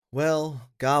Well,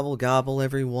 gobble gobble,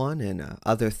 everyone, and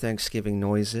other Thanksgiving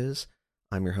noises.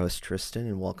 I'm your host, Tristan,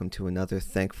 and welcome to another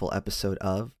thankful episode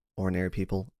of Ordinary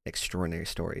People, Extraordinary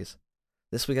Stories.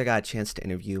 This week I got a chance to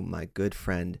interview my good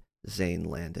friend, Zane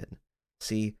Landon.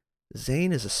 See,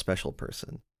 Zane is a special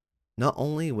person. Not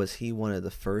only was he one of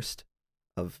the first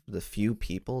of the few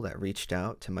people that reached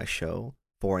out to my show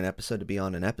for an episode to be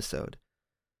on an episode,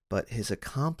 but his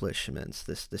accomplishments,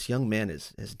 this young man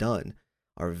has done,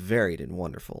 are varied and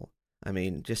wonderful. I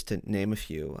mean, just to name a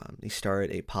few, he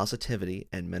started a positivity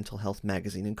and mental health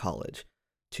magazine in college,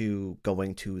 to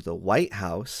going to the White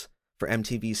House for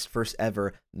MTV's first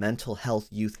ever Mental Health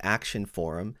Youth Action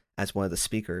Forum as one of the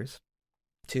speakers,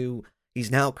 to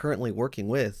he's now currently working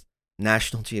with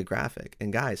National Geographic.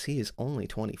 And guys, he is only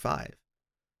 25.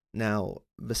 Now,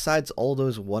 besides all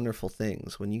those wonderful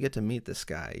things, when you get to meet this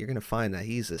guy, you're going to find that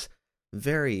he's this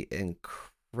very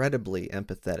incredibly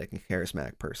empathetic and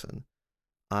charismatic person.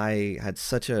 I had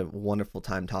such a wonderful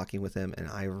time talking with him, and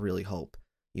I really hope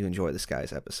you enjoy this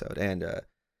guy's episode. And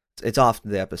it's off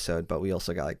the episode, but we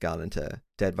also got into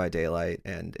Dead by Daylight,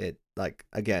 and it, like,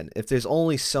 again, if there's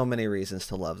only so many reasons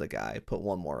to love the guy, put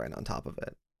one more in on top of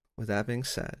it. With that being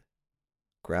said,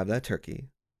 grab that turkey,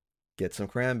 get some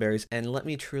cranberries, and let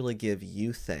me truly give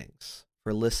you thanks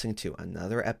for listening to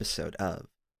another episode of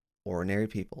Ordinary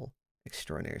People,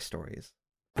 Extraordinary Stories.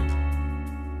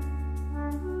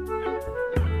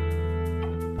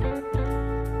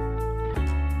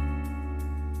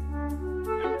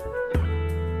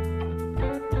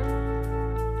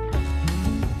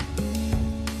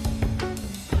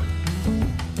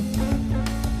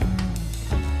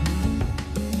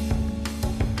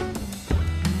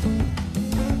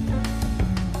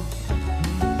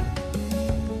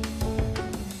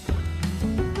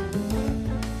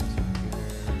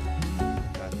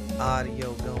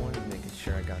 Audio going, making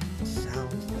sure I got the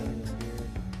sound settings here.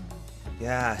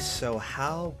 Yeah, so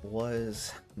how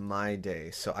was my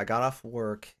day? So I got off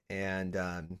work and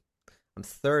I'm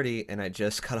 30 and I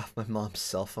just cut off my mom's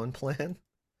cell phone plan.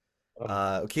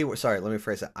 Okay, sorry, let me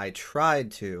phrase that. I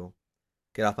tried to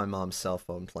get off my mom's cell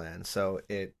phone plan. So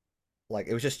it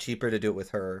was just cheaper to do it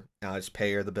with her. And I just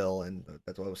pay her the bill and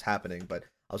that's what was happening. But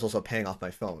I was also paying off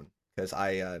my phone because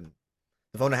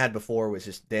the phone I had before was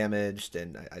just damaged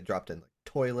and I dropped in like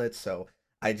toilets. So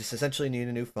I just essentially need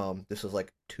a new phone. This was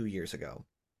like 2 years ago.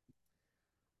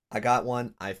 I got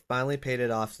one. I finally paid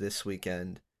it off this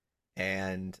weekend,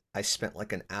 and I spent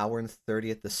like an hour and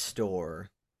 30 at the store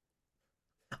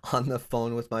on the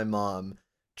phone with my mom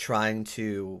trying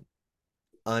to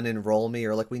unenroll me,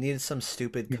 or like we needed some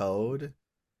stupid code,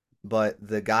 but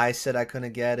the guy said I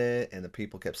couldn't get it and the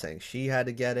people kept saying she had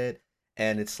to get it,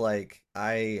 and it's like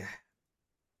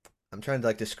I'm trying to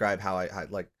like describe how I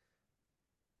like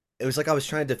it was like I was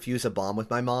trying to defuse a bomb with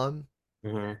my mom,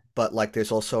 Hmm. but like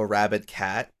there's also a rabid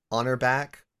cat on her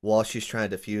back while she's trying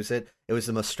to defuse it. It was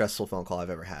the most stressful phone call I've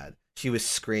ever had. She was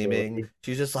screaming. Really?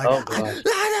 She was just like, Oh gosh.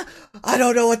 I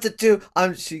don't know what to do.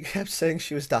 She kept saying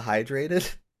she was dehydrated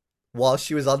while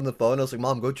she was on the phone. I was like,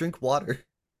 Mom, go drink water.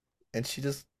 And she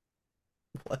just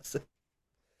wasn't.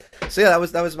 So yeah,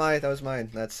 that was mine.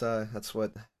 That's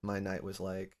what my night was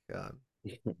like.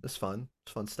 It was fun.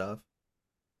 It's fun stuff.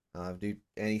 Do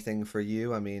anything for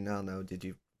you? I mean, I don't know. Did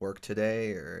you work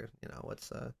today, or I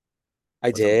what's up?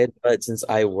 did, but since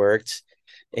I worked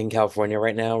in California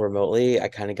right now remotely, I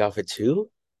kind of got off at 2,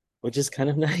 which is kind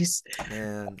of nice.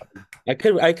 Man, I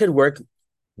could work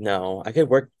no, I could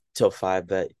work till 5,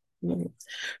 but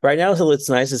right now so it's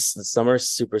nice. It's the summer's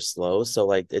super slow, so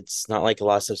like it's not like a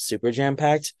lot of super jam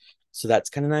packed. So that's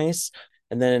kind of nice.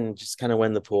 And then just kind of went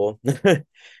in the pool. man,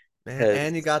 Because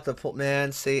and you got the pull,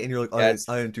 man. See, and you're like, yeah,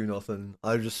 I didn't do nothing.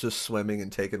 I was just swimming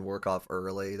and taking work off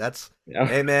early. That's, yeah.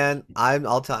 hey, man. I'm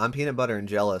peanut butter and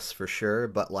jealous for sure,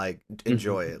 but like,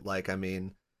 enjoy Mhm. it. Like, I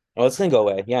mean, Well, it's gonna go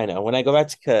away. Yeah, I know. When I go back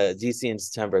to DC in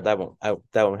September, that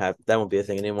won't be a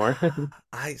thing anymore.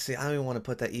 I see. I don't even want to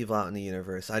put that evil out in the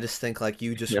universe. I just think like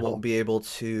you just won't No. be able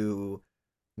to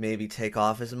maybe take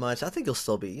off as much. I think you'll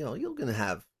still be, you're gonna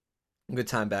have a good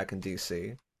time back in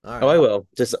DC. All Oh, I right. will.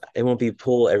 Just it won't be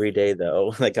pool every day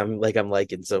though. Like I'm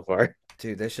liking so far.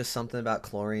 Dude, there's just something about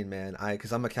chlorine, man.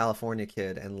 Cause I'm a California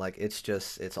kid and like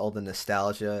it's all the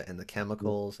nostalgia and the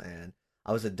chemicals, and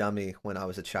I was a dummy when I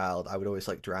was a child. I would always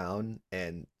like drown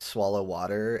and swallow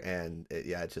water, and it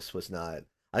just was not.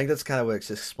 I think that's kind of what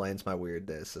just explains my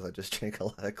weirdness, is I just drink a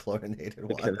lot of chlorinated The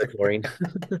water. chlorine.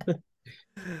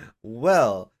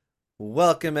 Well,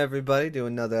 welcome everybody to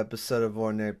another episode of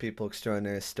Ordinary People,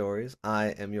 Extraordinary Stories. I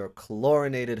am your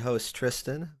chlorinated host,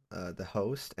 Tristan, the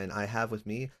host, and I have with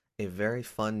me a very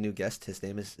fun new guest. His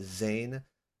name is Zane.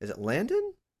 Is it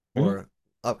Landon? Mhm. Or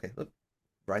Okay,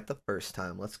 right the first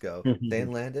time. Let's go.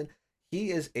 Dan Landon.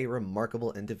 He is a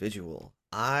remarkable individual.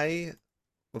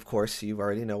 Of course, you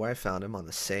already know where I found him on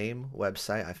the same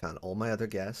website. I found all my other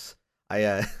guests.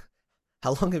 I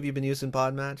How long have you been using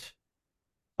Podmatch?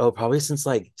 Oh, probably since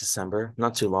like December,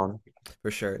 not too long.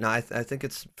 For sure. No, I think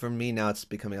it's for me now. It's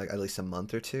becoming like at least a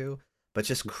month or two, but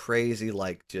just crazy.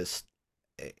 Like just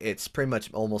it's pretty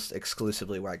much almost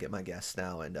exclusively where I get my guests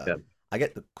now, and Yeah. I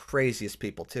get the craziest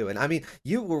people too. And I mean,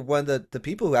 you were one of the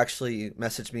people who actually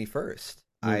messaged me first.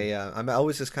 Mm. I'm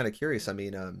always just kind of curious. I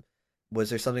mean, was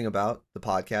there something about the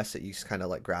podcast that you just kind of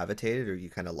like gravitated or you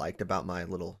kind of liked about my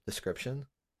little description?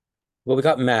 Well, we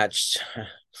got matched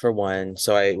for one,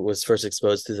 so I was first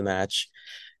exposed to the match.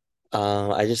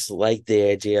 I just like the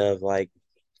idea of like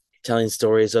telling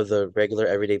stories of the regular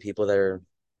everyday people that are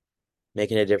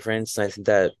making a difference. And I think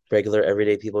that regular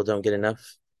everyday people don't get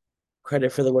enough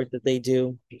credit for the work that they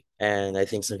do. And I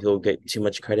think some people get too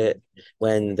much credit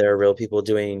when there are real people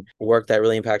doing work that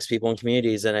really impacts people in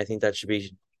communities. And I think that should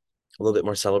be a little bit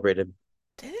more celebrated.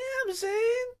 Damn, Zane.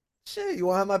 Shit, you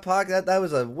want to have my podcast? That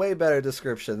was a way better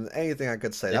description than anything I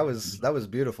could say. Yeah. That was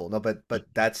beautiful. No, but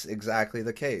that's exactly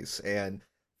the case. And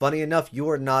funny enough, you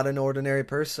are not an ordinary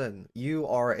person. You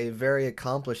are a very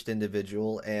accomplished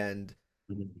individual, and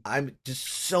Mhm. I'm just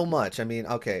so much. I mean,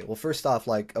 okay, well, first off,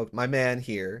 like my man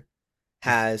here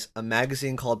has a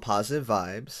magazine called Positive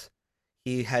Vibes.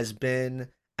 He has been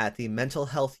at the Mental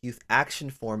Health Youth Action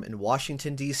Forum in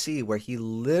Washington, D.C., where he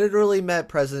literally met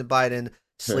President Biden,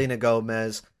 Selena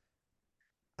Gomez,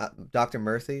 Dr.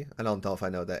 Murthy. I don't know if I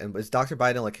know that. And was Dr.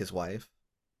 Biden like his wife?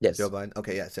 Joe Yes. Biden?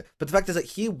 Okay, yeah. So, but the fact is that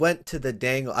he went to the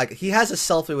dang, like, he has a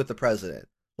selfie with the president.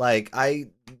 Like,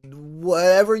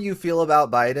 whatever you feel about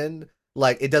Biden,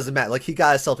 like, it doesn't matter. Like, he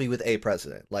got a selfie with a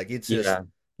president. Like, it's just, Yeah.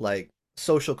 like,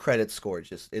 social credit score,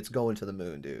 just, it's going to the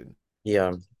moon, dude.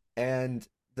 Yeah. And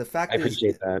the I fact is,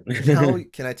 appreciate that.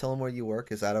 can I tell him where you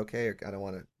work? Is that okay? Or I don't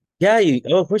want to. Yeah,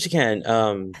 of course you can.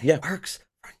 And he Yeah. works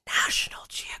for National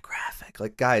Geographic.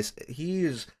 Like, guys,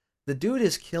 the dude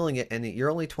is killing it, and you're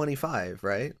only 25,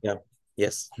 right? Yeah.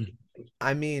 Yes.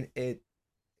 I mean,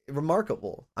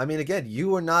 remarkable. I mean, again,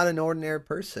 you are not an ordinary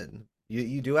person.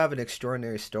 You do have an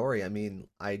extraordinary story. I mean,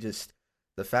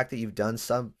 the fact that you've done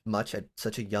so much at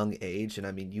such a young age, and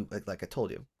I mean, you like I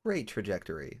told you, great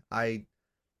trajectory. I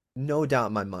no doubt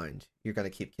in my mind you're gonna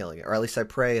keep killing it, or at least I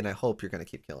pray and I hope you're gonna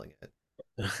keep killing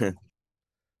it.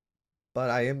 But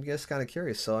I am just kind of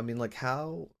curious. So I mean,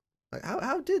 how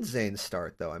did Zane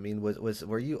start though? I mean,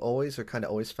 were you always or kind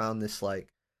of always found this like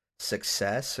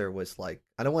success, or was like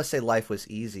I don't want to say life was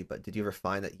easy, but did you ever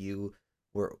find that you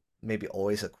were maybe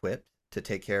always equipped to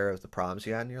take care of the problems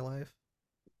you had in your life?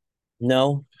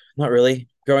 No, not really.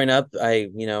 Growing up,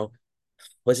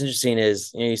 what's interesting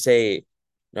is, you say,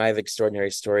 I have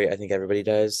extraordinary story. I think everybody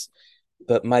does,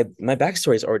 but my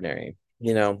backstory is ordinary.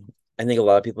 I think a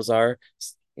lot of people's are.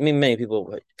 I mean, many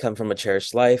people come from a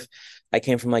cherished life. I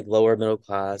came from like lower middle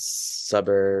class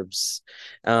suburbs,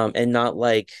 and not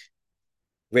like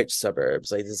rich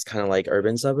suburbs. Like this is kind of like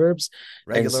urban suburbs,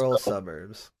 and Regular so old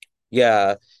suburbs.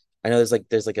 yeah, I know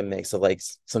there's like a mix of like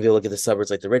some people look at the suburbs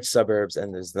like the rich suburbs,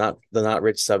 and there's not the not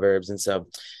rich suburbs, and so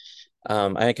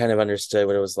I kind of understood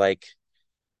what it was like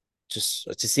just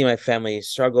to see my family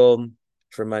struggle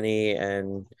for money,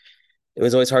 and it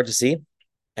was always hard to see,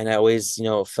 and I always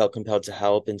felt compelled to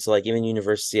help, and so like even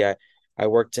university, I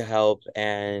worked to help,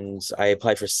 and I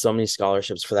applied for so many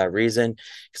scholarships for that reason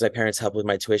because my parents helped with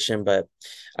my tuition, but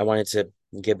I wanted to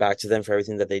give back to them for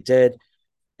everything that they did.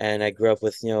 And I grew up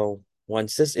with one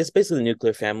sister. It's basically the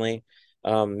nuclear family.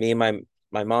 Me and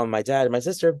my mom, my dad, and my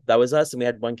sister. That was us, and we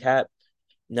had one cat.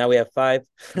 Now we have five.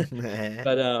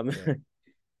 But Yeah.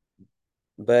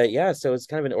 but yeah, so it's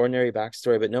kind of an ordinary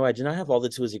backstory. But no, I do not have all the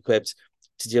tools equipped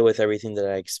to deal with everything that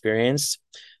I experienced.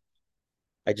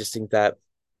 I just think that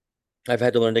I've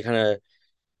had to learn to kind of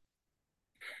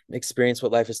experience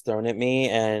what life has thrown at me.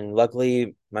 And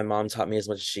luckily, my mom taught me as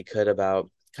much as she could about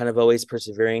kind of always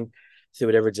persevering through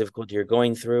whatever difficulty you're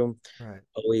going through, Right.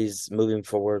 always moving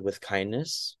forward with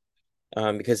kindness.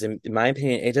 Because in my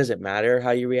opinion, it doesn't matter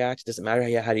how you react. It doesn't matter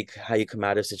how you come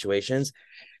out of situations.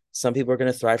 Some people are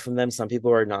going to thrive from them. Some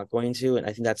people are not going to, and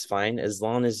I think that's fine as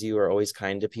long as you are always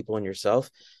kind to people and yourself.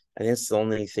 I think it's the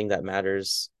only thing that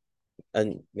matters.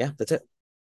 And yeah, that's it.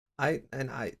 I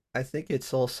think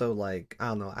it's also like I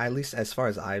don't know, at least as far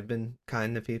as I've been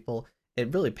kind to people,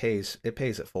 it pays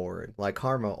it forward. Like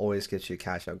karma always gets you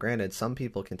cash out. Granted, some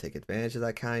people can take advantage of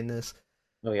that kindness.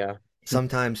 Oh yeah,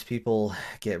 Sometimes people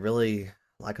get really,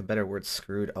 like a better word,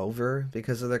 screwed over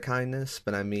because of their kindness,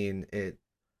 but I mean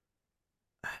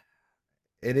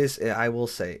it is. I will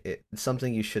say it's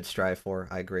something you should strive for.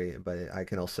 I agree, but I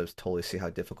can also totally see how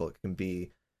difficult it can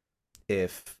be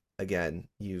if, again,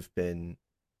 you've been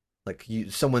like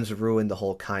someone's ruined the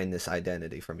whole kindness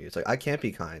identity from you. It's like I can't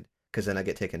be kind because then I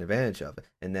get taken advantage of,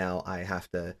 and now I have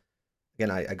to. Again,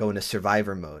 I go into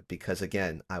survivor mode because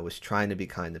again I was trying to be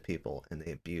kind to people and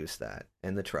they abuse that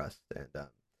and the trust. And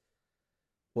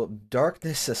well,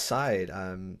 darkness aside,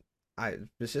 I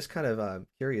was just kind of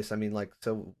curious. I mean, like,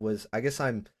 so was I guess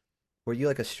I'm. Were you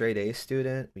like a straight A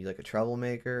student? Were you like a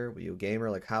troublemaker? Were you a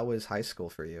gamer? Like, how was high school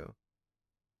for you,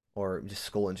 or just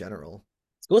school in general?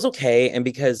 School's okay, and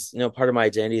because part of my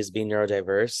identity is being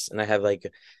neurodiverse, and I have like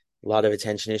a lot of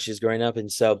attention issues growing up,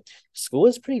 and so school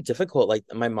is pretty difficult. Like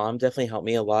my mom definitely helped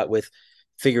me a lot with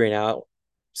figuring out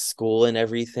school and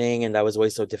everything, and that was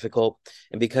always so difficult.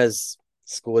 And because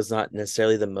school is not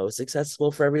necessarily the most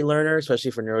accessible for every learner,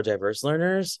 especially for neurodiverse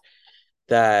learners,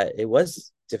 that it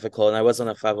was difficult. And I was on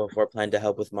a 504 plan to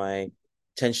help with my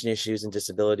attention issues and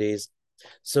disabilities.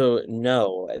 So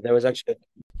no, there was actually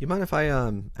You mind if I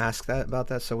ask that about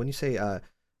that? So when you say a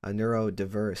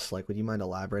neurodiverse, like, would you mind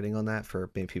elaborating on that for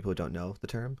maybe people who don't know the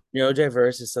term?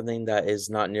 neurodiverse is something that is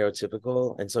not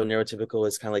neurotypical. And so neurotypical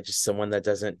is kind of like just someone that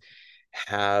doesn't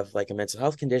have like a mental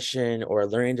health condition or a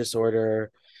learning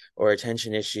disorder or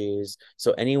attention issues.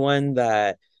 So anyone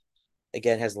that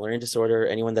again has learning disorder,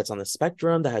 anyone that's on the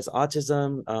spectrum that has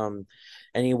autism,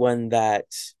 anyone that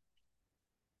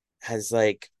has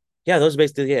like, yeah, those are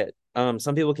basically it.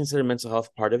 Some people consider mental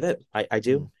health part of it. I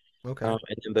do. Mm, okay.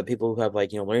 But people who have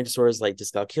like learning disorders like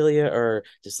dyscalculia or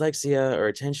dyslexia or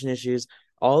attention issues,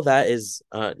 all that is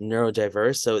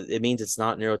neurodiverse. So it means it's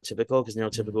not neurotypical, because Mm,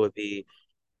 neurotypical would be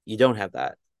you don't have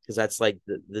that, because that's like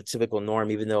the typical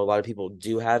norm. Even though a lot of people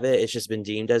do have it, it's just been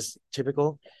deemed as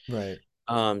typical. right.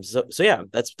 So yeah,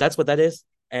 that's what that is.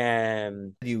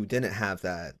 And You didn't have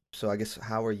that, so I guess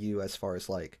how are you as far as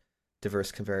like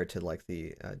diverse compared to like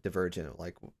the divergent?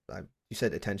 Like, you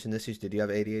said attention issues. Did you have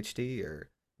ADHD or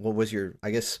what was your?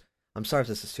 I guess I'm sorry if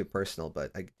this is too personal,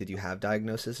 but did you have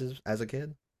diagnoses as a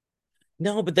kid?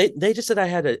 no, but they just said I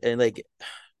had a like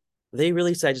they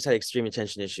really said I just had extreme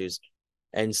attention issues.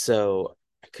 And so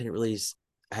I couldn't really,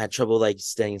 I had trouble like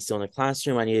staying still in the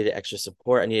classroom. I needed extra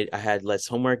support. I had less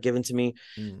homework given to me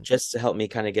Mm, just to help me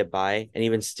kind of get by. And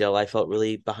even still, I felt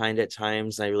really behind at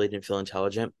times, and I really didn't feel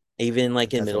intelligent. Even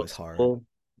like in that's middle always hard. school.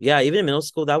 Yeah, even in middle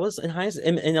school, that was in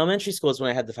elementary school is when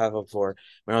I had the 504,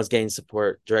 when I was getting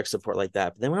support, direct support like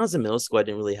that. But then when I was in middle school, I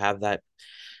didn't really have that.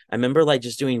 I remember like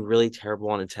just doing really terrible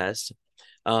on a test,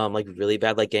 like really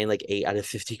bad, like getting like 8 out of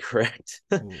 50 correct.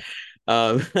 Ooh,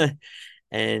 um,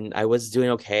 and I was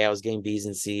doing okay. I was getting B's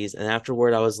and C's, and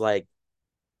afterward, I was like,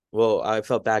 well, I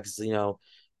felt bad because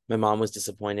my mom was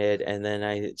disappointed, and then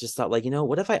I just thought like,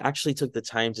 what if I actually took the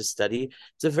time to study?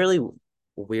 It's a very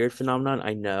weird phenomenon,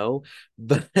 I know,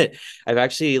 but I've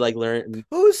actually like learned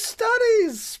who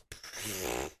studies?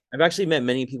 I've actually met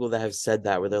many people that have said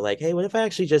that, where they're like, "Hey, what if I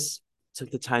actually just took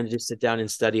the time to just sit down and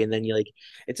study?" And then you like,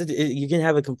 you can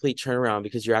have a complete turnaround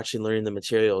because you're actually learning the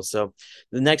material. So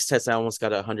the next test, I almost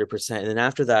got 100%, and then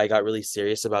after that, I got really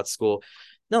serious about school.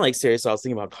 Not like serious. I was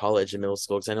thinking about college and middle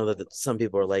school, because I know that some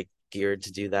people are like geared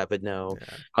to do that, but no,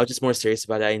 Yeah. I was just more serious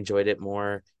about it. I enjoyed it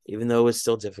more, even though it was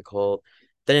still difficult.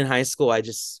 Then in high school, in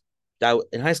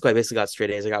high school I basically got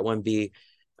straight A's. I got one B,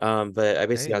 but I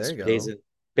basically Hey, got there you straight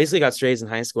A's go. got straight A's in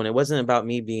high school, and it wasn't about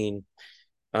me being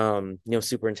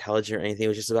super intelligent or anything. It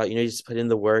was just about, you just put in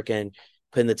the work and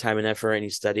put in the time and effort, and you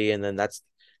study, and then that's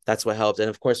what helped. And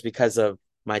of course, because of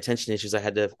my attention issues, I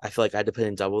feel like I had to put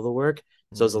in double the work.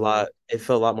 So Mm. it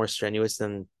felt a lot more strenuous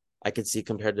than I could see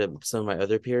compared to some of my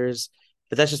other peers.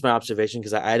 But that's just my observation,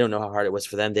 because I don't know how hard it was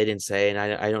for them. They didn't say, and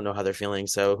I don't know how they're feeling.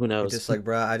 So who You're knows? just like,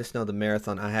 bruh, I just know the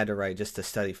marathon I had to write just to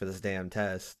study for this damn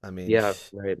test. I mean, Yeah,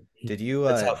 right. did you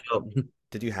That's how it felt.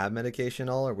 did you have medication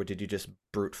at all, or did you just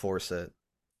brute force it?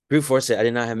 Brute force it. I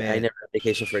Man, never had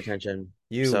medication for attention.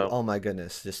 you, So oh my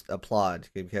goodness, just applaud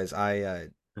because so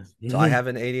I have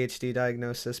an ADHD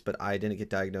diagnosis, but I didn't get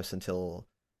diagnosed until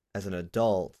as an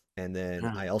adult, and then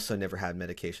I also never had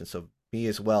medication. So me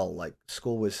as well, like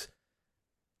school was,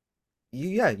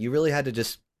 yeah, you really had to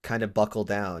just kind of buckle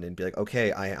down and be like,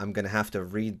 okay, I'm gonna have to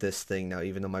read this thing now,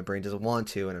 even though my brain doesn't want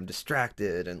to, and I'm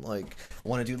distracted and like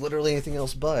want to do literally anything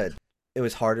else. But it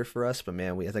was harder for us. But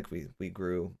man, I think we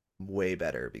grew way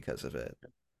better because of it.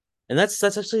 And that's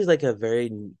actually like a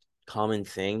very common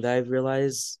thing that I've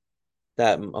realized,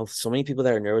 that so many people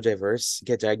that are neurodiverse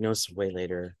get diagnosed way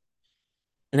later.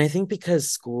 And I think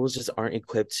because schools just aren't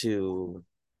equipped to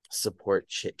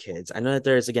support kids. I know that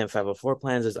there's again 504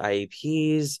 plans, there's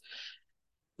IEPs,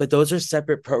 but those are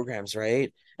separate programs,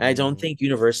 right? And I don't Mm, think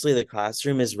universally the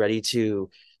classroom is ready to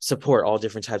support all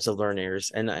different types of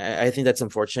learners. And I think that's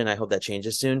unfortunate. I hope that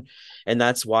changes soon. And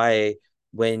that's why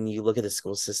when you look at the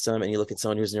school system and you look at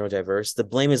someone who's neurodiverse, the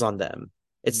blame is on them.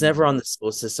 It's never mm. on the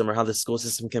school system or how the school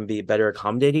system can be better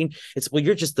accommodating. It's, well,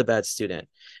 you're just the bad student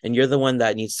and you're the one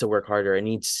that needs to work harder and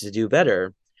needs to do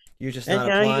better. You're just And not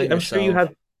yeah, applying I'm sure you yourself.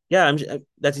 have, yeah,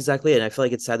 that's exactly it. And I feel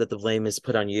like it's sad that the blame is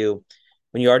put on you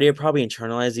when you already are probably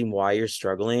internalizing why you're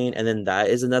struggling. And then that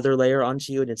is another layer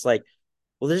onto you. And it's like,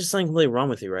 well, there's just something really wrong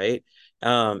with you, right?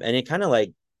 And it kind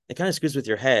of screws with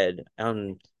your head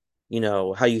on,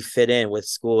 how you fit in with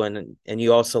school. And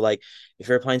you also like, if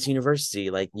you're applying to university,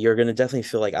 like you're going to definitely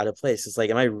feel like out of place. It's like,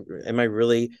 am I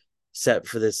really set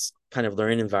for this kind of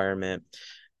learning environment?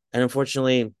 And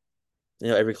unfortunately,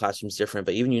 every classroom's different,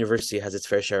 but even university has its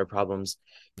fair share of problems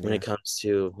when it Yeah. comes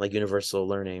to like universal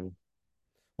learning.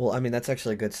 Well, I mean, that's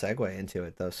actually a good segue into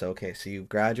it, though. So, okay, so you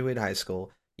graduated high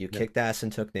school, you Yep. kicked ass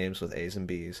and took names with A's and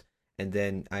B's, and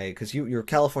then because you're a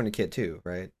California kid too,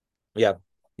 right? Yeah.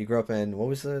 You grew up in what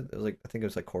was the? It was like I think it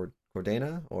was like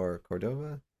Cordana or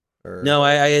Cordova, or No,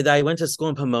 I went to school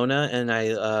in Pomona and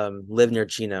I lived near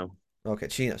Chino. okay,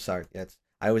 Chino. Sorry, yeah,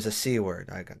 I was a C word.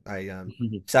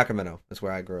 Sacramento is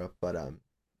where I grew up, but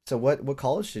so what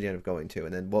college did you end up going to,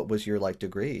 and then what was your like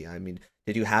degree? I mean,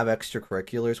 did you have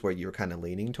extracurriculars where you were kind of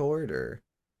leaning toward, or?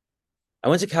 I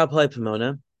went to Cal Poly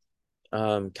Pomona.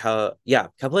 Cal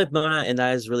Poly Pomona, and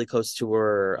that is really close to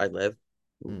where I live.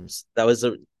 Hmm. That was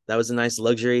a nice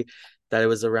luxury that it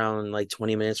was around like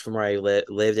 20 minutes from where I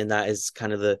lived, and that is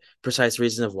kind of the precise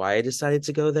reason of why I decided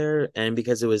to go there, and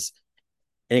because it was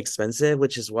inexpensive,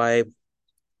 which is why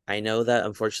I know that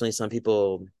unfortunately some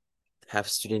people have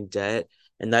student debt,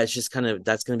 and that's going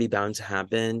to be bound to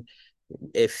happen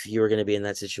if you're going to be in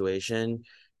that situation.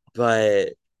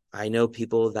 But I know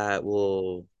people that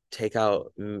will take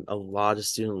out a lot of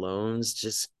student loans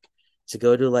just to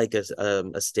go to like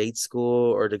a state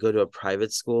school or to go to a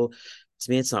private school. To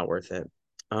me, it's not worth it.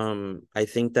 I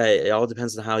think that it all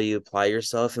depends on how you apply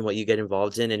yourself and what you get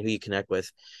involved in and who you connect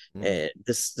with. Hmm.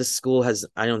 This school has,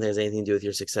 I don't think, has anything to do with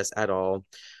your success at all.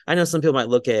 I know some people might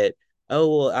look at,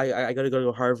 oh well, I got to go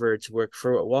to Harvard to work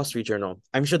for Wall Street Journal.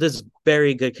 I'm sure there's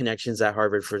very good connections at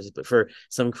Harvard for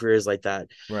some careers like that.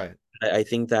 Right. I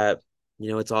think that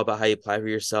it's all about how you apply for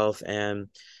yourself. And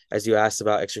as you asked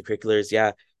about extracurriculars,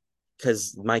 yeah,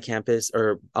 because my campus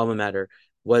or alma mater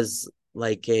was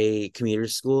like a commuter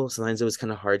school. Sometimes it was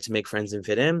kind of hard to make friends and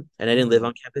fit in. And I didn't live Hmm.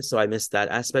 on campus, so I missed that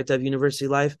aspect of university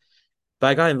life. But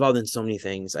I got involved in so many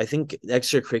things. I think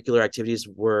extracurricular activities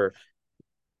were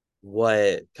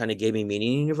what kind of gave me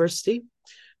meaning in university.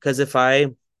 Because if I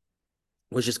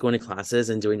was just going to classes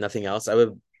and doing nothing else, I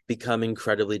would become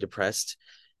incredibly depressed.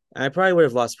 I probably would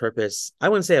have lost purpose. I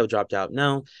wouldn't say I would dropped out,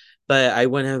 no, but I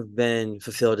wouldn't have been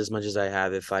fulfilled as much as I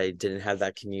have if I didn't have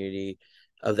that community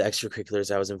of the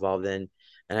extracurriculars I was involved in.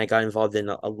 And I got involved in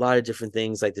a lot of different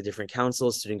things, like the different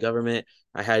councils, student government.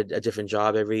 I had a different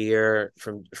job every year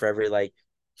for every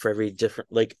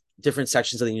different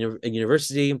sections of the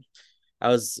university. I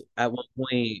was at one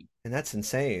point And that's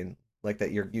insane. Like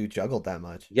that you juggled that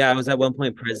much. Yeah, I was at one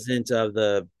point president of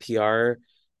the PR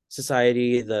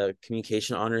society, the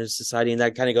Communication Honors Society, and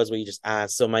that kind of goes what you just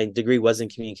asked. So my degree was in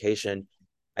communication.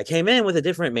 I came in with a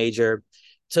different major.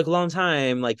 Took a long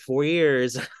time, like 4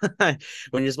 years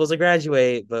when you're supposed to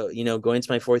graduate. But going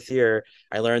into my fourth year,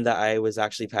 I learned that I was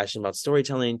actually passionate about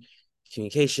storytelling,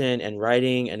 communication, and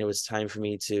writing, and it was time for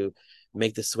me to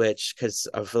make the switch because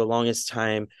for the longest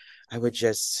time, I would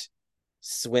just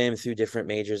swim through different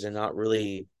majors and not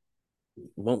really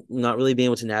being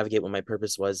able to navigate what my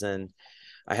purpose was. And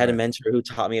I had a Right. mentor who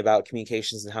taught me about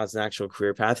communications and how it's an actual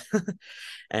career path.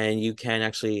 And you can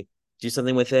actually do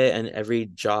something with it. And every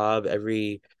job,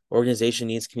 every organization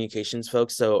needs communications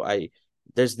folks. So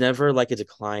there's never like a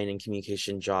decline in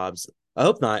communication jobs. I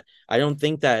hope not. I don't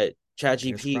think that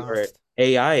Fingers ChatGPT or crossed.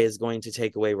 AI is going to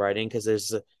take away writing because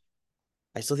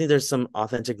I still think there's some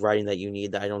authentic writing that you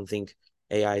need that I don't think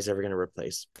AI is ever going to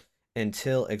replace.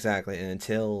 Until exactly, and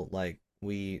until like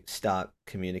we stop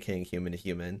communicating human to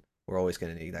human, we're always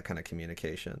going to need that kind of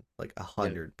communication. Like a Yeah.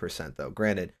 100% though.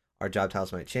 Granted, our job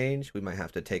titles might change. We might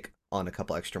have to take on a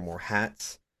couple extra more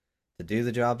hats to do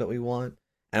the job that we want.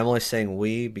 And I'm only saying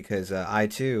we because I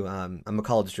too, I'm a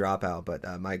college dropout, but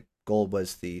my goal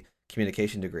was the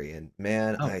communication degree. And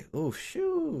man,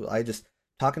 Oh, I just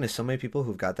talking to so many people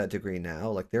who've got that degree now,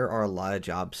 like there are a lot of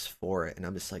jobs for it, and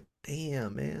I'm just like,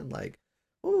 damn, man, like,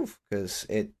 oof, because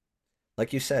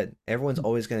like you said, everyone's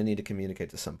always going to need to communicate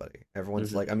to somebody.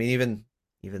 Everyone's mhm. like, I mean,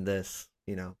 even this,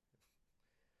 I know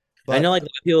but like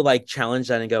people like challenge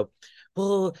that and go,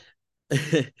 Well,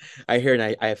 I hear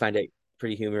and I find it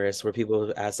pretty humorous where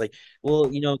people ask like, well,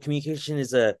 communication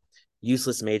is a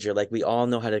useless major. Like we all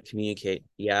know how to communicate.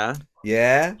 Yeah.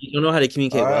 Yeah? You don't know how to All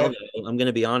communicate well, right. though. I'm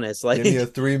gonna be honest. Give me a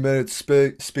Like, 3 minute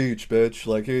speech, bitch.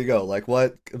 Like, here you go. Like,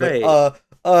 what? Like,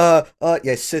 right.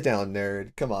 yeah, sit down,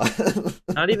 nerd. Come on.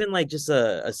 Not even like just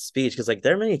a speech, because like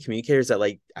there are many communicators that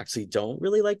like actually don't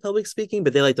really like public speaking,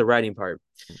 but they like the writing part.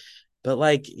 But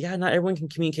like, yeah, not everyone can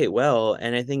communicate well.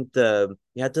 And I think the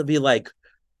you have to be like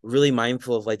really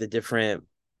mindful of like the different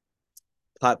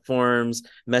platforms,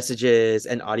 messages,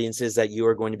 and audiences that you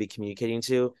are going to be communicating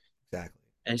to. Exactly.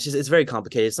 And it's very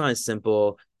complicated. It's not as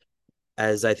simple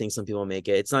as I think some people make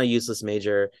it. It's not a useless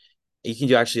major. You can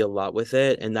do actually a lot with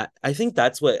it. And that I think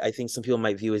that's what I think some people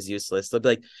might view as useless. They'll be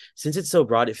like, since it's so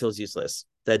broad, it feels useless.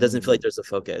 That it doesn't feel like Mm, there's a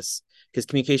focus. Because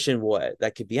communication, what?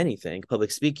 That could be anything.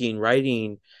 Public speaking,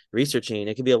 writing, researching,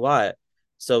 it could be a lot.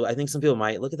 So I think some people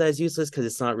might look at that as useless because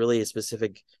it's not really a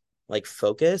specific like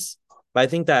focus. But I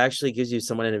think that actually gives you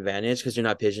somewhat an advantage because you're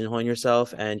not pigeonholing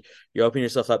yourself and you're opening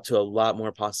yourself up to a lot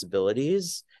more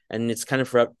possibilities. And it's kind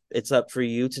of it's up for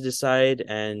you to decide.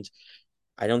 And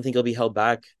I don't think you'll be held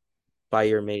back by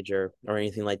your major or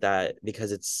anything like that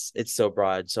because it's so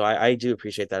broad. So I do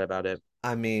appreciate that about it.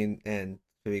 I mean, and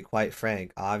to be quite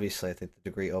frank, obviously, I think the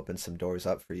degree opens some doors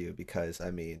up for you because,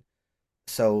 I mean,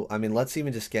 let's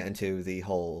even just get into the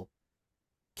whole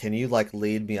can you like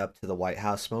lead me up to the White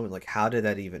House moment? Like, how did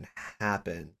that even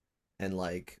happen? And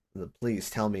like, please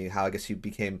tell me how I guess you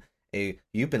became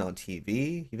you've been on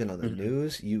TV, you've been on the Mhm.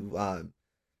 news,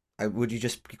 would you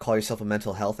just call yourself a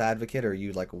mental health advocate, or are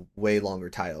you like a way longer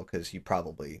title? Because you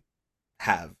probably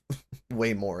have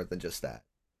way more than just that.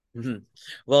 Mhm.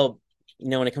 Well,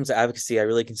 when it comes to advocacy, I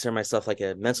really consider myself like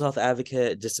a mental health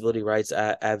advocate, disability rights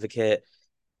advocate.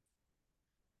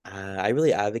 I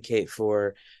really advocate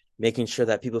for making sure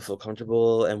that people feel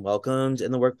comfortable and welcomed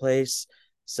in the workplace.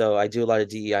 So I do a lot of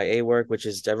DEIA work, which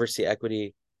is diversity,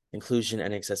 equity, inclusion,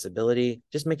 and accessibility.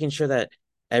 Just making sure that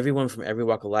everyone from every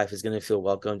walk of life is going to feel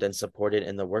welcomed and supported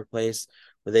in the workplace,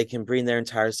 where they can bring their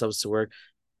entire selves to work,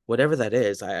 whatever that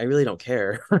is. I really don't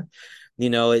care. I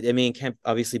mean, it can't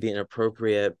obviously be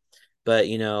inappropriate, but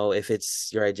if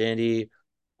it's your identity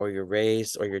or your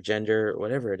race or your gender,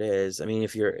 whatever it is. I mean,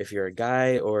 if you're a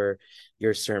guy or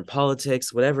you're certain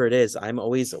politics, whatever it is, I'm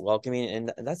always welcoming.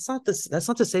 And that's not to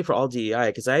say for all DEI,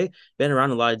 because I've been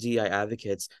around a lot of DEI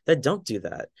advocates that don't do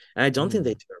that. And I don't think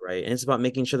they Mm. do it right. And it's about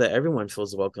making sure that everyone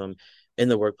feels welcome in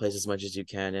the workplace as much as you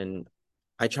can. And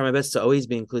I try my best to always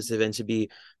be inclusive and to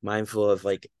be mindful of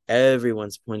like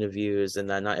everyone's point of views, and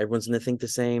that not everyone's going to think the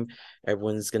same.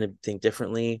 Everyone's going to think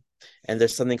differently. And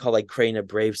there's something called like creating a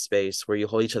brave space where you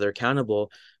hold each other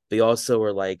accountable, but you also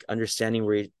are like understanding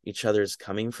where each other's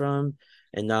coming from,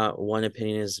 and not one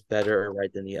opinion is better or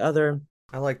right than the other.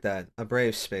 I like that. A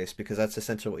brave space, because that's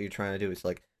essentially what you're trying to do is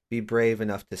like be brave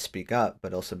enough to speak up,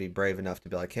 but also be brave enough to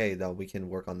be like, hey, though we can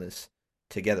work on this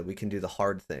together. We can do the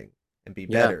hard thing and be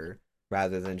Yeah. better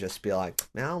rather than just be like,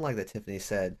 man, I don't like that Tiffany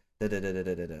said da da da da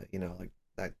da da da. Like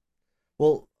that.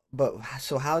 Well, but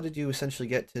so how did you essentially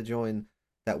get to join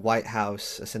that White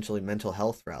House essentially mental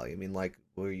health rally? I mean, like,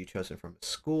 were you chosen from a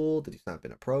school? Did you sign up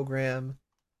in a program?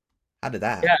 How did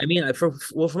that Yeah, I happen? mean,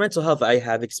 for mental health, I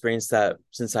have experienced that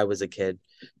since I was a kid.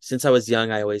 Since I was young,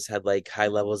 I always had like high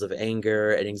levels of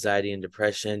anger and anxiety and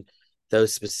depression,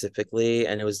 those specifically,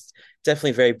 and it was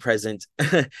definitely very present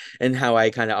in how I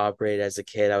kind of operated as a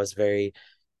kid. I was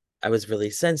really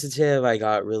sensitive. I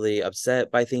got really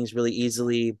upset by things really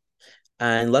easily,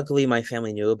 and luckily, my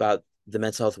family knew about the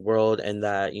mental health world and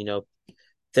that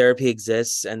therapy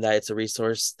exists and that it's a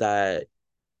resource that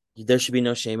there should be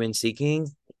no shame in seeking.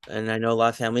 And I know a lot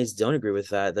of families don't agree with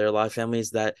that. There are a lot of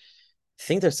families that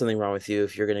think there's something wrong with you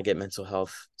if you're going to get mental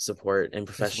health support and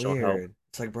It's professional help. weird.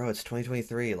 It's like, bro, it's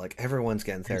 2023. Like everyone's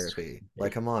getting therapy.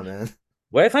 Like, come on, man.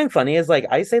 What I find funny is like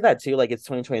I say that too, like it's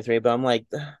 2023, but I'm like,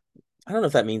 I don't know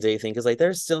if that means anything because like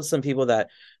there's still some people that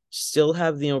still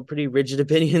have pretty rigid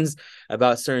opinions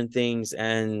about certain things,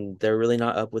 and they're really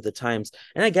not up with the times.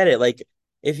 And I get it. Like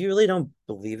if you really don't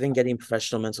believe in getting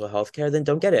professional mental health care, then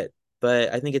don't get it.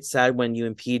 But I think it's sad when you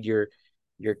impede your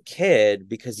kid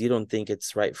because you don't think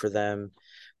it's right for them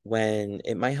when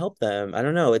it might help them. I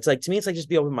don't know. It's like to me, it's like just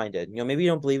be open minded. Maybe you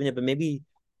don't believe in it, but maybe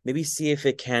see if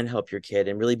it can help your kid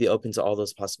and really be open to all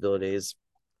those possibilities.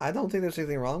 I don't think there's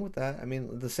anything wrong with that. I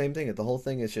mean, the same thing. The whole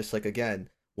thing is just like, again,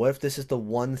 what if this is the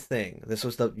one thing? This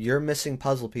was the you're missing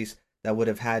puzzle piece that would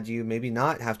have had you maybe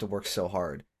not have to work so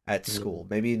hard at Mhm. school.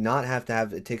 Maybe not have to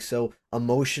have it take so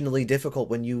emotionally difficult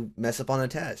when you mess up on a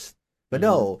test. But Hmm.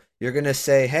 no, you're gonna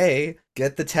say, "Hey,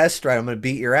 get the test right. I'm gonna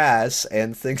beat your ass,"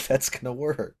 and think that's gonna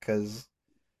work because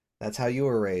that's how you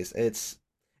were raised. It's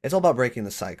all about breaking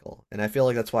the cycle, and I feel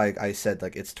like that's why I said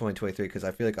like it's 2023 because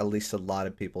I feel like at least a lot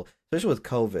of people, especially with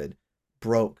COVID,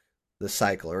 broke the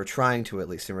cycle or trying to at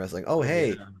least in wrestling. Oh, Oh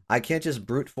hey, yeah. I can't just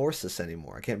brute force this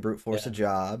anymore. I can't brute force a Yeah.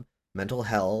 job, mental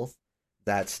health,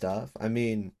 that stuff. I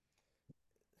mean,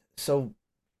 so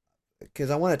because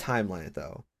I want to timeline it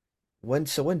though. When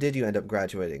did you end up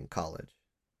graduating college?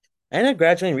 I ended up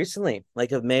graduating recently,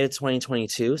 like of May of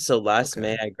 2022. So last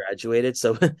May Okay. I graduated.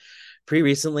 So pretty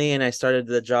recently, and I started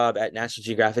the job at National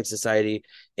Geographic Society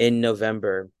in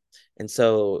November. And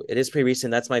so it is pretty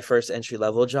recent. That's my first entry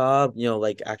level job,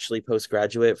 like actually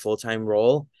postgraduate full-time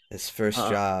role. His first Uh,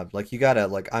 job, like you gotta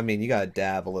like I mean you gotta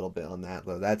dab a little bit on that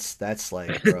though. That's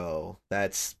like bro,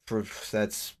 that's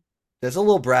a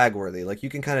little brag worthy. Like you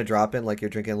can kind of drop in like you're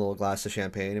drinking a little glass of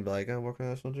champagne and be like, I'm working at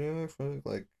National Geographic.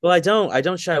 Like well, I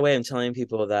don't shy away. I'm telling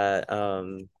people that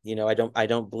I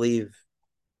don't believe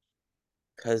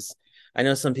because I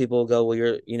know some people go, well,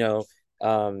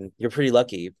 you're pretty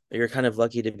lucky. You're kind of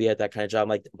lucky to be at that kind of job. I'm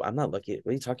like, I'm not lucky.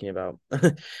 What are you talking about?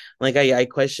 Like I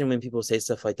question when people say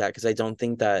stuff like that because I don't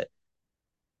think that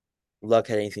luck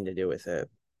had anything to do with it.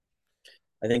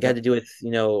 I think it had that to do with,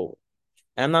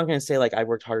 and I'm not gonna say like I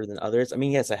worked harder than others. I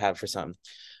mean, yes, I have for some.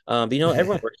 But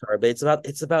everyone works hard, but it's not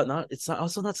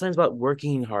also not sometimes about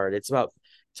working hard. It's about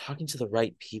talking to the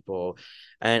right people.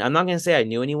 And I'm not gonna say I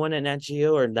knew anyone at Nat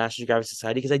Geo or National Geographic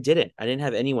Society because I didn't. I didn't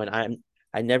have anyone.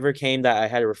 I never came that I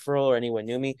had a referral or anyone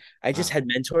knew me. I just wow. had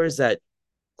mentors that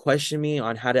questioned me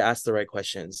on how to ask the right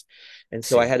questions. And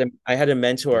so I See, had a there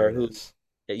mentor it who is.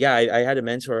 yeah, I had a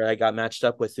mentor I got matched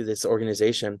up with through this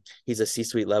organization. He's a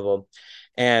C-suite level.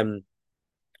 And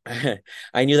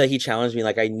I knew that he challenged me.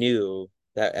 Like I knew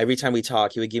that every time we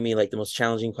talk, he would give me like the most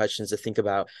challenging questions to think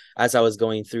about as I was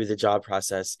going through the job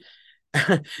process.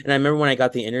 And I remember when I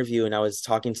got the interview and I was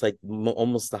talking to like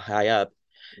almost the high up,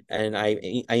 and I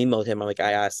emailed him. I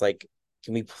asked like,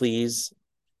 can we please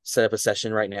set up a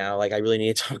session right now? Like I really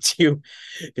need to talk to you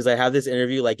because I have this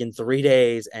interview like in 3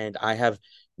 days, and I have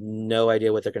no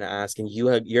idea what they're gonna ask, and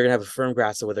you're gonna have a firm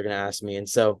grasp of what they're gonna ask me. And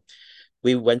so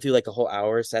we went through like a whole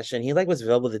hour session. He like was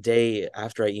available the day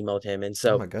after I emailed him. And Oh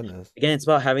so my goodness. again, it's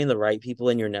about having the right people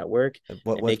in your network and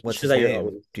making What's sure his that you're name?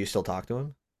 always. Do you still talk to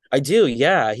him? I do,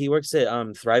 yeah. He works at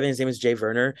Thriving. His name is Jay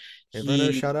Verner. Hey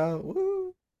Werner, He shout out.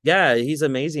 Woo. Yeah, he's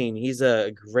amazing. He's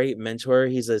a great mentor.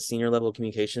 He's a senior level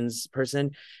communications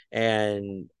person.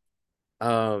 And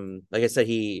like I said,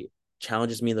 he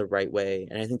challenges me in the right way.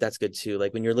 And I think that's good too.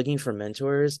 Like when you're looking for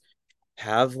mentors,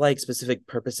 have like specific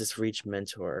purposes for each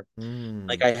mentor.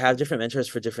 Like Hmm. I have different mentors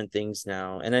for different things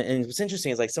now. And what's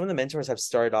interesting is like some of the mentors have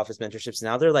started off as mentorships.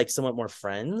 Now they're like somewhat more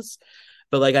friends,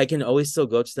 but like I can always still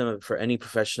go to them for any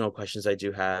professional questions I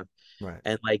do have. Right.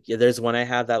 And like there's one I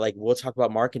have that like we'll talk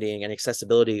about marketing and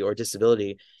accessibility or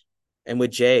disability. And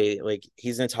with Jay, like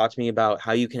he's going to talk to me about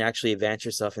how you can actually advance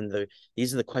yourself, and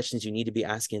these are the questions you need to be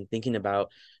asking and thinking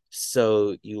about,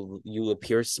 so you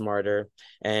appear smarter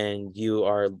and you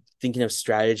are thinking of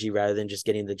strategy rather than just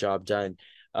getting the job done.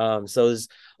 So there's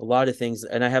a lot of things,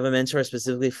 and I have a mentor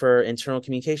specifically for internal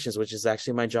communications, which is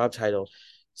actually my job title.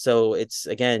 So it's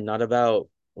again not about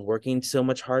working so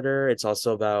much harder. It's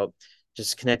also about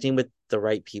just connecting with the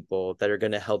right people that are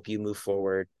going to help you move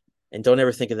forward. And don't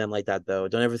ever think of them like that, though.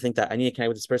 Don't ever think that I need to connect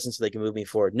with this person so they can move me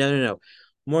forward. No, no, no.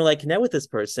 More like connect with this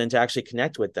person to actually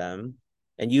connect with them.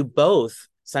 And you both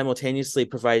simultaneously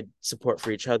provide support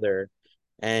for each other.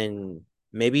 And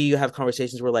maybe you have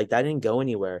conversations where like that didn't go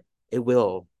anywhere. It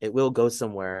will. It will go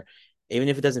somewhere. Even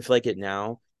if it doesn't feel like it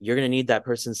now, you're gonna need that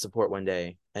person's support one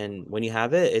day. And when you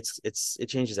have it, it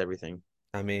changes everything.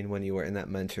 I mean, when you were in that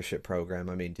mentorship program,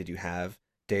 I mean, did you have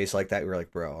days like that? You were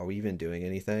like, bro, are we even doing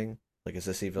anything? Like, is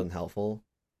this even helpful?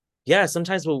 Yeah,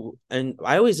 sometimes and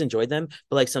I always enjoyed them,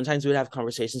 but like sometimes we'd have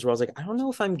conversations where I was like, I don't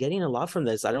know if I'm getting a lot from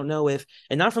this. I don't know if,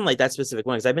 and not from like that specific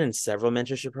one, because I've been in several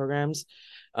mentorship programs.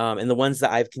 And the ones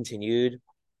that I've continued,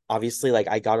 obviously, like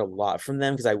I got a lot from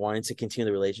them because I wanted to continue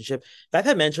the relationship. But I've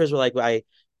had mentors where like I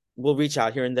will reach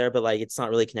out here and there, but like it's not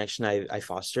really a connection I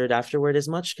fostered afterward as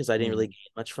much because I didn't Hmm. really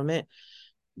gain much from it.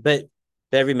 But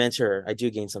every mentor I do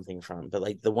gain something from. But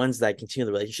like the ones that continue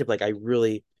the relationship, like I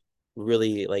really,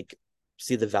 really like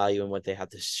see the value in what they have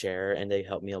to share, and they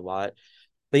help me a lot.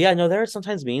 But yeah, no, there are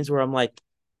sometimes meetings where I'm like,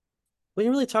 we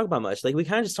didn't really talk about much. Like we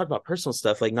kind of just talk about personal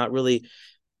stuff, like not really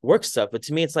work stuff. But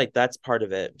to me, it's like that's part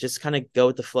of it. Just kind of go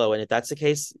with the flow. And if that's the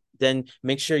case, then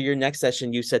make sure your next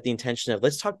session you set the intention of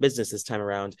let's talk business this time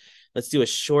around. Let's do a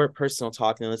short personal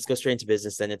talk, and then let's go straight into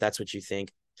business then if that's what you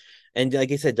think. And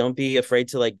like I said, don't be afraid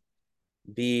to like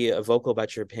be vocal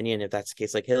about your opinion if that's the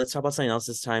case. Like, hey, let's talk about something else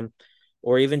this time.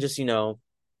 Or even just, even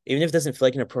if it doesn't feel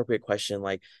like an appropriate question,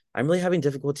 like, I'm really having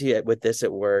difficulty with this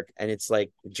at work and it's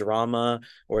like drama,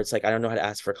 or it's like, I don't know how to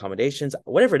ask for accommodations,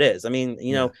 whatever it is. I mean,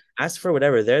 Yeah. ask for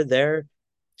whatever. They're there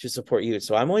to support you.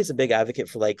 So I'm always a big advocate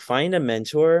for like find a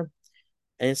mentor,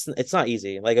 and it's not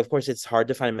easy. Like, of course, it's hard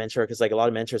to find a mentor because like a lot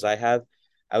of mentors I have,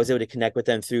 I was able to connect with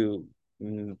them through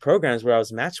programs where I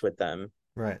was matched with them.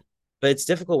 Right. But it's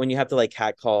difficult when you have to like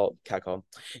cat call.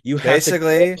 You have to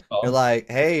Basically, you're call. like,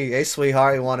 hey,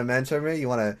 sweetheart, you want to mentor me? You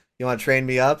want to train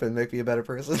me up and make me a better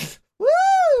person?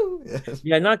 Woo! Yes.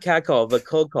 Yeah, not cat call, but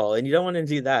cold call. And you don't want to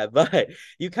do that. But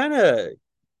you kind of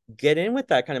get in with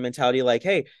that kind of mentality, like,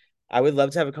 hey, I would love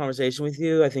to have a conversation with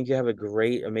you. I think you have a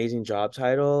great, amazing job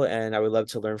title, and I would love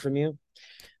to learn from you.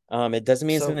 It doesn't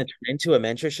mean it's going So to turn into a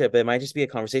mentorship. It might just be a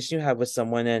conversation you have with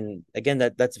someone, and again,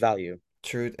 that's value.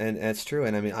 true, and it's true.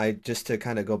 And I mean, I just to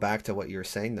kind of go back to what you were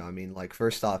saying, though. I mean, like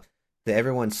first off, that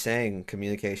everyone's saying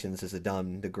communications is a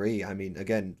dumb degree. I mean,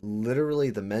 again, literally,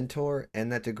 the mentor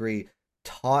and that degree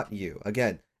taught you.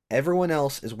 Again, everyone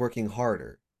else is working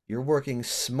harder. You're working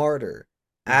smarter,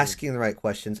 Mhm. asking the right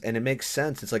questions, and it makes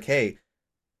sense. It's like, hey,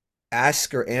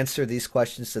 ask or answer these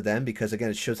questions to them because again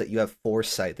it shows that you have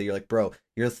foresight, that you're like, bro,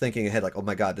 you're thinking ahead, like, oh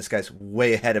my god, this guy's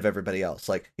way ahead of everybody else.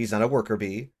 Like, he's not a worker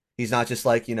bee. He's not just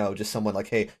like, just someone like,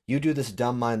 hey, you do this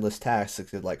dumb mindless task.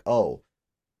 It's like, oh,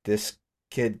 this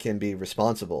kid can be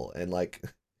responsible and like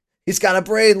he's got a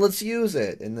brain, let's use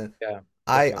it. And then Yeah,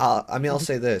 I definitely. I mean, I'll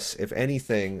say this, if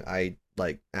anything, I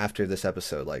like after this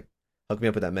episode, like, hook me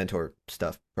up with that mentor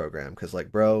stuff program because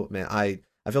like, bro, man, I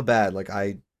feel bad, like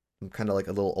I'm kind of like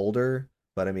a little older,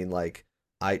 but I mean, like,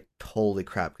 I holy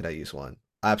crap, could I use one?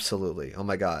 Absolutely. Oh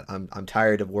my god, I'm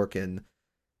tired of working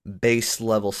base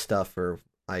level stuff or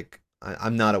like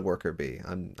I'm not a worker bee.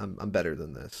 I'm better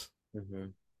than this. Mm-hmm.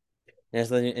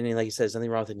 And like you said, there's nothing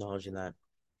wrong with acknowledging that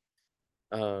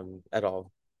at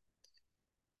all.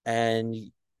 And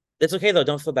it's okay though,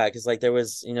 don't feel bad, because like there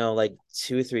was, like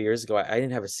 2 or 3 years ago, I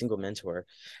didn't have a single mentor,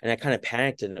 and I kind of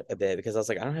panicked a bit because I was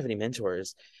like, I don't have any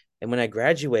mentors, and when I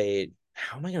graduate,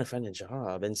 how am I going to find a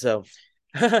job? And so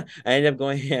I ended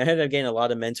up getting a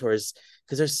lot of mentors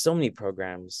because there's so many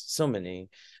programs, so many.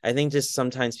 I think just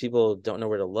sometimes people don't know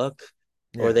where to look,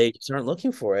 or Yeah. they just aren't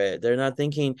looking for it. They're not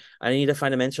thinking, I need to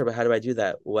find a mentor, but how do I do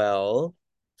that? Well,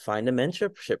 find a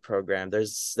mentorship program.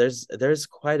 There's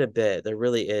quite a bit. There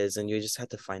really is, and you just have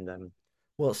to find them.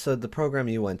 Well, so the program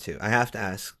you went to, I have to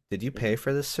ask, did you pay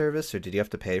for this service or did you have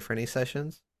to pay for any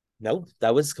sessions? No,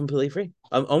 that was completely free.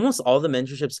 Almost all the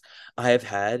mentorships I have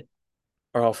had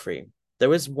are all free. There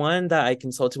was one that I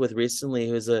consulted with recently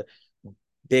who's a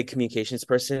big communications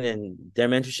person, and their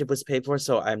mentorship was paid for,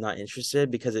 so I'm not interested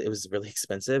because it was really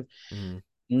expensive. Mm,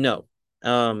 No.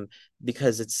 Um,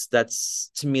 because that's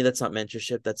to me, that's not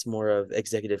mentorship. That's more of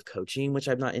executive coaching, which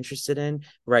I'm not interested in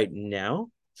right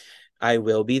now. I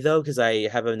will be though, because I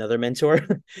have another mentor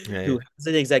yeah, who yeah. has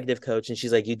an executive coach, and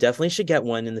she's like, you definitely should get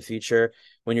one in the future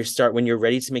when you're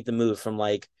ready to make the move from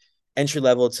like entry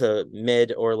level to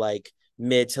mid, or like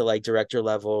mid to like director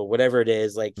level, whatever it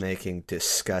is. Like, Making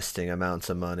disgusting amounts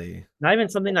of money. not even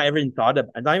something I ever even thought of,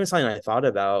 not even something I thought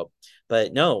about.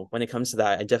 But no, when it comes to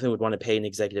that, I definitely would want to pay an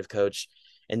executive coach.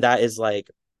 And that is like,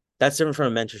 that's different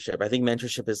from a mentorship. I think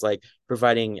mentorship is like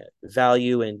providing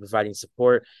value and providing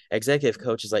support. Executive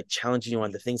coach is like challenging you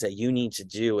on the things that you need to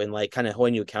do and like kind of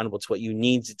holding you accountable to what you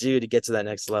need to do to get to that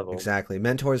next level. Exactly.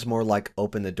 Mentors more like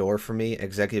open the door for me.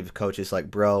 Executive coach is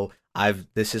like, bro, I've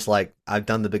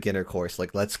done the beginner course.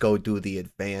 Like, let's go do the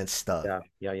advanced stuff. Yeah,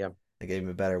 yeah, yeah. I gave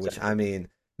me better, which I Exactly. mean,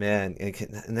 man,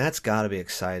 and that's got to be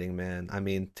exciting, man. I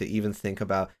mean, to even think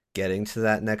about getting to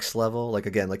that next level. Like,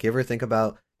 again, like, you ever think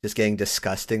about just getting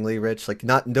disgustingly rich? Like,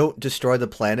 not don't destroy the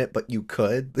planet, but you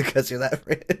could because you're that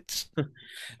rich.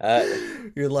 Uh,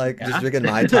 You're like just yeah. drinking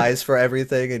Mai Tais for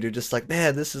everything, and you're just like,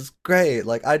 man, this is great.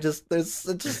 Like, I just it's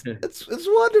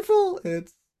wonderful.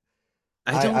 It's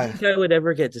I don't I think I would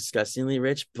ever get disgustingly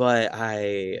rich, but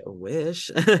I wish.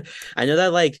 I know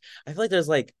that like I feel like there's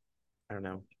like, I don't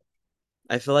know.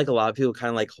 I feel like a lot of people kind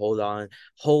of like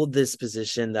hold this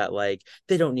position that like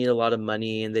they don't need a lot of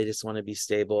money and they just want to be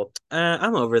stable.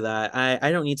 I'm over that.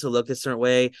 I don't need to look a certain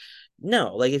way.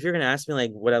 No, like if you're gonna ask me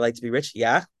like would I like to be rich?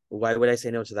 Yeah. Why would I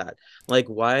say no to that? Like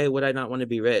why would I not want to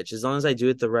be rich? As long as I do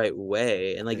it the right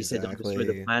way, and like you said, don't destroy the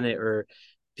exactly. planet or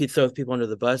throw people under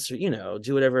the bus, or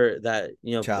do whatever that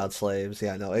Child slaves.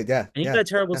 Yeah, no, yeah, any of yeah, that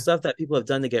terrible yeah. stuff that people have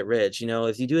done to get rich.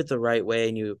 If you do it the right way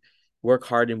and you work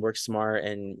hard and work smart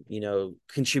and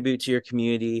contribute to your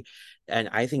community, and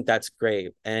I think that's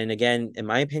great. And again, in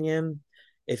my opinion,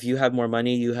 if you have more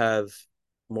money, you have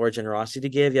more generosity to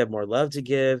give, you have more love to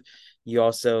give. You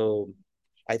also,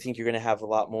 I think you're going to have a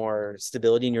lot more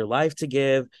stability in your life to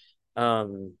give.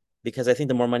 Um, because I think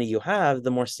the more money you have,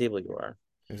 the more stable you are.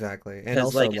 Exactly. And Because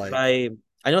also like if like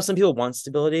I know some people want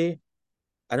stability.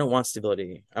 I don't want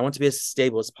stability. I want to be as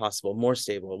stable as possible, more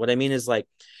stable. What I mean is like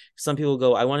some people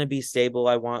go, I want to be stable.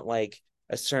 I want like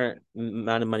a certain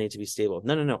amount of money to be stable.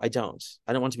 No, no, no, I don't.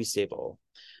 I don't want to be stable.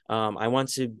 I want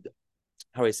to,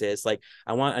 how do I say it? It's like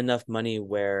I want enough money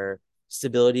where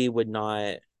stability would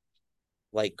not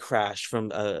like crash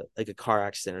from a like a car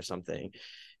accident or something.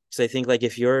 So I think like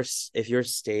if you're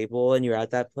stable and you're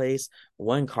at that place,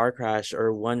 one car crash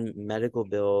or one medical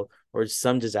bill or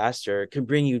some disaster could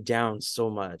bring you down so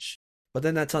much. but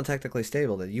then that's not technically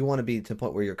stable. Then you want to be to the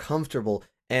point where you're comfortable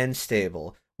and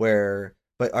stable. Where,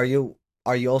 but are you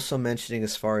also mentioning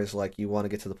as far as like you want to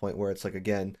get to the point where it's like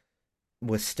again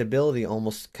with stability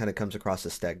almost kind of comes across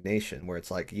as stagnation, where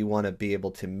it's like you want to be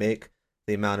able to make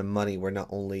the amount of money where not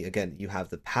only again you have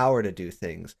the power to do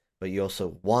things, but you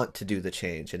also want to do the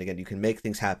change. And again, you can make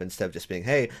things happen instead of just being,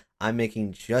 hey, I'm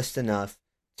making just enough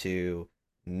to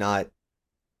not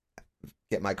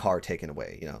get my car taken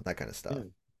away, that kind of stuff. Yeah.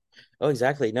 Oh,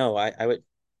 exactly. No, I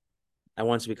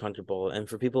want to be comfortable. And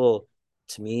for people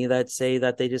to me that say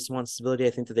that they just want stability, I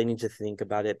think that they need to think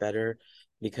about it better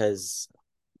because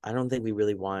I don't think we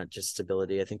really want just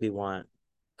stability. I think we want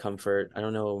comfort. I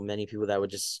don't know many people that would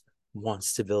just want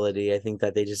stability. I think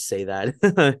that they just say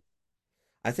that.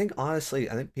 I think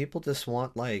people just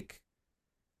want like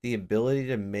the ability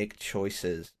to make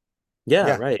choices. Yeah,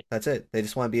 Yeah, right. that's it. They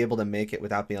just want to be able to make it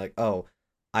without being like, oh,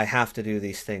 I have to do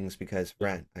these things because Yeah.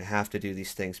 rent. I have to do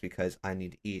these things because I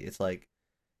need to eat. It's like,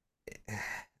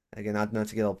 again, not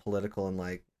to get all political and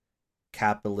like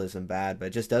capitalism bad, but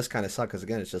it just does kind of suck because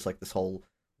again, it's just like this whole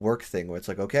work thing where it's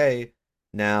like, okay,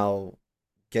 now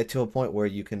get to a point where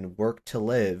you can work to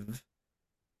live,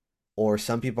 or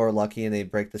some people are lucky and they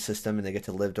break the system and they get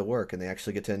to live to work and they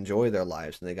actually get to enjoy their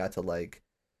lives and they got to like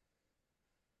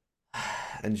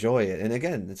enjoy it. And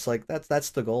again, it's like that's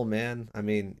the goal, man. I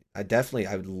mean, I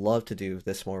would love to do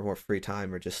this more free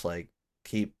time or just like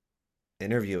keep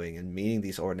interviewing and meeting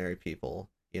these ordinary people,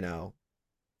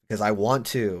 because I want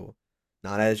to,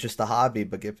 not as just a hobby,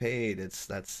 but get paid.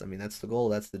 I mean, that's the goal.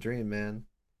 That's the dream, man.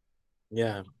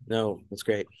 Yeah. No, it's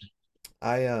great.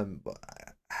 I I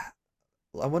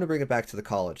want to bring it back to the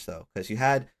college though, because you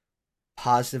had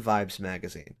Positive Vibes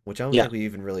magazine, which I don't Yeah. think we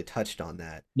even really touched on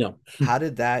that. No. How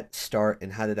did that start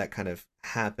and how did that kind of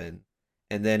happen?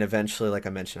 And then eventually, like I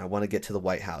mentioned, I want to get to the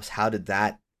White House. How did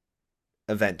that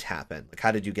event happen? Like,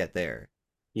 how did you get there?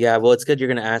 Yeah, well, it's good you're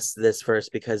going to ask this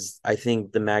first because I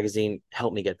think the magazine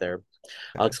helped me get there.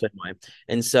 I'll Okay. explain why.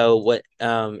 And so what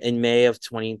in May of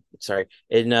 20 sorry,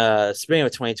 in spring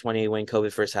of 2020 when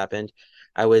COVID first happened,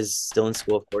 I was still in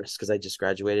school of course because I just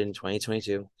graduated in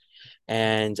 2022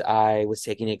 and I was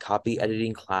taking a copy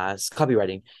editing class,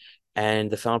 copywriting. And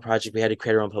the final project we had to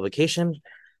create our own publication.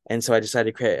 And so I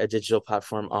decided to create a digital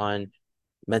platform on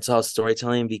mental health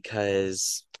storytelling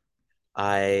because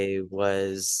I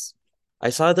was I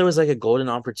saw that there was like a golden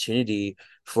opportunity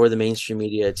for the mainstream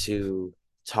media to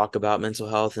talk about mental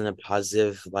health in a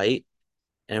positive light.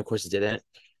 And of course it didn't.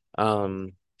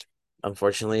 Um,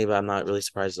 unfortunately, but I'm not really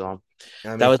surprised at all.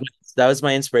 I That mean, was that was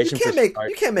my inspiration for you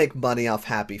start. can't make money off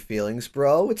happy feelings,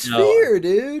 bro. It's No, fear,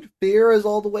 dude. Fear is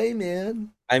all the way,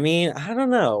 man. I mean, I don't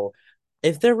know.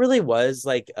 If there really was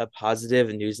like a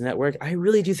positive news network, I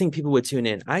really do think people would tune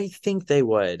in. I think they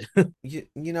would.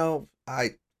 I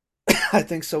I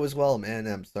think so as well, man.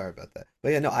 I'm sorry about that.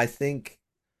 But yeah, no, I think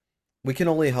we can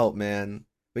only hope, man.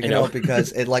 We I can know. hope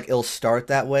because it'll start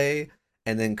that way,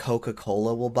 and then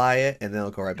Coca-Cola will buy it, and then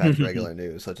it'll go right back to regular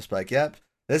news. So just be like, yep,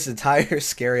 this entire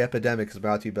scary epidemic is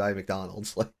brought to you by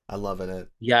McDonald's. Like, I'm loving it.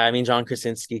 Yeah, I mean, John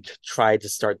Krasinski tried to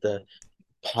start the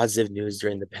positive news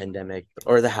during the pandemic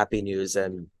or the happy news,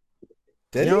 and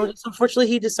Did he? unfortunately,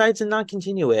 he decided to not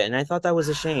continue it, and I thought that was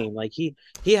a shame. Like he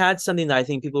had something that I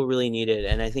think people really needed,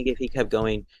 and I think if he kept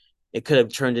going, it could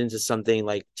have turned into something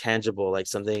like tangible, like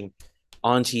something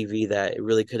on TV that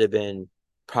really could have been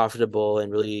profitable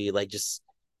and really like just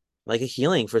like a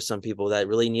healing for some people that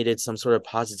really needed some sort of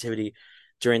positivity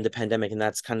during the pandemic. And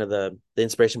that's kind of the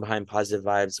inspiration behind Positive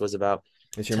Vibes was about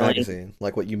It's your telling, magazine,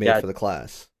 like what you made yeah, for the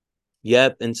class.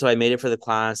 yep. And so I made it for the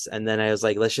class, and then I was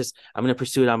like, I'm gonna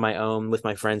pursue it on my own with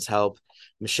my friend's help,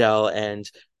 Michelle, and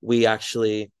we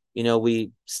actually,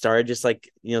 we started just like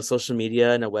social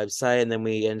media and a website, and then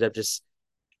we ended up just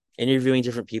interviewing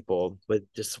different people with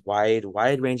just wide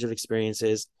range of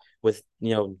experiences with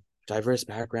diverse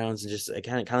backgrounds and just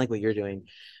kind of like what you're doing.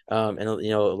 And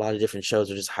a lot of different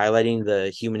shows are just highlighting the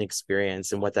human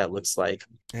experience and what that looks like.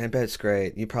 And I bet it's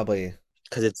great. You probably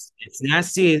Because it's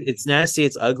nasty,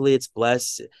 it's ugly, it's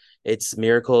blessed, it's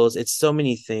miracles, it's so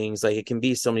many things. Like it can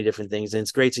be so many different things. And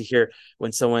it's great to hear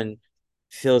when someone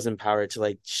feels empowered to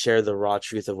like share the raw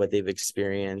truth of what they've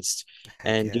experienced heck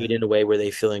and do it yeah. in a way where they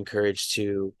feel encouraged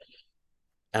to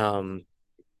um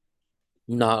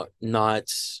not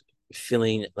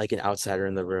feeling like an outsider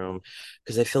in the room,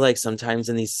 because I feel like sometimes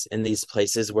in these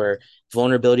places where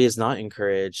vulnerability is not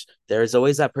encouraged, there's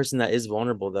always that person that is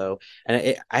vulnerable though.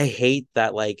 And I hate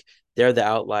that, like, they're the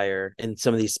outlier in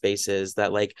some of these spaces,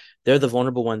 that like they're the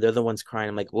vulnerable one, they're the ones crying.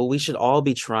 I'm like, well, we should all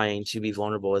be trying to be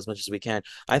vulnerable as much as we can.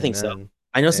 I think so. Amen.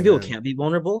 I know some people Amen. can't be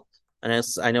vulnerable, and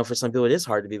I know for some people it is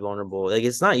hard to be vulnerable. Like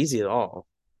it's not easy at all,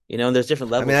 and there's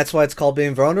different I mean, levels. that's why it's called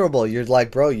being vulnerable. You're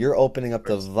like, bro, you're opening up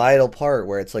the vital part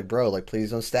where it's like, bro, like,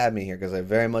 please don't stab me here because I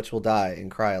very much will die and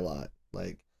cry a lot.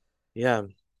 Like, Yeah.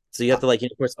 So you have I, to, like,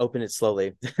 of course, open it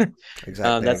slowly.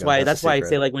 exact. There you That's go. why That's the that's why I say,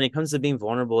 secret. like, when it comes to being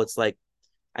vulnerable, it's like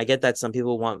I get that some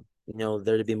people want,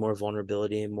 there to be more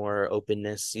vulnerability and more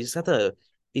openness. You just have to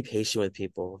be patient with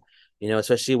people,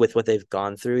 especially with what they've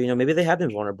gone through. Maybe they have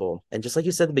been vulnerable. And just like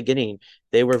you said at the beginning,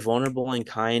 they were vulnerable and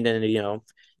kind and,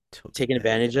 Took taken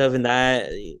advantage advantage of of. And that.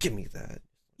 that, Give me that.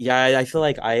 yeah, I feel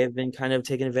like I have been kind of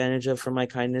taken advantage of for my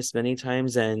kindness many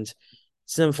times. And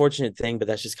it's an unfortunate thing, but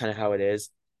that's just kind of how it is.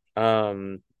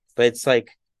 But it's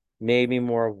like made me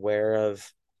more aware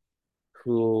of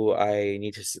who I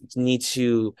need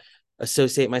to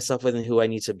associate myself with and who I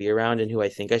need to be around and who I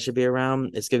think I should be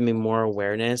around. It's given me more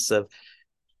awareness of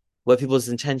what people's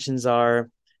intentions are.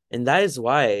 And that is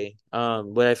why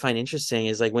what I find interesting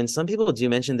is, like, when some people do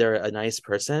mention they're a nice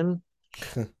person,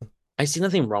 I see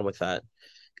nothing wrong with that.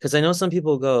 Because I know some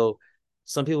people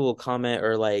will comment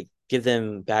or like give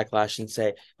them backlash and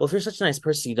say, well, if you're such a nice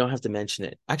person, you don't have to mention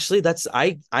it. Actually,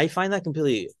 I find that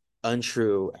completely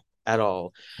untrue at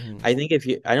all. Mm, I think if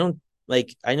you I don't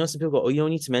like I know some people go, oh, you don't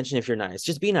need to mention if you're nice.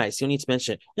 Just be nice. You don't need to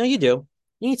mention it. No, you do.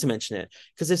 You need to mention it.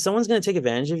 Because if someone's going to take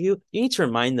advantage of you, you need to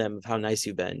remind them of how nice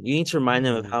you've been. You need to remind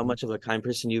them of how mm. much of a kind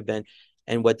person you've been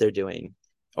and what they're doing.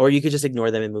 Or you could just ignore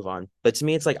them and move on. But to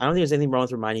me, it's like, I don't think there's anything wrong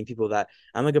with reminding people that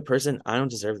I'm a good person. I don't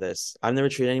deserve this. I've never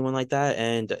treated anyone like that.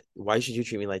 And why should you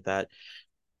treat me like that?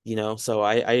 So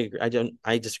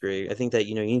I disagree. I think that,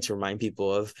 you need to remind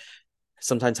people of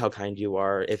sometimes how kind you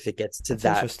are if it gets to That's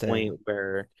that interesting. point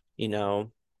where, you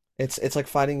know, It's like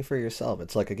fighting for yourself.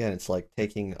 It's like again, it's like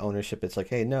taking ownership. It's like,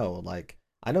 hey, no, like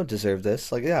I don't deserve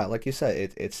this. Like yeah, like you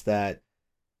said, it's that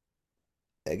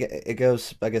it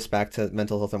goes, I guess, back to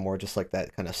mental health and more just like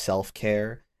that kind of self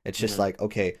care. It's just mhm, like,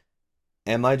 okay,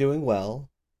 am I doing well?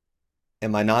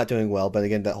 Am I not doing well? But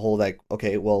again, that whole like,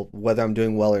 okay, well, whether I'm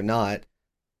doing well or not,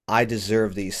 I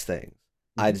deserve these things.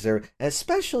 I mhm, deserve,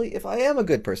 especially if I am a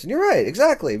good person. You're right,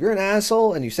 exactly. If you're an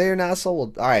asshole and you say you're an asshole,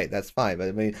 well, all right, that's fine. But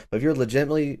I mean, but if you're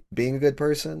legitimately being a good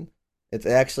person, it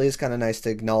actually is kind of nice to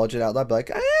acknowledge it out loud. Be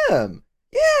like, I am.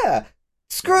 Yeah.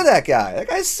 Screw yeah, that guy. That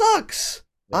guy sucks.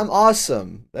 yeah. I'm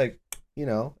awesome. Like,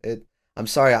 it. I'm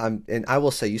sorry. And I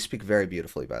will say you speak very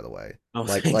beautifully, by the way. Oh,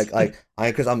 thanks.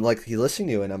 Because I'm like, he listening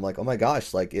to you, and I'm like, oh my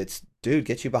gosh, like it's, dude,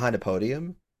 get you behind a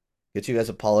podium, get you as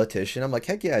a politician. I'm like,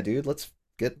 heck yeah, dude. Let's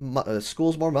get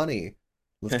schools more money.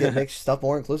 Let's make stuff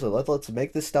more inclusive. Let's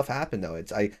make this stuff happen. Though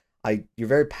you're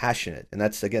very passionate, and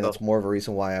that's again, Oh, that's more of a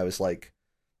reason why I was like,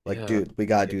 yeah. dude, we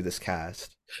gotta do this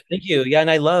cast. Thank you. Yeah,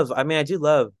 and I mean, I do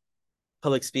love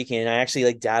public speaking, and I actually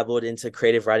like dabbled into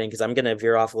creative writing, because I'm gonna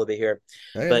veer off a little bit here.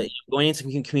 Oh yeah. But going into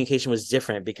communication was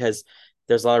different because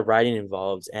there's a lot of writing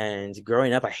involved. And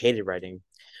growing up, I hated writing,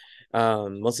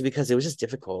 mostly because it was just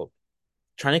difficult.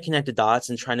 Trying to connect the dots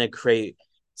and trying to create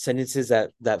sentences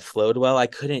that flowed well, I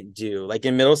couldn't do. Like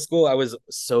in middle school, I was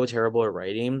so terrible at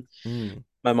writing. Mm.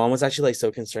 My mom was actually like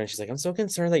so concerned. She's like, I'm so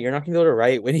concerned that you're not gonna be able to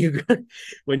write when you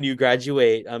when you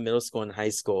graduate middle school and high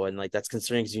school, and like that's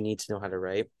concerning because you need to know how to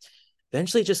write.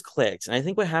 Eventually it just clicked. And I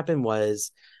think what happened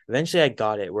was eventually I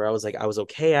got it, where I was like, I was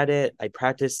okay at it. I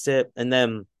practiced it. And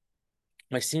then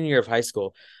my senior year of high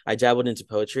school, I dabbled into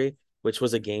poetry, which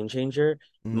was a game changer,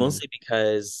 Mm. mostly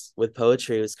because with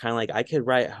poetry, it was kind of like I could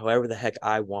write however the heck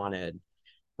I wanted.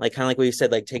 Like, kind of like what you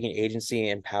said, like taking agency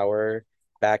and power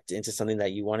back into something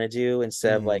that you want to do,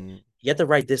 instead of like, Mm. you have to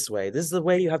write this way. This is the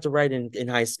way you have to write in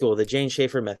high school, the Jane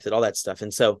Schaefer method, all that stuff.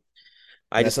 And so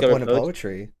I And that's the discovered point of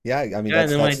poetry. poetry. Yeah, I mean Yeah,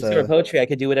 and then when I that's discovered the poetry, I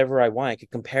could do whatever I want. I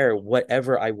could compare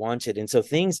whatever I wanted, and so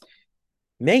things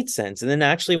made sense. And then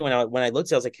actually, when I looked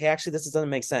at it, I was like, hey, actually, this doesn't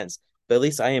make sense. But at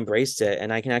least I embraced it,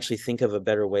 and I can actually think of a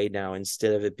better way now,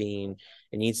 instead of it being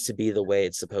It needs to be the way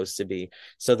it's supposed to be.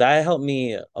 So that helped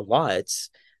me a lot.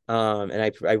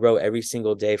 And I wrote every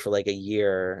single day for like a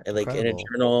year, and like in a Incredible.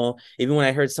 journal. Even when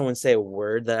I heard someone say a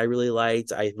word that I really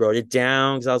liked, I wrote it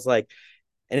down because I was like,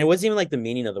 and it wasn't even like the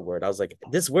meaning of the word. I was like,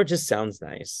 this word just sounds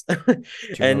nice. Do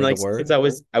you And remember the like sometimes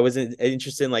word? I was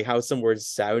interested in like how some words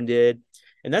sounded.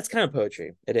 And that's kind of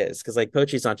poetry. It is because like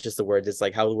poetry is not just the words, it's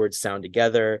like how the words sound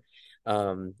together.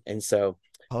 And so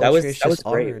Poetry is that just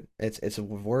was great. art. It's a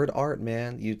word art,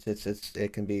 man. It's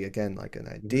it can be again like an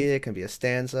Mhm. idea, it can be a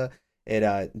stanza. It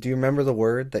do you remember the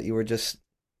word that you were just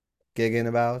gigging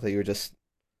about, that you were just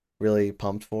really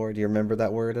pumped for? Do you remember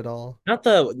that word at all? Not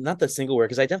the single word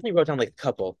because I definitely wrote down like a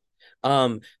couple.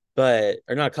 Um, but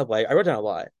or not a couple. I wrote down a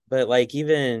lot. But like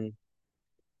even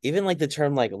like the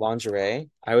term like lingerie,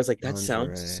 I was like, that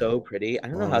sounds Lingerie. so pretty. I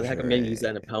don't know how the heck I'm gonna use Lingerie.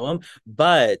 that in a poem,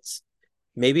 but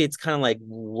maybe it's kind of like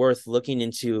worth looking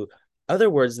into other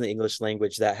words in the English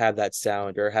language that have that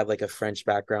sound or have like a French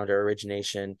background or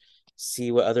origination.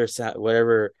 See what other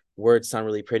whatever words sound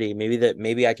really pretty.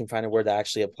 Maybe I can find a word that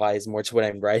actually applies more to what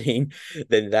I'm writing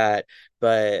than that.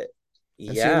 But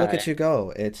And see, look yeah. at you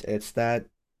go. It's that,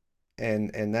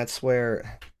 and that's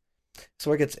where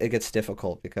it gets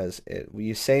difficult because when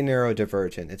you say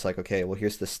neurodivergent, it's like, okay, well,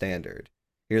 here's the standard.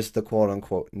 Here's the quote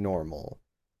unquote normal.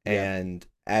 Yeah. And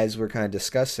as we're kind of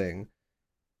discussing,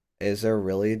 is there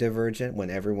really a divergent when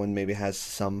everyone maybe has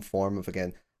some form of,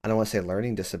 again, I don't want to say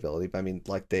learning disability, but I mean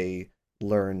like they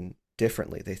learn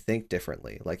differently, they think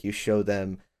differently. Like you show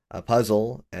them a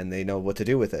puzzle and they know what to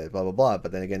do with it, blah blah blah.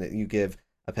 But then again, you give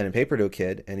a pen and paper to a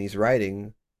kid and he's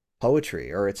writing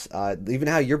poetry, or it's even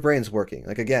how your brain's working.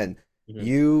 Like again, Mhm.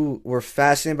 you were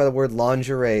fascinated by the word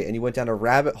lingerie and you went down a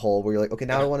rabbit hole where you're like, okay,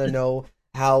 now I want to know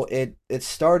how it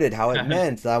started, how it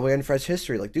meant, that way in French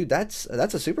history. Like, dude, that's a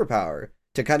superpower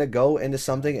to kind of go into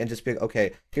something and just be like,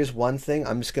 okay, here's one thing.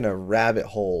 I'm just gonna rabbit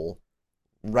hole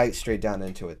right straight down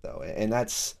into it though, and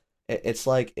it's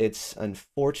like it's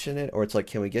unfortunate, or it's like,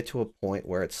 can we get to a point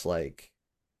where it's like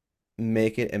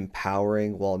make it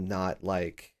empowering while not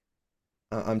like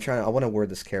I'm trying. I want to word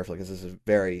this carefully because this is a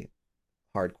very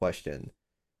hard question.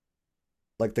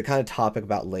 Like the kind of topic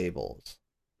about labels,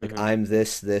 like Mhm. I'm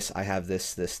this, I have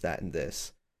this, that, and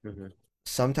this. Mhm.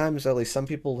 Sometimes, at least, some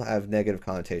people have negative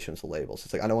connotations to labels.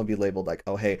 It's like I don't want to be labeled like,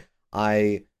 oh hey,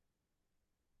 I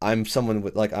I'm someone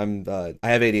with like I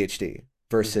have ADHD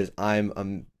Mhm. versus I'm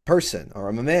a person, or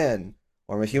I'm a man,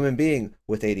 or I'm a human being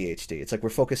with ADHD. It's like we're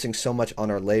focusing so much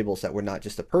on our labels that we're not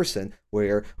just a person. We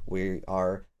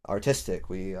are artistic.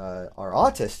 We are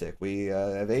autistic. We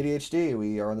have ADHD.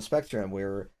 We are on the spectrum.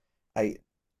 I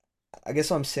I guess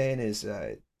what I'm saying is,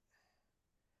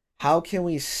 how can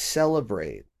we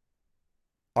celebrate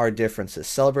our differences,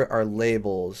 celebrate our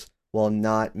labels while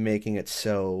not making it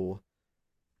so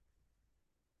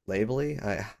labely?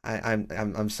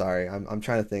 I'm sorry. I'm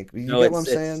trying to think. You No, get what I'm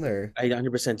saying, it's or I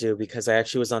 100% do because I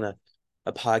actually was on a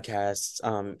podcast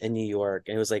in New York,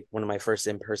 and it was like one of my first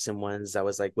in-person ones that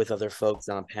was like with other folks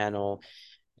on a panel,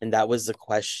 and that was the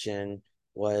question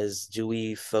was, do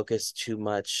we focus too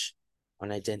much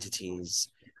on identities?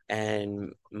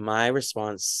 And my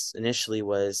response initially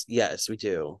was yes, we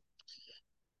do.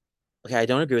 Okay, I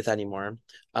don't agree with that anymore.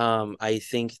 I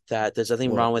think that there's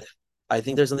nothing what? wrong with I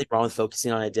think there's nothing wrong with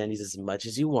focusing on identities as much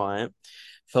as you want.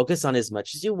 Focus on as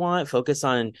much as you want. Focus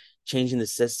on changing the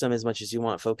system as much as you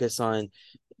want. Focus on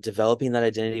developing that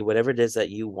identity, whatever it is that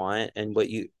you want and what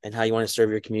you and how you want to serve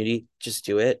your community. Just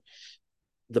do it.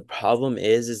 The problem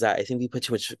is that I think we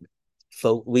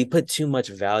put too much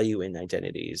value in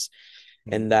identities,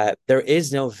 and Hmm. that there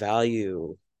is no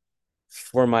value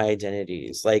for my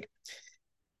identities. Like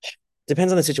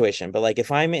depends on the situation, but like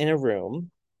if I'm in a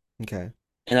room Okay.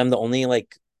 and I'm the only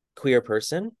like queer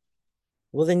person,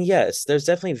 well then yes, there's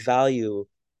definitely value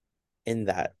in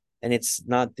that. And it's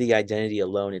not the identity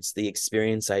alone, it's the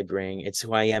experience I bring. It's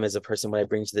who I am as a person, what I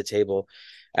bring to the table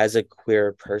as a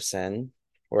queer person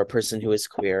or a person who is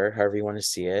queer, however you want to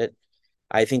see it.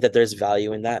 I think that there's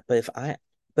value in that.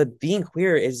 But being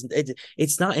queer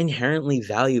it's not inherently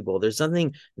valuable. There's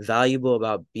nothing valuable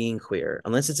about being queer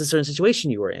unless it's a certain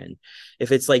situation you were in.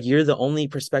 If it's like you're the only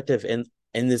perspective in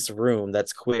this room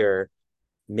that's queer,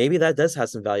 maybe that does have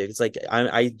some value. It's like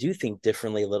I do think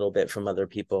differently a little bit from other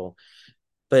people,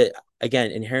 but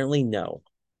again, inherently no.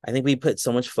 I think we put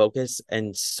so much focus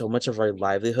and so much of our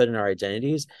livelihood and our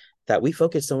identities that we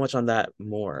focus so much on that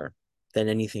more than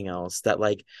anything else that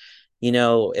like,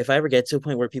 if I ever get to a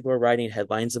point where people are writing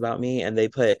headlines about me and they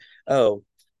put, oh,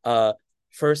 uh,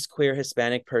 first queer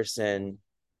Hispanic person,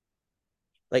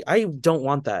 like I don't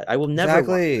want that. I will never want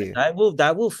that. Exactly.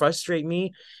 That will frustrate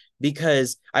me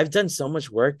because I've done so much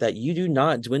work that you do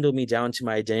not dwindle me down to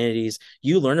my identities.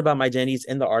 You learn about my identities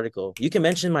in the article. You can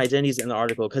mention my identities in the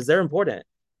article because they're important.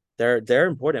 They're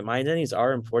important. My identities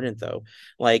are important though.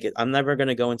 Like I'm never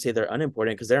gonna go and say they're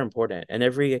unimportant because they're important. And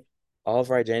every all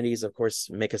of our identities, of course,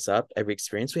 make us up. Every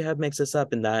experience we have makes us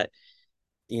up, and that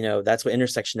that's what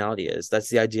intersectionality is. That's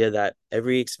the idea that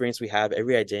every experience we have,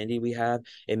 every identity we have,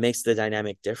 it makes the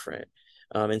dynamic different.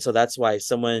 And so that's why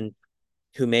someone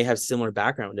who may have similar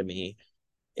background to me,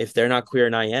 if they're not queer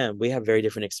and I am, we have very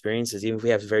different experiences, even if we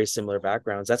have very similar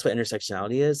backgrounds. That's what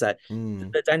intersectionality is, that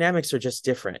Mm. the dynamics are just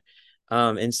different.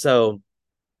 And so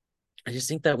I just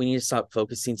think that we need to stop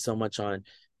focusing so much on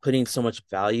putting so much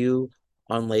value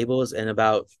on labels and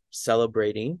about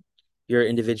celebrating your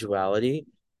individuality,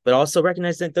 but also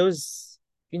recognize that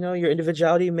your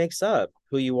individuality makes up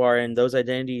who you are, and those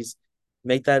identities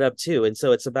make that up too. And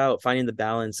so it's about finding the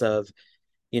balance of,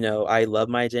 I love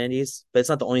my identities, but it's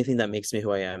not the only thing that makes me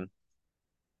who I am,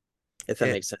 if that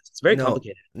It makes sense. It's very no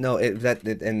complicated. no it that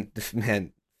it, and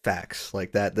man, facts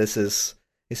like that. This is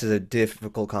a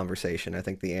difficult conversation. I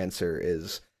think the answer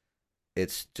is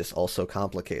it's just also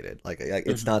complicated. Like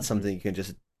it's not Mm-hmm. something you can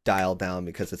just dial down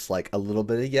because it's like a little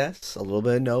bit of yes, a little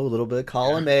bit of no, a little bit of Yeah.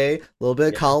 column A, a little bit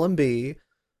of Yeah. column B.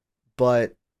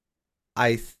 But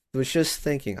was just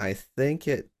thinking, I think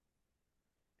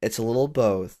it's a little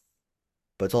both,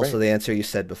 but it's also Right. the answer you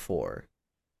said before.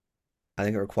 I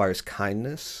think it requires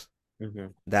kindness Mm-hmm.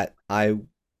 that I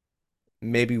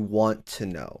maybe want to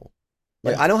know.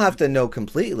 Like Yeah. I don't have to know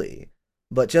completely,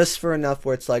 but just for enough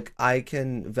where it's like I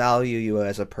can value you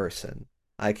as a person.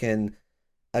 I can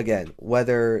again,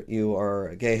 whether you are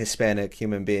a gay Hispanic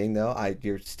human being though,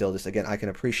 you're still just again I can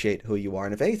appreciate who you are.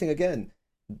 And if anything again,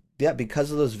 yeah,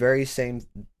 because of those very same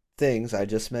things I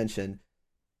just mentioned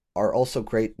are also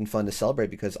great and fun to celebrate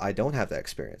because I don't have that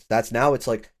experience. That's now it's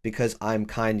like because I'm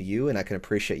kind to you and I can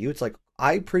appreciate you. It's like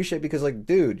I appreciate because like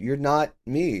dude, you're not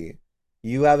me.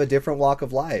 You have a different walk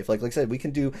of life. Like I said, we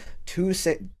can do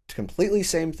completely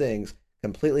same things,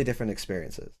 completely different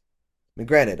experiences. I mean,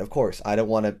 granted, of course, I don't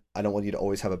want you to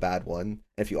always have a bad one.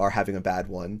 If you are having a bad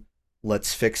one,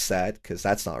 let's fix that because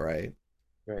that's not right.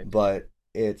 Right. But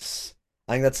I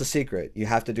think that's the secret. You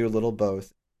have to do a little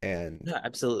both and Yeah,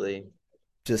 absolutely.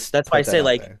 just That's why I put that say, out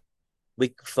like, there.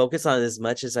 we focus on as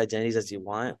much as identities as you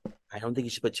want. I don't think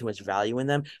you should put too much value in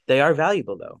them. They are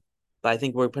valuable though, but I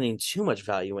think we're putting too much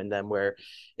value in them, where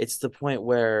it's the point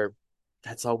where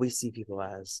that's all we see people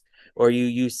as, or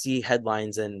you see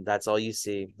headlines and that's all you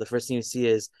see. The first thing you see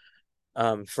is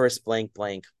first blank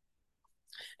blank.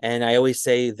 And I always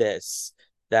say this,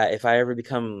 that if I ever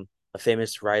become a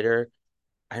famous writer,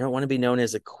 I don't want to be known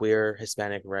as a queer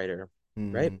Hispanic writer,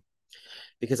 right? Hmm.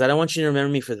 Because I don't want you to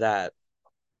remember me for that.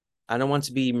 I don't want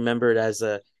to be remembered as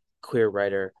a queer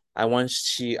writer. I want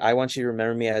you to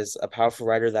remember me as a powerful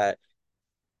writer that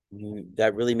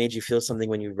really made you feel something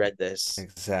when you read this.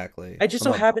 Exactly. I just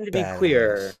From so a happen to be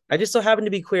queer. badass. I just so happen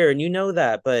to be queer, and you know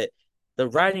that, but the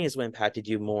writing is what impacted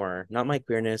you more, not my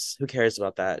queerness. Who cares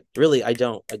about that? Really, I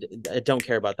don't. I don't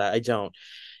care about that. I don't.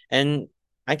 And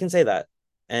I can say that.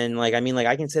 And like, I mean, like,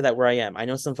 I can say that where I am. I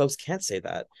know some folks can't say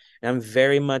that. And I'm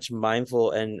very much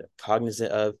mindful and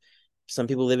cognizant of some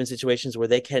people live in situations where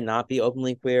they cannot be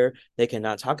openly queer. They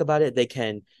cannot talk about it.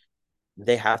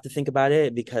 They have to think about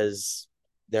it because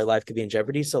their life could be in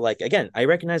jeopardy. So, like, again, I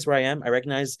recognize where I am. I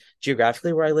recognize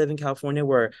geographically where I live in California,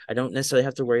 where I don't necessarily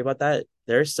have to worry about that.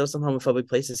 There's still some homophobic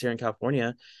places here in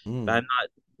California, but Mm. I'm not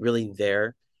really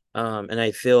there. And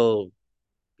I feel,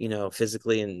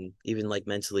 physically and even like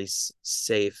mentally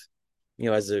safe,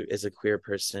 as a queer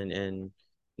person in,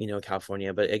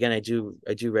 California. But again, I do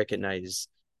recognize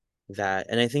that,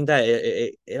 and I think that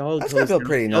it all That's gotta goes feel down.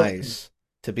 pretty nice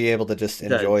to be able to just It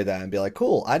does. enjoy that and be like,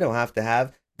 cool, I don't have to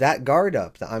have that guard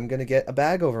up that I'm gonna get a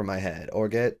bag over my head or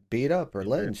get beat up or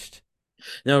lynched.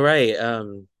 No, right.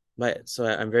 But so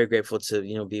I'm very grateful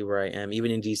to, be where I am.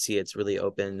 Even in DC, it's really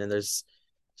open and there's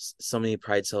so many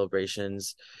pride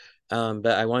celebrations. But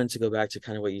I wanted to go back to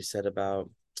kind of what you said about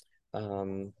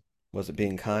um Was it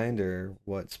being kind or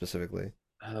what specifically?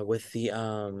 with the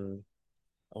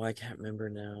oh, I can't remember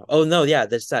now. Oh no, yeah,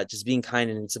 that's that. Just being kind,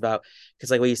 and it's about,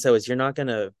 because like what you said was, you're not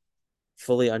gonna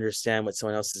fully understand what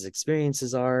someone else's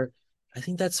experiences are. I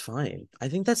think that's fine. I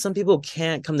think that some people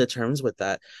can't come to terms with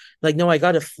that. Like, no, I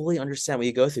got to fully understand what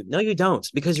you go through. No, you don't,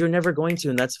 because you're never going to,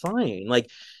 and that's fine. Like,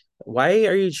 why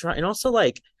are you trying? And also,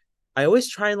 like, I always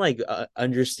try and like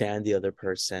understand the other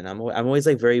person. I'm always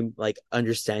like very like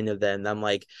understanding of them. I'm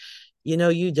like, you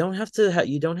don't have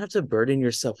to burden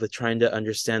yourself with trying to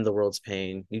understand the world's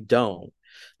pain. You don't.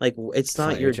 Like, it's It's not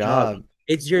not your your job. job.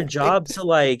 it's your job to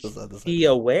like That's not this be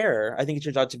idea. aware. I think it's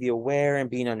your job to be aware and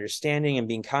being understanding and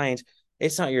being kind.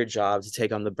 It's not your job to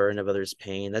take on the burden of others'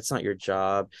 pain. That's not your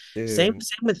job. Dude,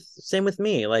 Same with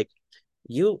me. Like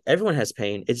everyone has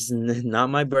pain. It's not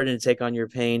my burden to take on your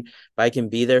pain, but I can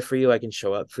be there for you. I can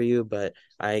show up for you, but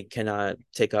I cannot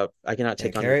can't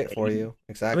take on your carry it for pain. you.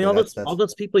 I mean, Exactly. That's all that's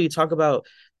those people you talk about,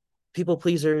 people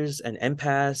pleasers and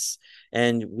empaths,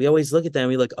 and we always look at them,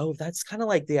 we like, oh, that's kind of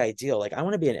like the ideal. Like, I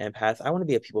want to be an empath, I want to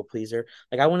be a people pleaser,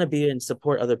 like I want to be and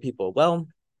support other people. Well,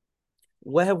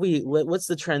 what's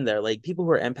the trend there? Like, people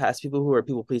who are empaths, people who are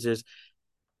people pleasers,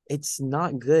 it's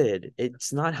not good,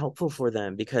 it's not helpful for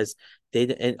them, because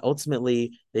and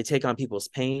ultimately they take on people's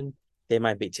pain, they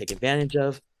might be taken advantage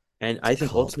of, and it's I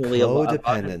think called ultimately a lot of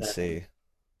them, codependency.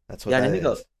 That's what yeah, and I that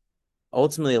think is.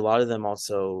 ultimately a lot of them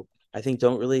also, I think,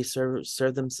 don't really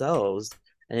serve themselves.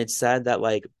 And it's sad that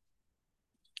like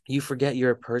you forget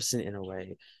you're a person in a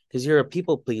way, because you're a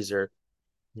people pleaser.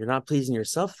 You're not pleasing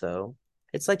yourself though.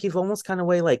 It's like you've almost kind of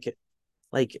way like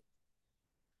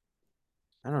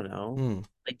I don't know, Hmm.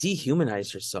 like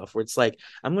dehumanize yourself, where it's like,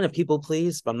 I'm gonna people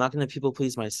please, but I'm not gonna people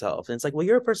please myself. And it's like, well,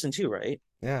 you're a person too, right?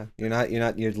 Yeah,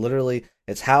 you're literally,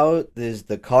 it's how is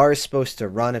the car supposed to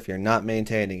run if you're not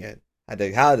maintaining it?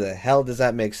 How the hell does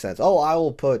that make sense? Oh, I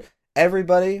will put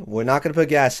everybody, we're not going to put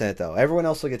gas in it though. Everyone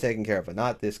else will get taken care of, but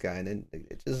not this guy. And then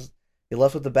it just, you're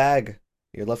left with the bag.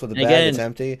 You're left with the And bag, it's again,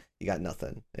 empty, you got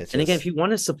nothing. It's if just, you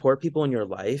want to support people in your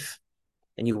life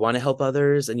and you want to help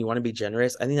others and you want to be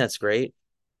generous, I think that's great.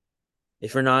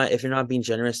 If you're not being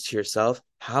generous to yourself,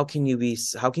 how can you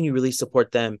really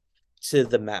support them to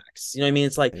the max? You know what I mean?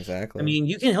 It's like, I exactly. mean,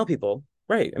 you can help people,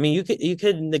 right? I mean, you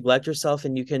could neglect yourself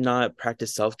and you cannot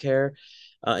practice self-care,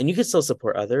 and you could still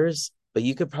support others, but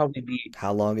you could probably be,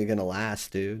 How long are you going to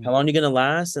last, how dude? long are you going to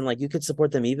last? And like, you could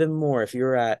support them even more if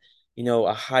you're at,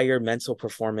 a higher mental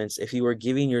performance, if you were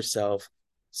giving yourself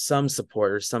some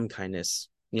support or some kindness,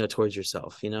 towards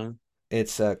yourself,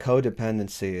 It's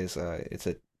codependency is it's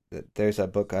a there's a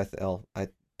book I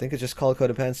think it's just called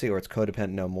codependency or it's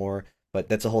codependent no more, but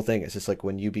that's the whole thing. It's just like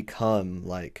when you become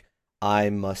like I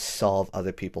must solve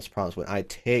other people's problems, when I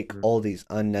take Mhm. all these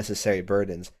unnecessary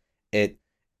burdens, it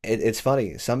it's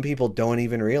funny. Some people don't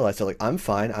even realize they're like I'm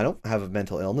fine. I don't have a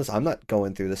mental illness. I'm not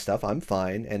going through this stuff. I'm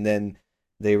fine. And then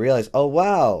they realize, "Oh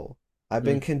wow, I've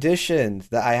been Mhm. conditioned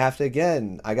that I have to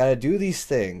again, I got to do these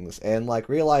things." And like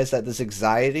realize that this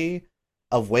anxiety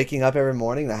of waking up every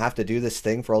morning to have to do this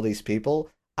thing for all these people.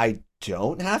 I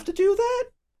don't have to do that.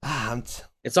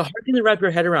 It's a hard thing to wrap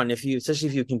your head around, especially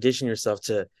if you condition yourself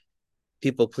to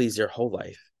people please your whole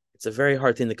life. It's a very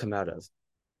hard thing to come out of.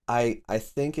 I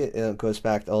think it goes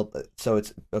back to all. So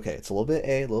it's okay. It's a little bit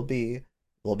A, a little B, a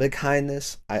little bit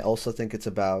kindness. I also think it's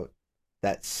about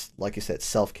that's like you said,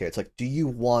 self care. It's like, do you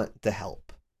want the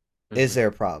help? Is Hmm. there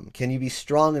a problem? Can you be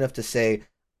strong enough to say,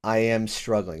 I am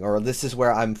struggling, or this is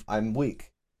where I'm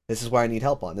weak. This is where I need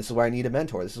help on. This is where I need a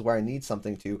mentor. This is where I need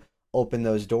something to open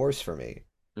those doors for me.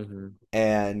 Hmm.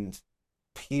 And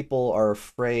people are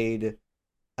afraid,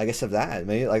 I guess, of that.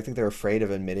 Maybe I think they're afraid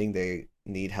of admitting they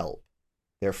need help.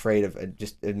 They're afraid of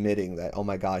just admitting that, oh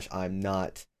my gosh, I'm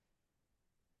not.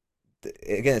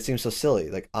 Again, it seems so silly.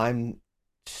 Like I'm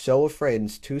so afraid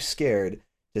and too scared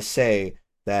to say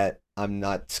that I'm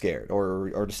not scared,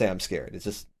 or to say I'm scared. It's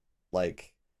just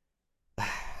like I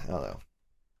don't know.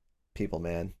 People,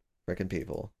 man, freaking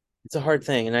people. It's a hard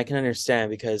thing, and I can understand,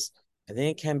 because I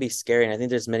think it can be scary, and I think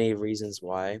there's many reasons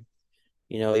why.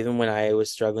 Even when I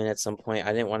was struggling at some point,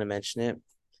 I didn't want to mention it,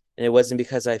 and it wasn't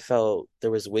because I felt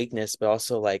there was weakness, but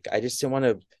also like I just didn't want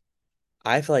to.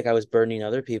 I felt like I was burdening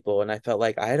other people, and I felt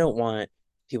like I don't want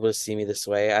people to see me this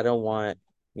way. I don't want,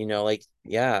 like,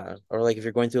 yeah, or like if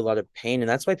you're going through a lot of pain, and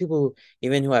that's why people,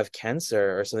 even who have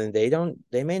cancer or something,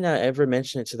 they may not ever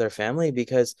mention it to their family,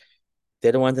 because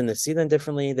they don't want them to see them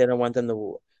differently. They don't want them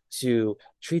to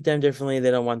treat them differently.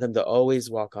 They don't want them to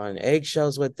always walk on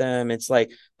eggshells with them. It's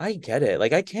like, I get it.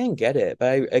 Like, I can get it.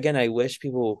 But again, I wish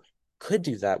people could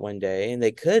do that one day, and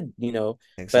they could, but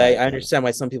I Exactly. understand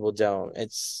why some people don't.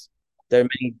 There are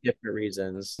many different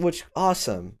reasons. Which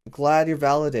awesome. Glad you're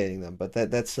validating them, but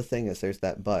that's the thing is there's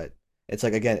that but. It's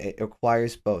like again, it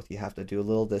requires both. You have to do a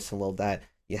little this and a little that.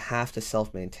 You have to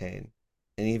self-maintain.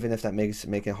 And even if that makes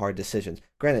making hard decisions.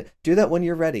 Granted, do that when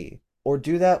you're ready. Or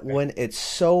do that Right. when it's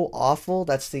so awful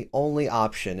that's the only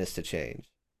option is to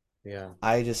change. Yeah.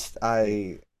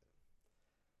 I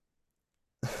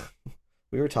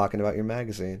we were talking about your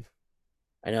magazine.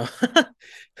 I know.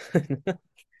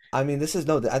 I mean, this is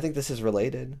no, I think this is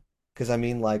related because I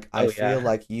mean, like, I Oh feel yeah.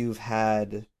 like you've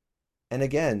had, and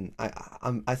again,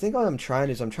 I think what I'm trying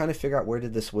is I'm trying to figure out where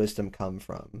did this wisdom come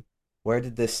from? Where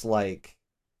did this like?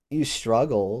 you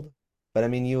struggled, but I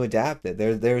mean you adapted.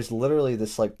 There's literally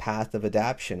this like path of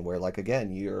adaptation where like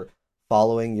again you're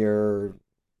following your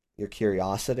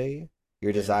curiosity,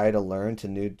 your Yeah. desire to learn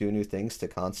to do new things to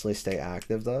constantly stay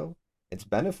active though. It's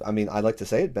benefit I mean I like to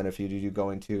say it benefited you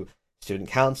going to student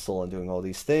council and doing all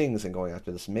these things and going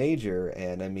after this major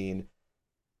and I mean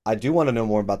I do want to know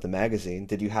more about the magazine.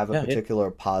 Did you have a Yeah.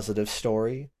 particular positive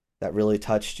story that really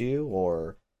touched you,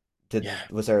 or did Yeah.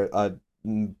 was there a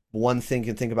one thing you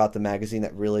can think about the magazine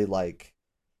that really like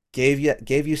gave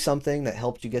you something that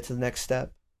helped you get to the next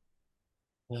step?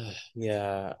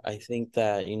 Yeah, I think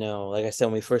that, like I said,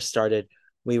 when we first started,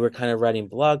 we were kind of writing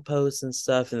blog posts and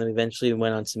stuff, and then eventually we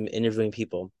went on to interviewing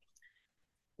people.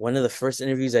 One of the first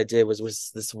interviews I did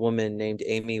was this woman named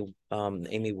Amy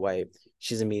White.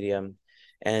 She's a medium.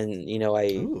 And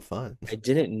Ooh, fun. I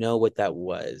didn't know what that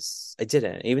was. I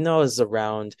didn't. Even though I was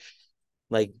around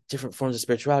like different forms of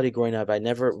spirituality growing up,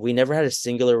 we never had a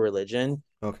singular religion,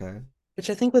 Okay. which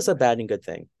I think was a bad and good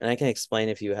thing. And I can explain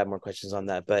if you have more questions on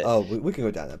that. But Oh, we can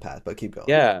go down that path, but keep going.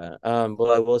 yeah,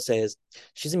 what I will say is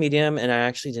she's a medium, and I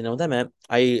actually didn't know what that meant.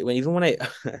 Even when I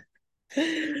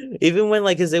even when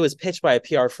like because it was pitched by a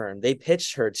PR firm, they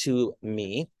pitched her to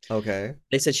me. Okay.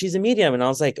 They said she's a medium, and I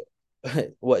was like,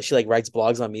 what? She like writes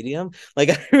blogs on Medium? Like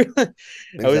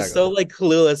I was so Exactly. like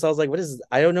clueless. I was like, what is?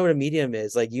 I don't know what a medium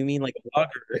is. Like you mean like a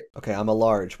blogger? Okay, I'm a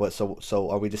large. What? So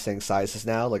are we just saying sizes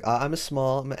now? Like I'm a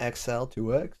small. I'm an XL,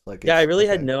 2X. Like Yeah, I it's really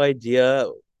had okay. no idea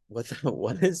what that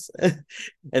was.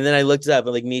 And then I looked it up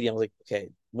and like medium, I was like, okay,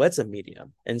 what's a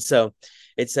medium? And so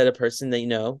it said a person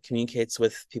that, communicates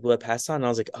with people that pass on. And I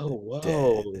was like, oh,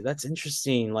 whoa, Dead. that's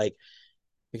interesting. Like,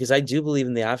 because I do believe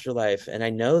in the afterlife and I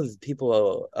know that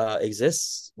people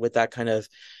exist with that kind of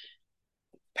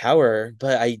power,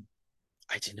 but I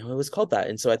didn't know it was called that.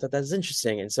 And so I thought that was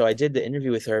interesting. And so I did the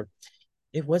interview with her.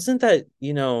 It wasn't that,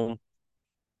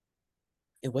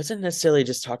 it wasn't necessarily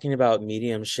just talking about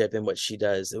mediumship and what she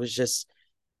does. It was just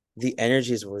the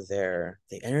energies were there.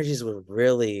 The energies were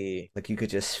really, Like you could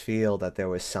just feel that there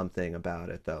was something about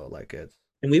it though. Like it's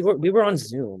and we were on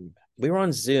Zoom. We were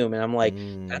on Zoom, and I'm like,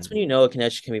 that's when mm, you know a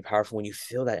connection can be powerful when you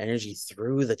feel that energy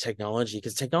through the technology,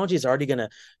 because technology is already gonna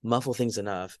muffle things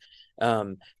enough.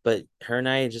 But her and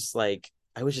I just like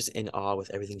I was just in awe with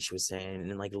everything she was saying.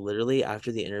 And like literally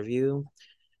after the interview,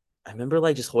 I remember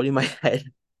like just holding my head,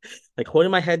 like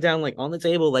holding my head down, like on the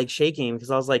table, like shaking,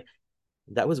 because I was like,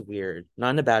 that was weird.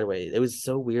 Not in a bad way. It was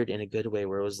so weird in a good way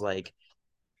where it was like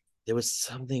there was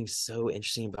something so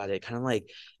interesting about it. Kind of like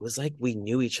it was like we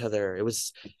knew each other. It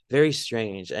was very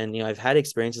strange. And I've had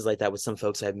experiences like that with some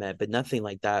folks I've met, but nothing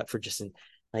like that for just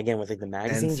again with like the and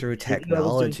magazines through interview I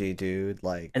was doing. technology, dude.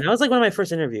 And Like that was like one of my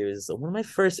first interviews. One of my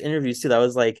first interviews too. That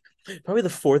was like probably the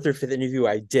fourth or fifth interview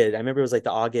I did. I remember it was like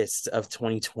the August of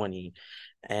 2020.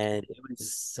 And it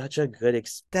was such a good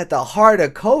experience. at the heart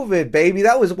of COVID, baby.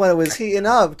 That was when it was heating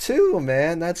up too,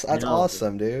 man. I That's know.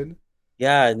 awesome, dude.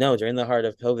 Yeah, no, during the heart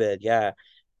of COVID. Yeah.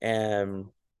 And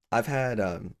I've had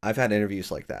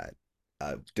interviews like that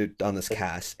on this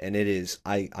cast, and it is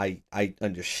I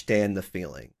understand the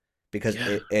feeling because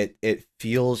yeah. it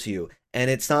fuels you, and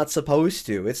it's not supposed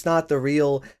to. It's not the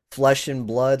real flesh and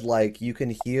blood like you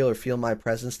can heal or feel my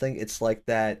presence thing. It's like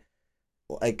that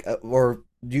like or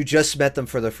you just met them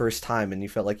for the first time and you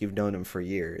felt like you've known them for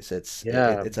years.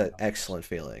 Yeah. It's an excellent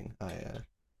feeling. I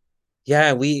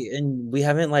Yeah, we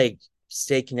haven't like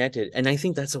stayed connected. And I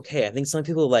think that's okay. I think some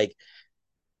people like,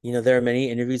 there are many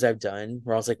interviews I've done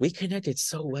where I was like, we connected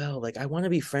so well. Like I want to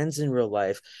be friends in real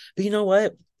life. But you know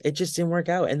what? It just didn't work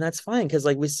out. And that's fine because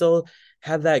like we still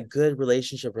have that good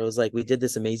relationship where it was like we did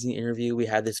this amazing interview, we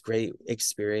had this great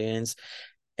experience,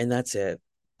 and that's it.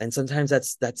 And sometimes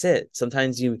that's it.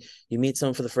 Sometimes you meet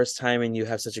someone for the first time and you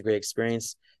have such a great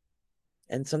experience.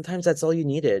 And sometimes that's all you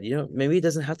needed. Maybe it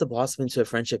doesn't have to blossom into a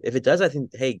friendship. If it does, I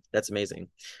think, hey, that's amazing.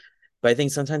 But I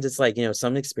think sometimes it's like,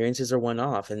 some experiences are one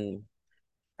off, and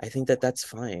I think that that's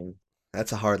fine.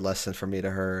 that's a hard lesson for me to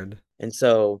heard. And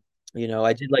so,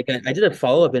 I did a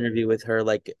follow-up interview with her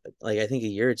like I think a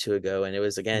year or two ago, and it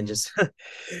was again Mm, just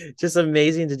just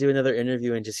amazing to do another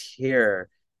interview and just hear.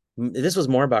 This was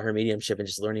more about her mediumship and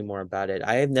just learning more about it.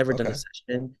 I have never done a okay.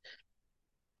 session,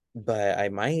 but I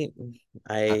might.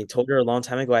 I, I told her a long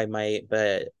time ago I might,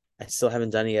 but I still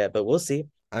haven't done it yet, but we'll see.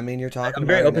 I mean, you're talking I'm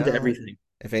very about it open to now. everything.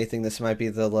 If anything, this might be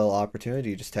the little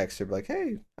opportunity. You just text her, be like,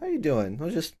 "Hey, how you doing? I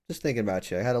was just thinking about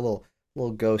you. I had a little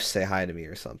ghost say hi to me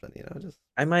or something. You know, just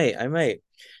I might.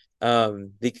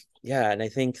 Yeah, and I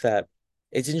think that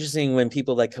it's interesting when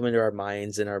people like come into our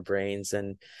minds and our brains,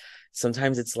 and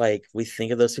sometimes it's like we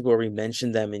think of those people or we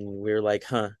mention them and we're like,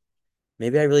 huh,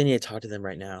 maybe I really need to talk to them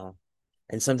right now.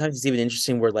 And sometimes it's even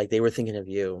interesting where like they were thinking of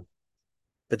you,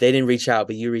 but they didn't reach out,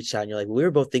 but you reached out and you're like, we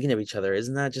were both thinking of each other.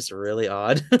 Isn't that just really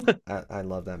odd? I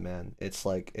love that, man. It's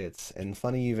like it's and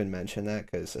funny you even mention that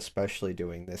because especially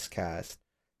doing this cast,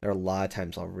 there are a lot of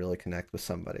times I'll really connect with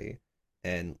somebody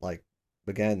and like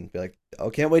again be like, oh,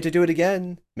 can't wait to do it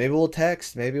again. Maybe we'll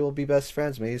text. Maybe we'll be best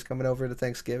friends. Maybe he's coming over to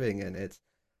Thanksgiving, and it's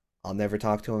I'll never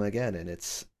talk to him again, and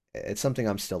it's something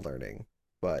I'm still learning,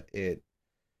 but it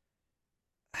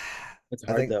It's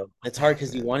I hard think though. It's hard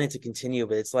because you man, want it to continue,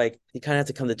 but it's like you kind of have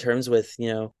to come to terms with,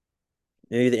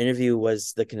 maybe the interview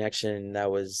was the connection.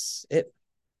 That was it.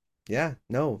 yeah,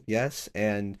 no, yes,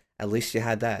 and at least you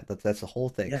had that. That's the whole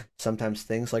thing. Yeah. Sometimes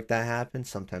things like that happen,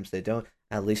 sometimes they don't.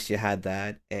 At least you had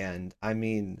that, and I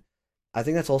mean, I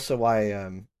think that's also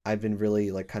why I've been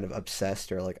really like kind of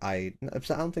obsessed or like I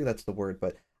don't think that's the word,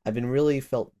 but I've been really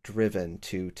felt driven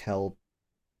to tell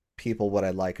people what I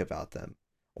like about them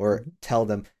or Mhm. tell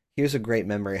them here's a great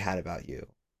memory I had about you,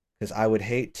 because I would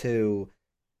hate to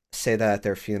say that at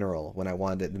their funeral when I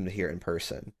wanted them to hear it in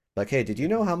person. Like, hey, did you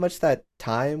know how much that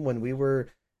time when we were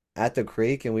at the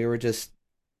creek and we were just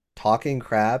talking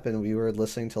crap and we were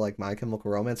listening to like My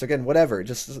Chemical Romance again, whatever,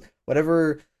 just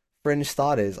whatever fringe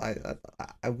thought is.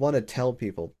 I want to tell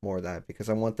people more of that because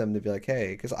I want them to be like,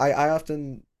 hey, because I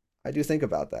often I do think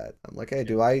about that. I'm like, hey,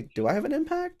 do I have an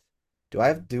impact? Do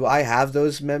I have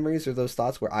those memories or those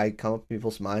thoughts where I come up in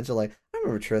people's minds are like, I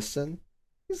remember Tristan.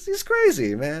 He's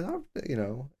crazy, man.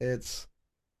 It's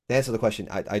to answer the question.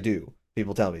 I do.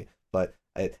 People tell me, but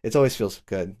it always feels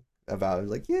good about it.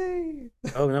 Like, yay.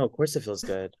 Oh no, of course it feels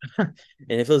good. And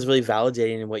it feels really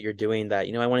validating in what you're doing that,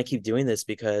 I want to keep doing this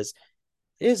because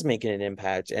it is making an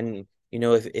impact. And,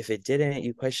 if it didn't,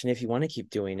 you question if you want to keep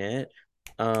doing it.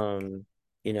 Um,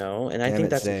 and I Damn think it,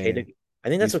 that's okay to Zane. I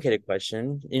think that's These okay to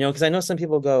question, because I know some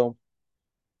people go,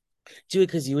 do it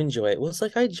because you enjoy it. Well, it's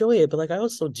like I enjoy it, but like I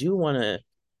also do want to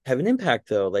have an impact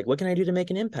though. Like what can I do to make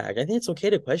an impact? I think it's okay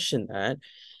to question that.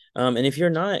 And if you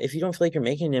don't feel like you're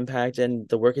making an impact and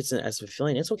the work isn't as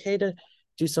fulfilling, it's okay to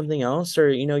do something else. Or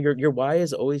your why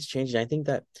is always changing. I think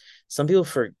that some people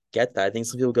forget that. I think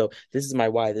some people go, "This is my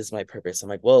why. This is my purpose." I'm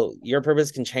like, "Well, your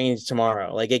purpose can change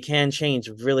tomorrow. Like it can change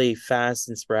really fast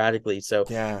and sporadically." So,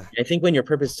 yeah, I think when your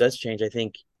purpose does change, I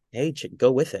think, hey,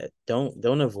 go with it.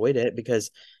 Don't avoid it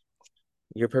because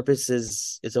your purpose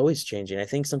is always changing. I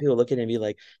think some people look at it and be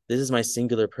like, "This is my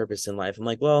singular purpose in life." I'm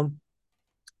like, well,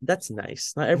 that's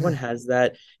nice. Not everyone has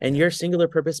that. And yeah, your singular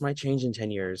purpose might change in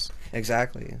 10 years.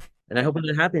 exactly. And I hope when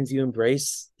it happens, you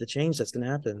embrace the change that's going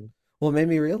to happen. Well, it made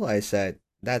me realize that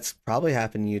that's probably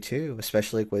happened to you too,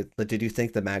 especially with. Like, did you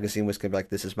think the magazine was gonna be like,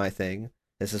 this is my thing?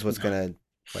 This is what's gonna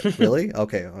like really?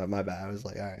 Okay, my bad. I was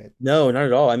like, all right. No, not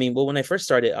at all. I mean, well, when I first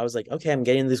started, I was like, okay, I'm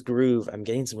getting this groove. I'm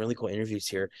getting some really cool interviews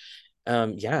here.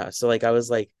 Yeah. So like I was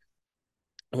like,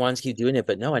 I wanted to keep doing it,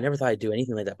 but no, I never thought I'd do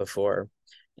anything like that before.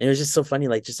 And it was just so funny,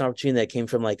 like just an opportunity that came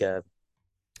from like a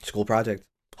School project,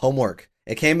 homework.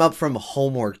 It came up from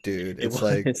homework, dude. it It's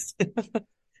like, was.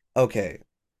 okay,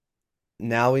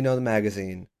 now we know the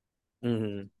magazine.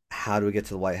 Mhm. How do we get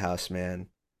to the White House, man?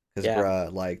 Because, Yeah.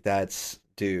 bruh, like that's,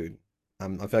 dude. I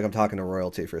feel like I'm talking to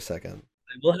royalty for a second.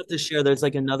 I will have to share there's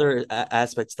like another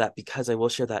aspect to that because I will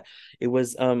share that. It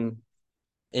was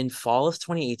in fall of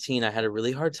 2018, I had a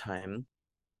really hard time.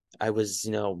 I was,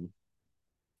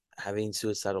 having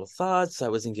suicidal thoughts. I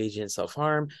was engaging in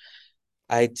self-harm.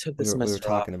 I took the We were semester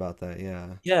off. talking about that,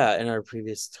 yeah. Yeah, in our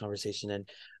previous conversation. And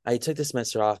I took the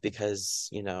semester off because,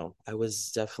 I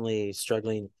was definitely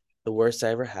struggling the worst I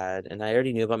ever had. And I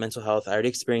already knew about mental health. I already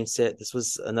experienced it. This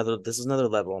was another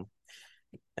level.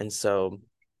 And so,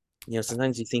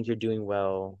 sometimes you think you're doing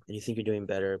well and you think you're doing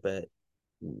better, but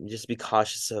just be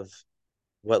cautious of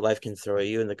what life can throw at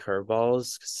you and the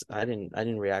curveballs. Because I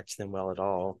didn't react to them well at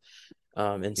all.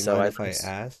 And Do you so mind I if I first,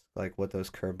 ask, like, what those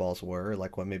curveballs were?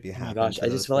 Like, what maybe oh my happened gosh, to I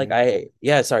just those felt like things?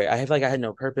 yeah, sorry, I have like I had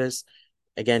no purpose.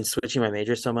 Again, switching my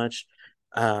major so much.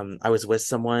 I was with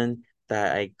someone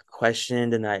that I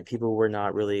questioned and that people were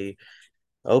not really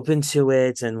open to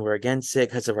it and were against it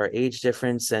because of our age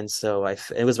difference. And so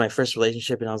it was my first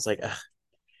relationship, and I was like, ugh,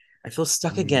 I feel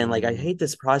stuck again. Like I Mm, hate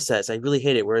this process. I really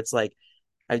hate it. Where it's like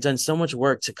I've done so much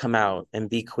work to come out and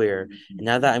be queer, and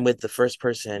now that I'm with the first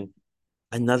person,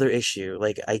 another issue.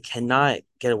 Like I cannot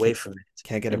get away can't, from it.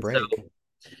 can't get a And break. so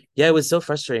yeah, it was so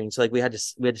frustrating. So like we had to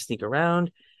sneak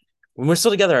around when we're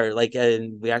still together. Like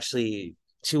and we actually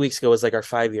 2 weeks ago was like our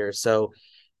 5 years. So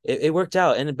it worked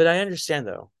out. And but I understand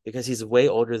though because he's way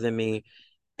older than me,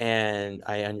 and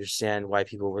I understand why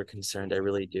people were concerned. I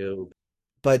really do.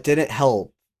 But did it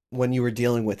help when you were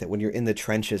dealing with it, when you're in the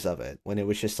trenches of it, when it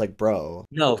was just like, bro,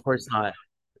 No, of course not.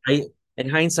 I In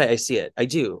hindsight, I see it. I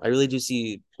do. I really do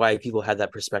see why people had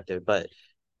that perspective. But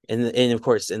and of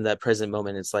course, in that present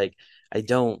moment, it's like I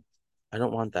don't, I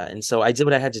don't want that. And so I did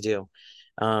what I had to do.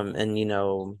 And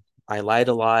I lied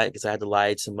a lot because I had to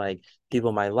lie to my people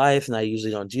in my life, and I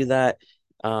usually don't do that.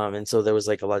 And so there was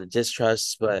like a lot of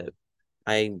distrust, but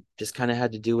I just kind of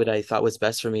had to do what I thought was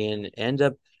best for me and end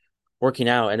up working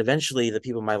out. And eventually the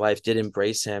people in my life did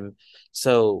embrace him.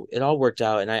 So it all worked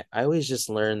out. And I always just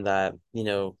learned that,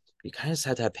 you kind of just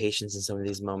have to have patience in some of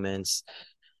these moments,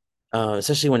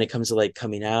 especially when it comes to like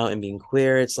coming out and being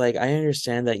queer. It's like, I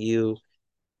understand that you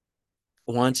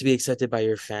want to be accepted by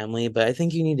your family, but I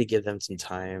think you need to give them some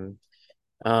time.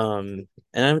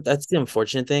 That's the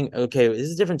unfortunate thing. Okay, this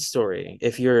is a different story.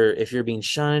 If you're being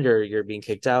shunned or you're being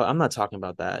kicked out, I'm not talking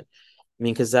about that. I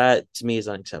mean, because that to me is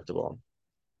unacceptable.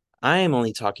 I am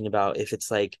only talking about if it's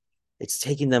like it's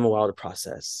taking them a while to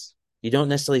process. You don't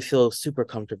necessarily feel super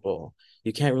comfortable.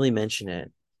 You can't really mention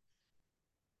it.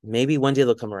 Maybe one day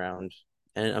they'll come around.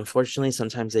 And unfortunately,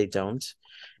 sometimes they don't.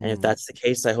 And if Mm. that's the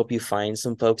case, I hope you find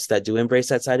some folks that do embrace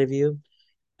that side of you.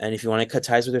 And if you want to cut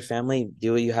ties with your family,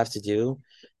 do what you have to do.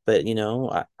 But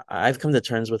I've come to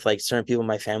terms with like certain people in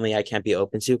my family I can't be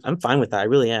open to. I'm fine with that. I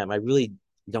really am. I really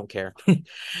don't care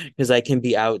because I can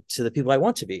be out to the people I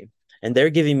want to be. And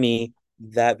they're giving me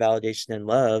that validation and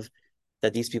love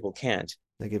that these people can't.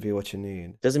 They give you what you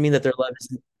need. Doesn't mean that their love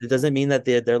isn't, it doesn't mean that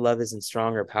their love isn't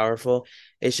strong or powerful.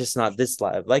 It's just not this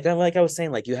love. Like I was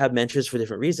saying, like you have mentors for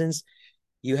different reasons.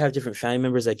 You have different family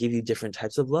members that give you different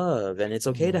types of love, and it's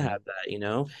okay to Mm. have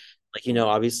that. Like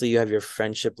obviously you have your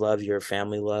friendship love, your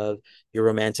family love, your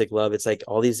romantic love. It's like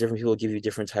all these different people give you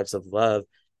different types of love,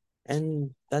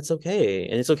 and that's okay.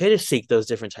 And it's okay to seek those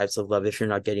different types of love if you're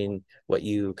not getting what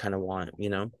you kind of want.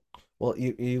 Well,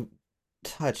 you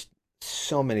touched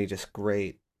so many just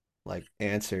great like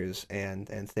answers and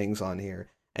things on here.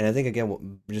 And I think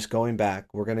again, just going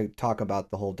back, we're going to talk about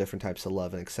the whole different types of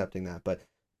love and accepting that, but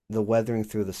the weathering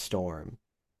through the storm,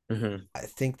 Hmm. I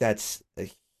think that's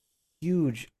a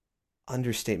huge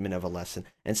understatement of a lesson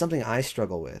and something I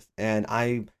struggle with. And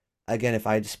again, if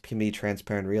I just can be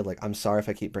transparent, and real, like I'm sorry if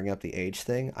I keep bringing up the age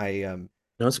thing.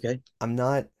 No, it's okay. I'm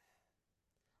not,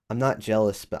 I'm not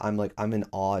jealous, but I'm in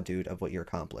awe, dude, of what you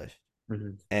accomplished.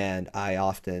 Hmm. And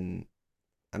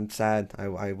I'm sad.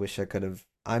 I wish I could have.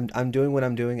 I'm doing what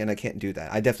I'm doing, and I can't do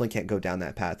that. I definitely can't go down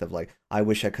that path of like I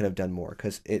wish I could have done more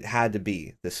because it had to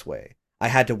be this way. I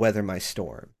had to weather my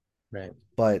storm, Right.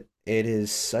 but it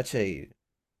is the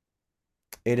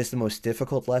most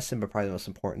difficult lesson, but probably the most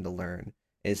important to learn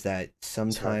is that It's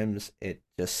hard. sometimes it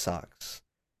just sucks,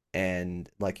 and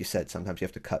like you said, sometimes you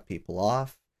have to cut people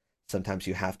off. Sometimes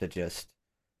you have to just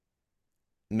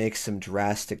make some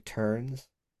drastic turns.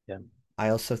 Yeah. I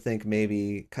also think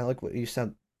maybe kind of like what you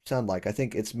sound like. I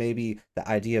think it's maybe the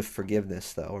idea of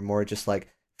forgiveness though, or more just like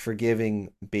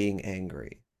forgiving being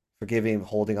angry, forgiving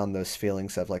holding on those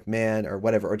feelings of like man or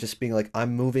whatever, or just being like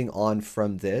I'm moving on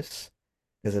from this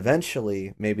because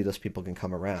eventually maybe those people can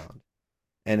come around,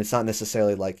 and it's not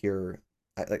necessarily like you're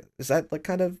like is that like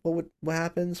kind of what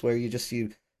happens where you just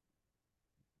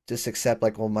accept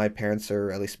like well my parents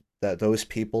are at least that those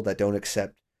people that don't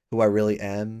accept who I really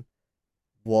am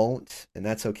won't, and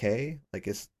that's okay. Like,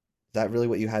 is that really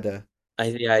what you had to?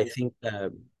 I think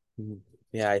that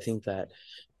yeah, I think that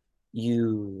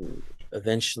you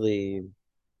eventually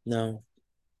no.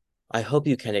 I hope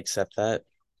you can accept that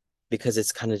because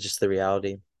it's kind of just the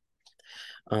reality.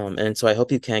 And so I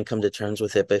hope you can come to terms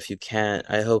with it. But if you can't,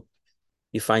 I hope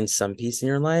you find some peace in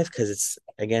your life because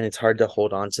it's hard to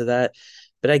hold on to that.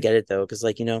 But I get it though, because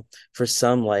for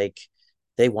some, like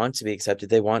they want to be accepted,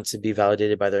 they want to be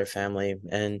validated by their family.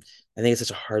 And I think it's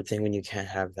such a hard thing when you can't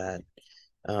have that.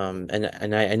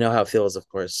 And I know how it feels, of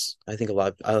course. I think a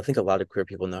lot of queer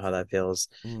people know how that feels.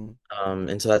 Mm,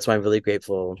 And so that's why I'm really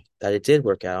grateful that it did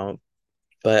work out.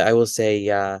 But I will say,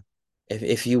 yeah,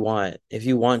 if you want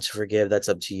to forgive, that's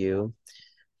up to you.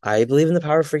 I believe in the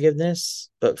power of forgiveness,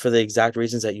 but for the exact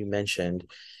reasons that you mentioned,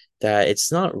 that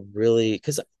it's not really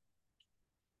because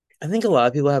I think a lot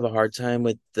of people have a hard time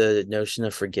with the notion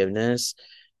of forgiveness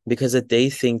because that they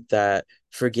think that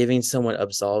forgiving someone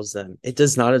absolves them. It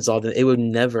does not absolve them. It would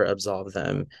never absolve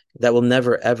them. That will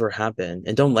never ever happen,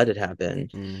 and don't let it happen.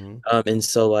 mm-hmm. And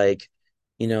so I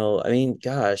mean,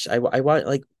 gosh, I want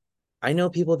like I know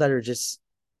people that are just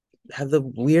have the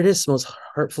weirdest, most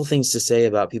hurtful things to say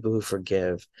about people who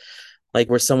forgive. Like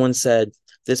where someone said,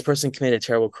 "This person committed a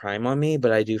terrible crime on me,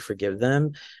 but I do forgive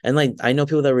them." And like I know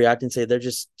people that react and say they're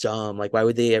just dumb. Like why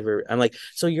would they ever? I'm like,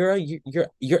 so you're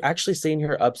actually sitting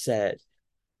here upset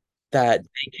that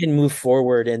they can move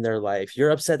forward in their life. You're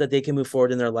upset that they can move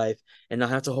forward in their life and not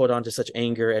have to hold on to such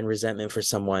anger and resentment for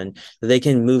someone, that they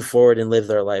can move forward and live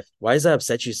their life. Why does that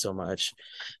upset you so much?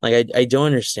 Like, I don't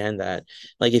understand that.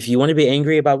 Like, if you want to be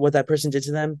angry about what that person did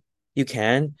to them, you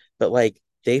can, but like,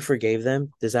 they forgave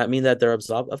them. Does that mean that they're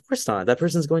absolved? Of course not. That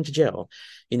person's going to jail,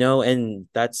 and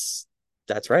that's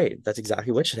right. That's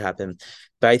exactly what should happen.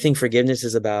 But I think forgiveness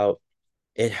is about,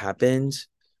 it happened.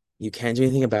 You can't do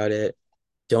anything about it.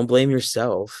 Don't blame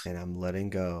yourself. And I'm letting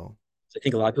go. I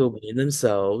think a lot of people blame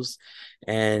themselves,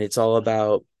 and it's all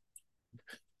about,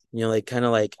 like, kind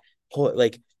of like pull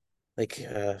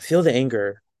feel the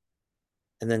anger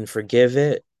and then forgive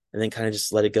it, and then kind of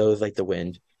just let it go with like the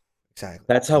wind. Exactly.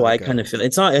 That's how Let it I kind go. of feel.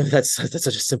 It's not that's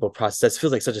such a simple process. That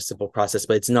feels like such a simple process,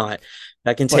 but it's not.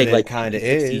 That can But take it like kind of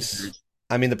 15 is. years.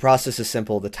 I mean, the process is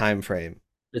simple. The time frame.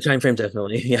 The time frame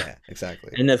definitely, yeah. Yeah,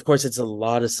 exactly. And of course, it's a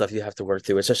lot of stuff you have to work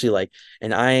through, especially like,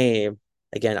 and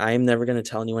again, I'm never going to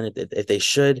tell anyone if they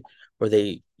should or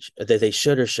that they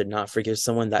should or should not forgive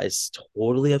someone. That is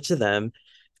totally up to them,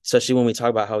 especially when we talk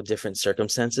about how different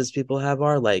circumstances people have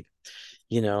are. Like,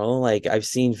 like I've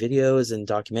seen videos and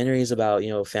documentaries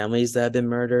about, families that have been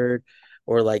murdered,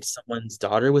 or like someone's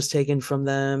daughter was taken from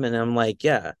them. And I'm like,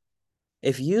 yeah,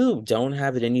 if you don't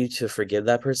have it in you to forgive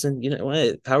that person, you know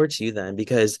what, power to you then,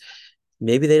 because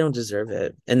maybe they don't deserve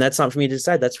it. And that's not for me to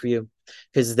decide. That's for you.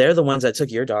 Because they're the ones that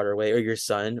took your daughter away or your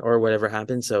son or whatever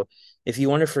happened. So if you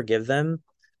want to forgive them,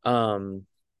 um,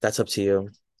 that's up to you.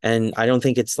 And I don't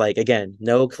think it's like, again,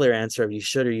 no clear answer of you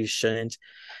should or you shouldn't.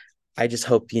 I just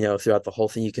hope, throughout the whole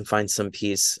thing, you can find some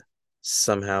peace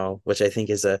somehow, which I think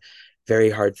is a very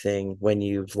hard thing when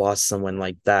you've lost someone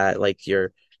like that, like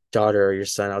your daughter or your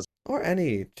son. Or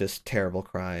any just terrible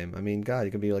crime. I mean, God,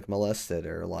 you can be like molested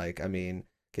or like, I mean,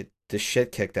 get the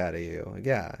shit kicked out of you.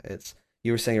 Yeah, it's.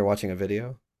 You were saying you're watching a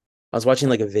video? I was watching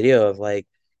like a video of like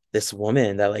this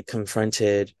woman that like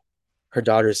confronted her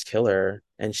daughter's killer,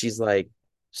 and she's like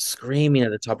screaming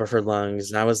at the top of her lungs.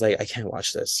 And I was like, I can't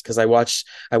watch this, because I watched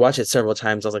it several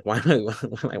times. I was like, why am I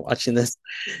why am I watching this?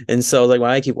 And so like,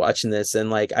 why I keep watching this? And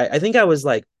like, I think I was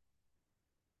like,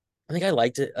 I think I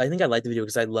liked it. I think I liked the video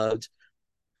because I loved,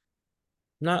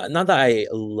 not that I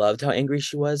loved how angry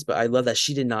she was, but I love that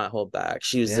she did not hold back.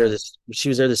 Yeah. She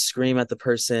was there to scream at the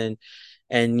person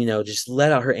and just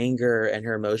let out her anger and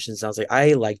her emotions. And I was like,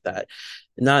 I like that.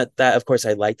 Not that, of course,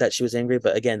 I like that she was angry,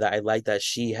 but again, that I like that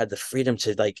she had the freedom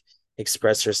to like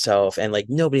express herself, and like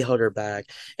nobody held her back,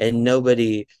 and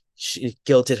nobody she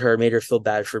guilted her, made her feel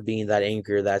bad for being that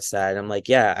angry or that sad. I'm like,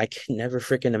 yeah, I can never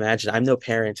freaking imagine. I'm no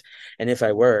parent, and if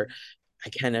I were, I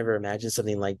can't ever imagine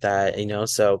something like that.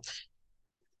 So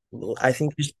I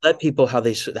think just let people how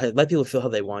they should let people feel how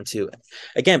they want to.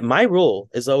 Again, my rule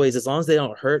is always, as long as they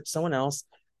don't hurt someone else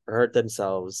or hurt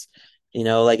themselves.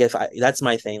 Like, if I that's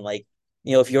my thing. Like,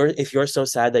 if you're so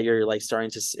sad that you're like starting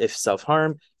to if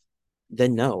self-harm,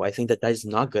 then no, I think that that is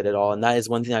not good at all. And that is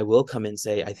one thing I will come and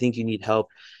say, I think you need help.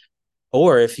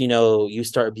 Or if you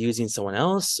start abusing someone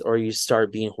else or you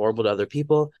start being horrible to other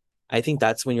people, I think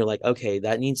that's when you're like, okay,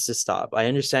 that needs to stop. I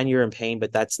understand you're in pain,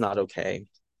 but that's not okay.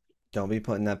 Don't be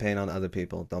putting that pain on other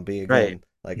people. Don't be, Right. again,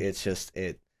 like, it's just,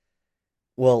 it.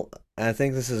 Well, I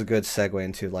think this is a good segue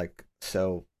into, like,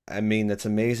 so, I mean, it's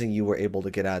amazing you were able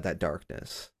to get out of that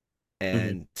darkness Mhm.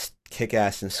 and kick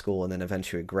ass in school and then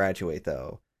eventually graduate,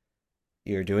 though.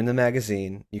 You're doing the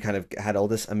magazine. You kind of had all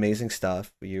this amazing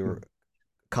stuff. You were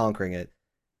conquering it.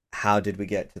 How did we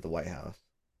get to the White House?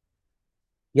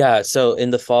 Yeah, so in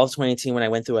the fall of 2018, when I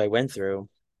went through,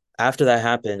 after that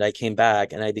happened, I came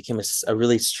back and I became a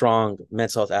really strong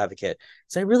mental health advocate.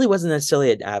 So I really wasn't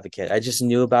necessarily an advocate. I just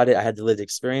knew about it. I had the lived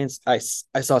experience. I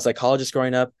saw a psychologist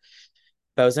growing up,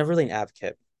 but I was never really an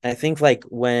advocate. And I think like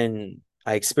when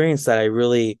I experienced that, I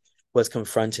really was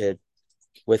confronted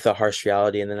with a harsh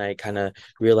reality. And then I kind of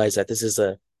realized that this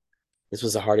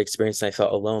was a hard experience and I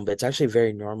felt alone, but it's actually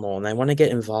very normal. And I want to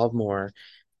get involved more,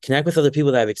 connect with other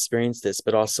people that have experienced this,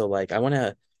 but also like I want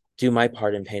to do my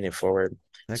part in paying it forward.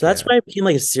 So Heck that's yeah. when I became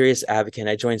like a serious advocate.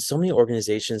 I joined so many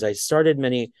organizations. I started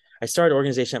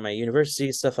organization at my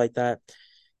university, stuff like that.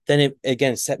 Then it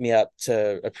again set me up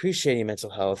to appreciating mental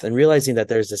health and realizing that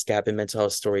there's this gap in mental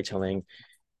health storytelling,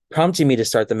 prompting me to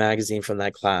start the magazine from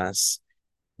that class.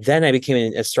 Then I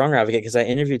became a stronger advocate because I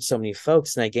interviewed so many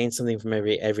folks and I gained something from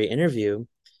every interview,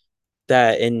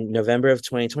 that in November of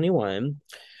 2021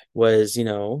 was,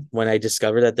 when I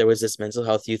discovered that there was this mental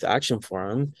health youth action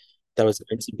forum that was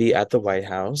going to be at the White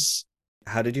House.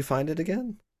 How did you find it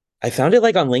again? I found it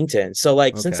like on LinkedIn. So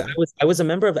like, since Okay. I was a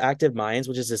member of Active Minds,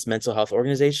 which is this mental health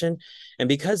organization, and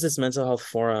because this mental health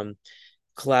forum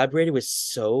collaborated with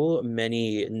so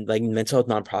many like mental health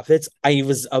nonprofits. I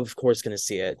was of course going to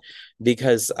see it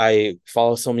because I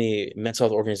follow so many mental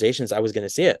health organizations. I was going to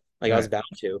see it. Like I was Right. bound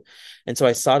to. And so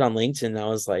I saw it on LinkedIn and I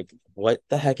was like, what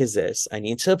the heck is this? I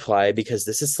need to apply because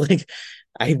this is like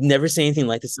I've never seen anything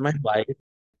like this in my life.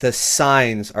 The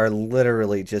signs are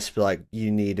literally just like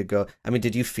you need to go. I mean,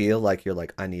 did you feel like you're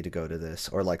like I need to go to this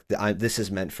or like this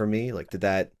is meant for me? Like did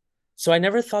that? So I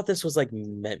never thought this was like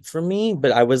meant for me,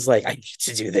 but I was like, I need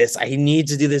to do this. I need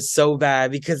to do this so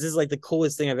bad because this is like the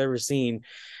coolest thing I've ever seen.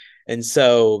 And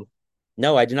so,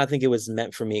 no, I do not think it was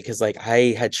meant for me because like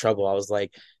I had trouble. I was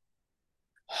like,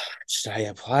 should I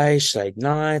apply? Should I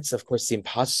not? Of course, the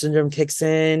imposter syndrome kicks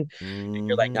in. And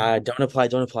you're like, Hmm. nah, don't apply,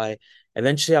 don't apply.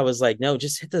 Eventually, I was like, no,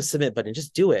 just hit the submit button,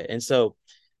 just do it. And so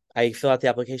I filled out the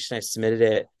application, I submitted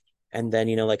it. And then,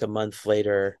 like a month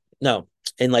later, no,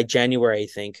 in like January, I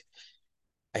think,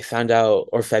 I found out,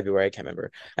 or February, I can't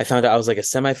remember. I found out I was like a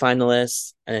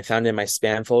semifinalist and I found it in my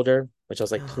spam folder, which I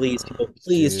was like, please, people,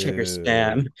 please check your Dude,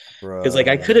 spam. Because like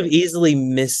I could bruh. have easily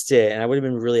missed it and I would have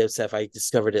been really upset if I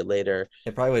discovered it later.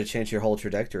 It probably would have changed your whole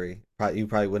trajectory. Probably, you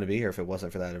probably wouldn't be here if it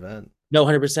wasn't for that event. No,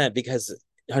 100% because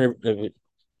 100, oh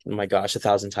my gosh,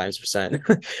 1,000 times percent.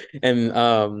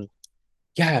 And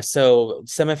yeah, so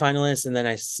semifinalist, and then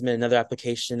I submit another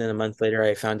application, and a month later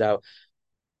I found out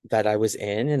that I was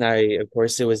in, and of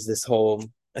course, it was this whole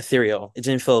ethereal. It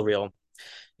didn't feel real,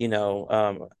 you know.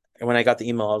 And when I got the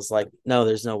email, I was like, no,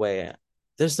 there's no way.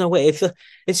 There's no way.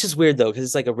 It's just weird though, because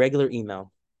it's like a regular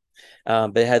email.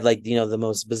 But it had like, the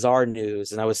most bizarre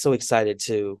news, and I was so excited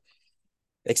to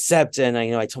accept. And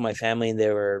I told my family, and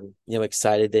they were,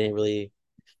 excited. They didn't really.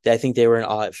 I think they were in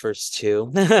awe at first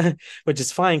too, which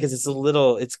is fine because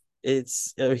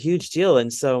it's a huge deal.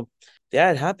 And so,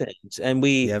 yeah, it happened, and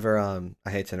You we. ever I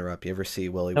hate to interrupt. You ever see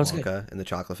Willy That was good. Wonka in the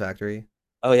Chocolate Factory?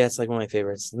 Oh yeah, it's like one of my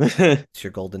favorites. It's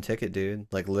your golden ticket, dude.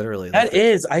 Like literally, like That the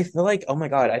is, I feel like, oh my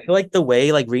God, I feel like the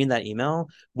way like reading that email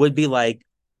would be like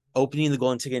opening the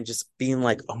golden ticket and just being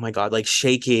like, oh my God, like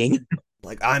shaking.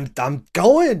 like I'm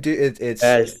going, dude. It's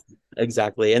Yes,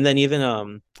 exactly. And then even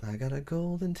I got a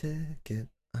golden ticket.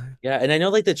 I yeah, and I know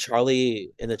like the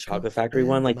Charlie in the go Chocolate Factory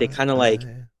one, in like my like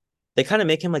eye. they kind of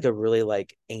make him like a really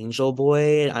like angel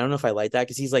boy. I don't know if I like that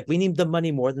because he's like, we need the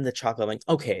money more than the chocolate. I'm like,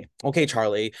 okay, okay,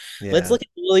 Charlie, let's Yeah. look at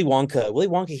Willy Wonka. Willy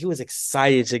Wonka, he was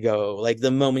excited to go like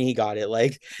the moment he got it.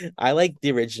 Like, I like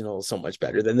the original so much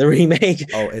better than the remake.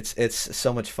 Oh, it's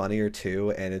so much funnier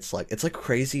too, and it's like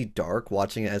crazy dark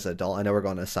watching it as an adult. I know we're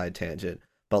going on a side tangent,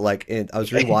 but like I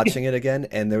was Okay. rewatching it again,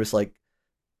 and there was like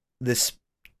this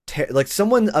like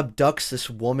someone abducts this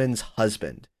woman's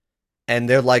husband and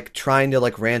they're like trying to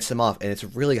like ransom off and it's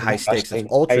really Oh high my gosh, stakes, it's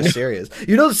I ultra know serious,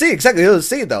 you know the scene exactly, you know the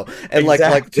scene though, and like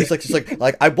exactly. she's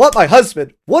like I want my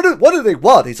husband, what do they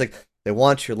want, he's like they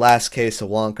want your last case of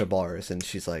Wonka bars, and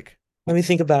she's like Let me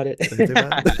think about it. what do you think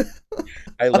about it?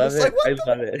 I I love was like it. what I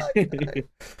love the fuck. it.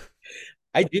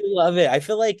 I do love it. I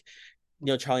feel like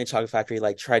Charlie and Chocolate Factory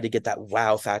like tried to get that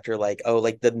wow factor, like, oh,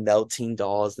 like the melting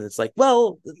dolls. And it's like,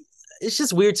 well, it's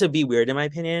just weird to be weird, in my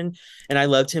opinion. And I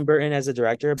love Tim Burton as a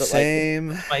director, but like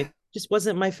Same. my just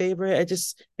wasn't my favorite.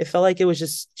 It felt like it was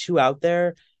just too out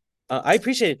there. I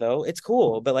appreciate it though. It's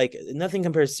cool, but like nothing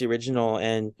compares to the original.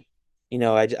 And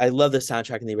I love the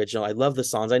soundtrack in the original. I love the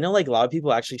songs. I know like a lot of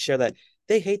people actually share that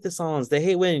they hate the songs. They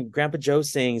hate when Grandpa Joe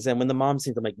sings and when the mom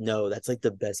sings. I'm like, no, that's like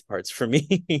the best parts for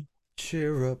me.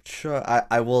 Cheer up,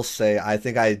 I will say I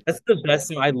think That's the best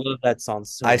song. I love that song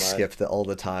so I much. skipped it all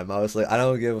the time. I was like, I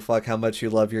don't give a fuck how much you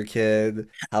love your kid,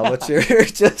 how much you're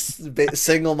just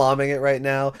single momming it right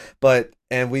now. But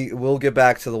and we'll get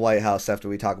back to the White House after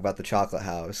we talk about the Chocolate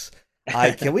House.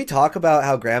 I can we talk about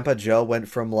how Grandpa Joe went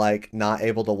from like not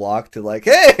able to walk to like,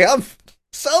 hey, I'm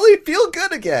suddenly feel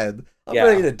good again. I'm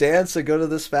ready Yeah, to dance and go to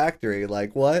this factory.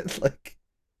 Like what? Like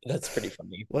that's pretty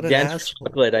funny. what an Dance for asshole.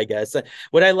 chocolate, I guess.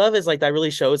 What I love is like that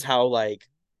really shows how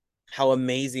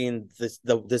amazing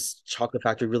this chocolate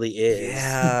factory really is.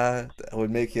 Yeah, that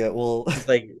would make it well. It's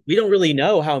like we don't really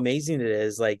know how amazing it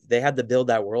is. Like they had to build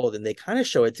that world and they kind of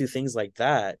show it through things like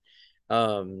that.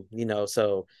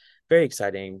 So very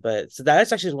exciting. But so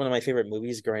that's actually one of my favorite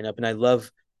movies growing up. And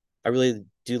I really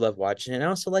do love watching it. And I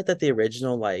also like that the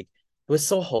original, like, it was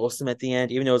so wholesome at the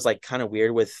end, even though it was like kind of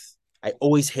weird with I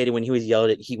always hated when he yelled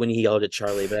at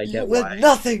Charlie, but I get With why.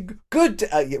 nothing good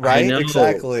to, I right, know.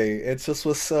 exactly, it just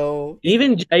was so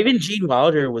Even Gene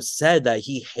Wilder was said that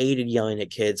he hated yelling at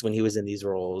kids when he was in these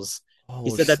roles. He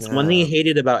oh said that's one thing he snap,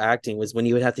 hated about acting was when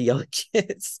he would have to yell at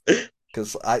kids.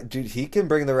 because I dude he can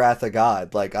bring the wrath of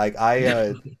God, like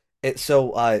I it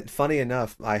so funny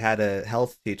enough, I had a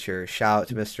health teacher, shout out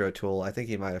to Mr. O'Toole, I think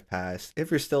he might have passed,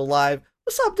 if you're still alive,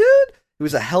 what's up dude, He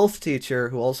was a health teacher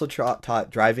who also taught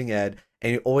driving ed,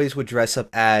 and he always would dress up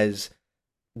as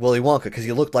Willy Wonka because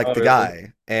he looked like Oh, the really?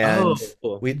 guy. Oh, And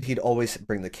cool. he'd always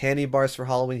bring the candy bars for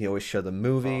Halloween. He always showed the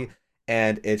movie, Oh,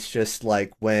 and it's just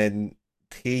like when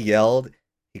he yelled,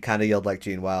 he kind of yelled like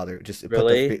Gene Wilder.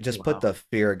 really? Just put Wow. the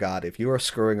fear of God. If you were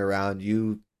screwing around,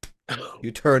 you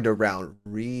turned around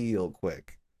real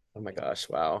quick. Oh my gosh,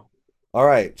 wow. All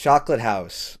right, chocolate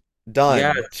house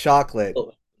Yeah. done. Chocolate.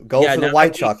 Well, Go yeah, for the now that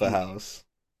white chocolate we house.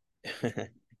 and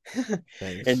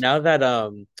Thanks. now that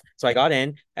so I got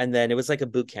in and then it was like a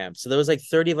boot camp. So there was like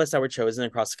 30 of us that were chosen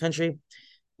across the country.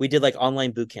 We did like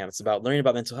online boot camps about learning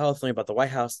about mental health, learning about the White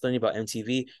House, learning about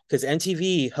MTV because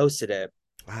MTV hosted it.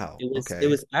 Wow. It Okay.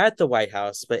 was at the White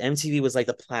House, but MTV was like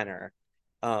the planner.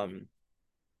 Um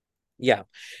yeah.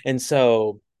 And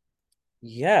so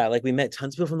yeah, like we met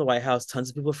tons of people from the White House, tons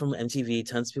of people from MTV,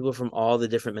 tons of people from all the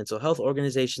different mental health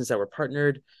organizations that were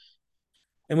partnered.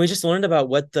 And we just learned about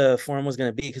what the forum was going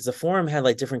to be because the forum had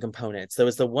like different components. There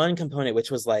was the one component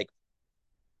which was like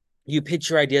you pitch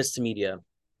your ideas to media.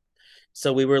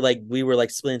 So we were like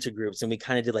split into groups and we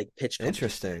kind of did like pitch competition.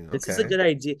 Interesting. This is a Okay. good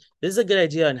idea. This is a good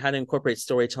idea on how to incorporate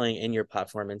storytelling in your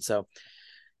platform. And so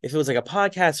if it was like a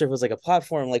podcast or if it was like a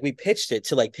platform, like we pitched it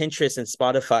to like Pinterest and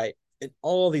Spotify and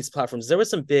all these platforms. There were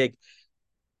some big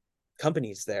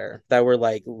companies there that were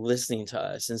like listening to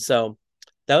us. And so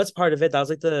that was part of it. That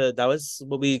was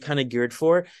what we kind of geared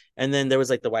for. And then there was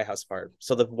like the White House part.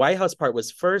 So the White House part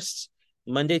was first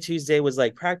Monday, Tuesday was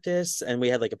like practice, and we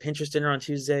had like a Pinterest dinner on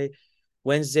Tuesday.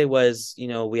 Wednesday was,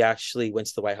 we actually went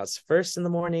to the White House first in the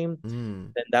morning.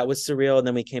 Mm. And that was surreal. And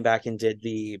then we came back and did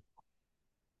the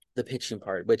pitching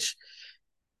part, which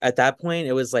at that point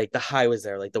it was like the high was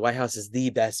there. Like the White House is the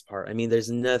best part. I mean, there's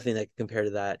nothing that can compare to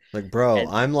that. Like, bro, And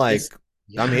just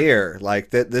I'm yeah, here. Like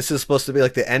this is supposed to be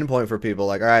like the end point for people.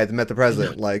 Like, all right, I met the I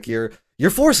know. president. Like you're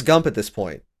Forrest Gump at this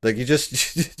point. Like you just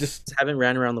just Just haven't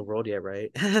ran around the world yet,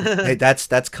 right? hey,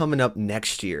 that's coming up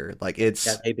next year. Like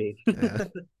Yeah, it's maybe.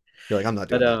 you're like I'm not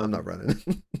But doing that. I'm not running.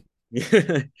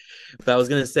 but I was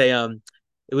gonna say,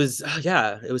 it was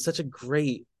yeah, it was such a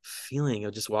great feeling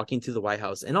of just walking through the White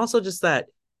House, and also just that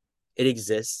it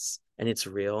exists and it's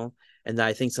real, and that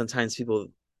I think sometimes people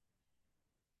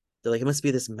they're like, it must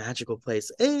be this magical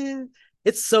place.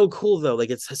 It's so cool though. Like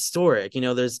it's historic.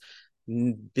 There's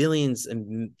billions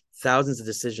and thousands of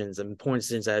decisions and important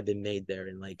decisions that have been made there,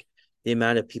 and like the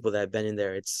amount of people that have been in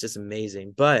there, it's just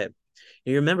amazing. But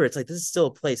you remember, it's like this is still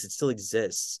a place. It still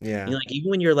exists. Yeah. Like even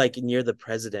when you're like near the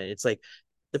president, it's like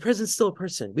the president's still a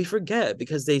person. We forget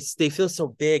because they feel so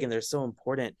big and they're so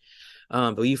important.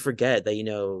 But you forget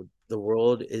that the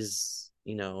world is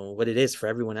what it is for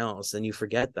everyone else, and you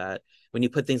forget that when you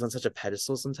put things on such a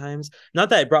pedestal sometimes. Not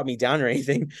that it brought me down or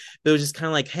anything, but it was just kind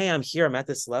of like, hey, I'm here, I'm at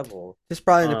this level. Just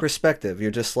probably into Um, perspective.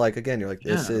 You're just like again, you're like,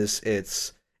 this yeah, is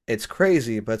it's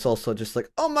crazy, but it's also just like,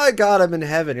 oh my god, I'm in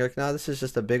heaven. You're like, no, this is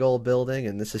just a big old building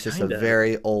and this is just a kind of.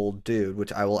 very old dude,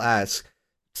 which I will ask,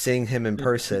 seeing him in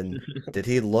person, did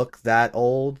he look that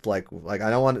old? Like I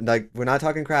don't want like we're not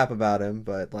talking crap about him,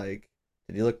 but like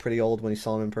did he look pretty old when you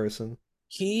saw him in person?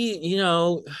 He,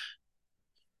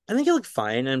 I think he looked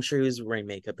fine. I'm sure he was wearing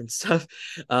makeup and stuff.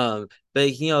 But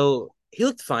he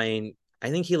looked fine. I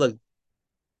think he looked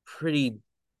pretty,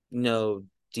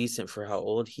 decent for how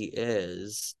old he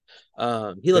is. He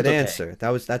Good looked okay. answer.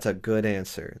 That's a good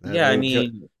answer. Yeah, I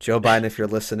mean, Joe Biden, if you're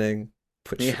listening,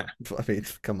 put yeah. I mean,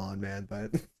 come on, man.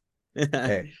 But But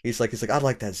hey, he's like, I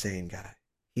like that Zane guy. I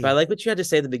He like what you had to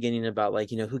say at the beginning about like,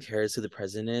 who cares who the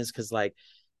president is? Because like,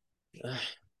 ugh,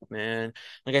 man,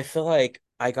 like I feel like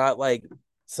I got like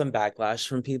some backlash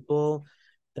from people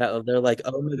that they're like,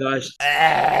 oh my gosh,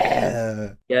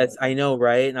 ah, yes, I know,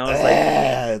 right? And I was like,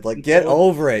 like get people,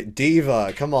 over it,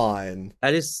 diva. Come on.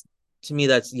 that is to me,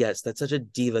 that's yes, that's such a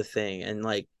diva thing. And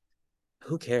like,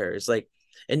 who cares? Like,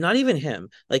 and not even him.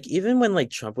 Like, even when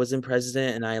like Trump was in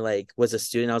president and I like was a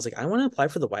student, I was like, I want to apply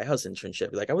for the White House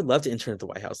internship. Like, I would love to intern at the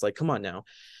White House. Like, come on now.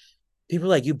 People are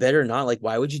like, you better not. Like,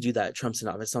 why would you do that? Trump's in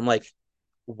office. I'm like,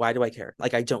 why do I care?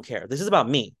 Like, I don't care. This is about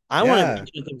me. I want to Yeah,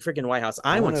 be in the freaking White House.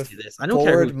 I I want want to to do this. I don't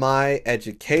care who. forward my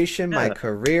education, my Yeah,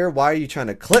 career. Why are you trying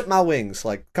to clip my wings?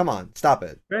 Like, come on, stop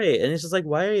it. right. And it's just like,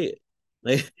 why are you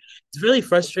like? It's really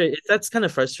frustrating. That's kind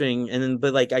of frustrating. And then,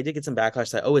 but like, I did get some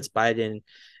backlash that, oh, it's Biden, and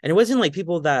it wasn't like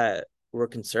people that were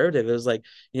conservative. It was like,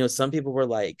 some people were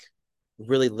like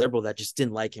really liberal that just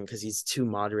didn't like him because he's too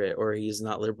moderate or he's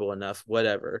not liberal enough,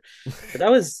 whatever. But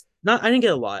that was not, I didn't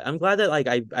get a lot. I'm glad that like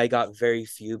I got very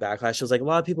few backlash. It was like a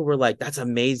lot of people were like, that's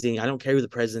amazing. I don't care who the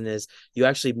president is. You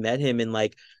actually met him and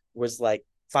like was like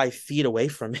 5 feet away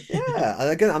from him. Yeah,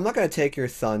 again, I'm not gonna take your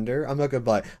thunder. I'm not gonna be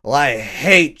like, well, I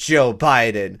hate Joe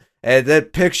Biden. and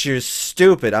that picture's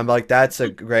stupid. I'm like, that's a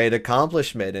great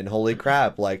accomplishment, and holy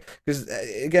crap, like, because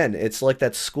again, it's like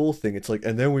that school thing. It's like,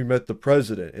 and then we met the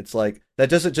president. It's like that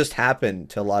doesn't just happen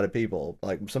to a lot of people.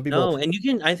 Like some people, No, and you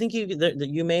can. I think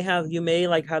you may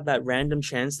like have that random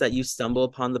chance that you stumble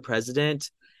upon the president,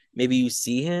 maybe you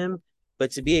see him,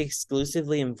 but to be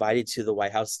exclusively invited to the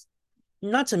White House,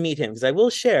 not to meet him, because I will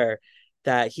share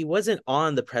that he wasn't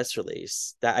on the press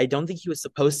release. That I don't think he was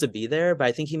supposed to be there, but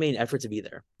I think he made an effort to be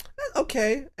there,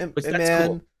 okay, which and that's man,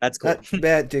 cool. That's cool. that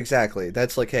man, exactly.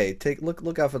 That's like, hey, take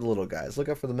look out for the little guys. Look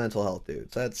out for the mental health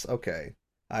dudes. That's okay.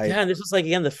 I Yeah, and this was like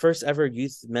again the first ever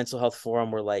youth mental health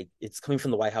forum where like it's coming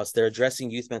from the White House. They're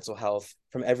addressing youth mental health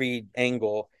from every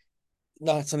angle,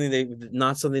 not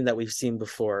something that we've seen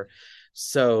before.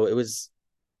 So it was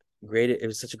great. It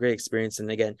was such a great experience.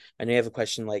 And again, I know you have a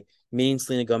question. Like meeting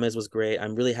Selena Gomez was great.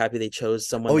 I'm really happy they chose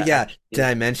someone Oh that yeah, did actually.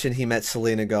 I mention he met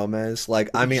Selena Gomez? Like,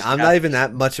 I mean, I'm Yeah. not even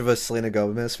that much of a Selena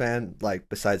Gomez fan. Like,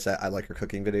 besides that, I like her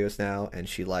cooking videos now, and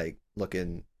she like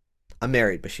looking. I'm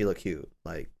married, but she look cute.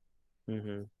 Like,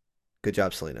 Hmm. good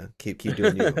job, Selena. Keep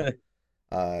doing you.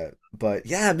 But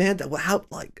yeah, man, how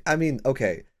like I mean,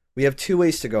 okay, we have two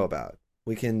ways to go about.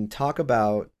 We can talk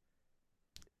about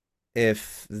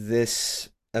if this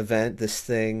event, this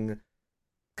thing,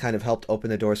 kind of helped open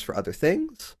the doors for other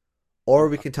things, or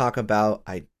we can talk about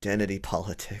identity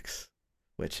politics,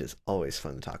 which is always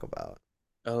fun to talk about.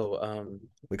 Oh,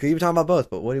 We could even talk about both,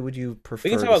 but what would you we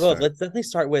can prefer talk to about both. start? Let's definitely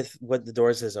start with what the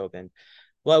doors has opened.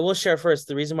 Well, I will share first.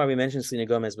 The reason why we mentioned Selena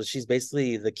Gomez was she's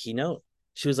basically the keynote.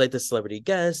 She was like the celebrity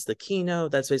guest, the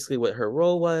keynote. That's basically what her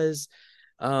role was.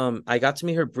 I got to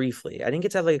meet her briefly. I didn't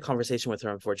get to have like a conversation with her,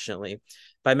 unfortunately,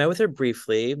 but I met with her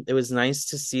briefly. It was nice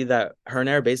to see that her and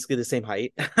I are basically the same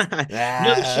height.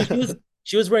 No, Ah,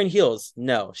 she was wearing heels.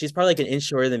 No, she's probably like an inch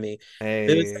shorter than me.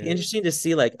 It was like, hey, interesting to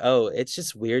see, like, oh, it's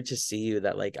just weird to see you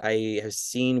that like I have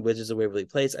seen Wizards of Waverly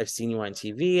Place. I've seen you on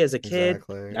TV as a kid.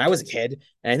 exactly. And I was a kid,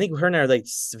 and I think her and I are like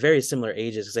very similar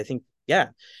ages because I think yeah,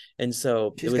 and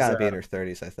so it She's got was to be in her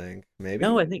 30s, I think.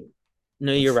 no, Maybe. I think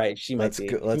no, you're Let's right. She might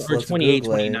be or let's 28,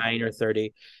 Google it. 29, or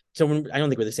 30. So I don't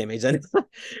think we're the same age then.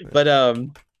 But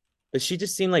but she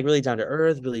just seemed like really down to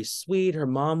earth, really sweet. Her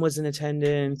mom was in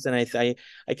attendance, and I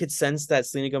could sense that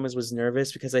Selena Gomez was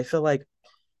nervous because I feel like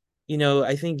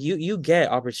I think you get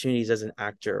opportunities as an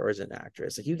actor or as an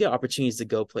actress. Like you get opportunities to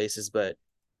go places, but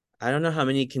I don't know how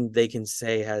many can they can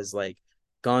say has like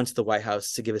gone to the White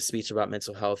House to give a speech about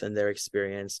mental health and their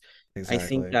experience. I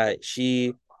think Exactly. that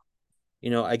she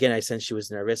again, I sense she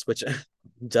was nervous, which,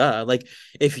 duh. Like,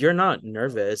 if you're not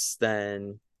nervous,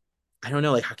 then I don't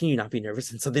know. Like, how can you not be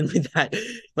nervous in something like that?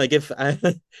 Like, if I,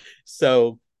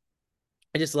 so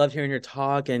I just loved hearing her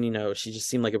talk, and she just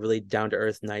seemed like a really down to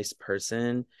earth, nice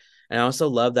person. And I also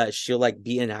love that she'll like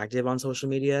be inactive on social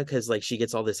media because like she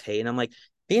gets all this hate, and I'm like,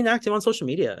 be inactive on social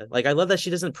media. Like, I love that she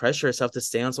doesn't pressure herself to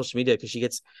stay on social media because she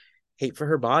gets hate for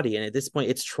her body, and at this point,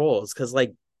 it's trolls because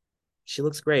like she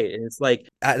looks great, and it's like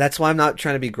That's why I'm not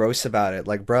trying to be gross about it.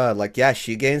 Like, bruh, like, yeah,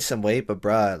 she gained some weight, but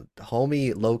bruh,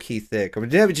 homie, low key thick. Or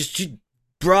yeah,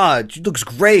 bruh, she looks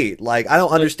great. Like, I don't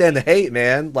no, understand the hate,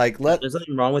 man. Like, no, let, there's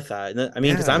nothing wrong with that. I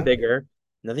mean, because I'm yeah. bigger.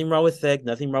 Nothing wrong with thick.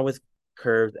 Nothing wrong with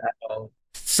curved at all.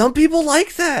 Some people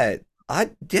like that.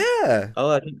 Yeah,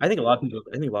 Oh, I think a lot of people.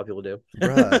 I think a lot of people do.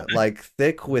 bruh, like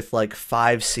thick with like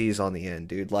five C's on the end,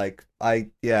 dude. Like,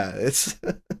 yeah, it's.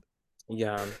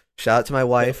 Yeah. Shout out to my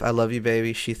wife. I love you,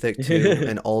 baby. She thick too,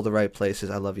 in all the right places.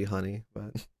 I love you, honey.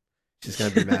 But she's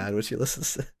gonna be mad when she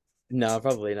listens to. No,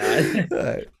 probably not.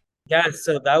 Alright. Yeah.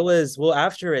 So that was well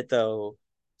after it though.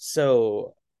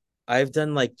 So I've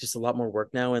done like just a lot more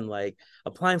work now and like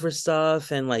applying for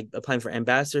stuff and like applying for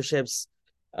ambassadorships,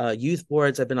 youth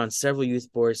boards. I've been on several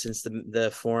youth boards since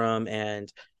the forum,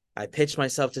 and I pitched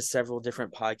myself to several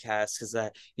different podcasts because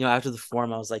after the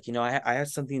forum I was like, I had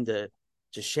something to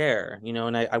share,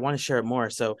 and I want to share it more.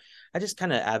 So I just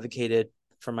kind of advocated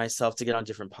for myself to get on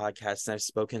different podcasts, and I've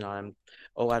spoken on,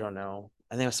 oh, I don't know.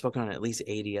 I think I've spoken on at least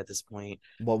 80 at this point.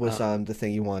 What was Um, the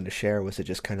thing you wanted to share? Was it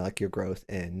just kind of like your growth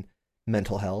in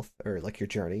mental health or like your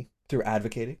journey through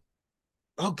advocating?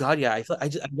 Oh God, yeah. I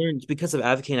learned because of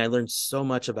advocating, I learned so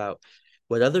much about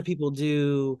what other people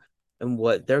do and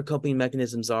what their coping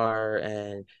mechanisms are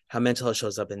and how mental health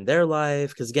shows up in their life.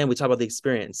 Because again, we talk about the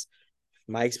experience.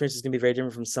 My experience is gonna be very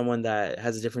different from someone that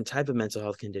has a different type of mental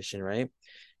health condition, right?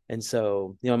 And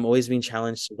so, I'm always being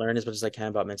challenged to learn as much as I can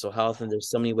about mental health. And there's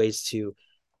so many ways to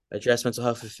address mental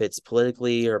health if it's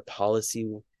politically or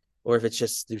policy, or if it's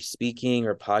just through speaking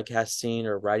or podcasting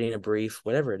or writing a brief,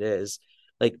 whatever it is.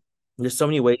 Like there's so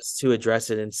many ways to address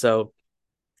it. And so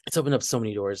it's opened up so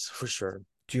many doors for sure.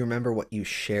 Do you remember what you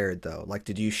shared though? Like,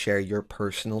 did you share your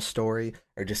personal story,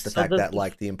 or just the So fact the, that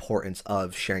like the importance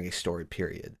of sharing a story?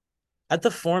 Period. at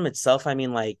the forum itself, I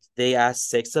mean, like they asked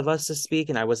six of us to speak,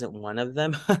 and I wasn't one of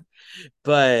them.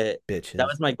 But that Bitches,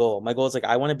 was my goal. My goal is like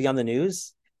I want to be on the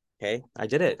news. Okay, I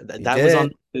did it. you That was did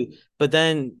on. it. But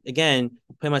then again,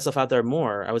 putting myself out there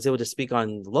more, I was able to speak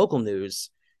on local news.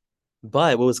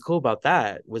 But what was cool about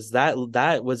that was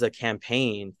that was a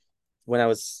campaign when I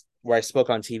was where I spoke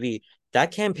on TV.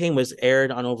 That campaign was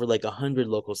aired on over like 100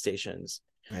 local stations.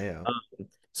 Yeah.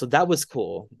 So that was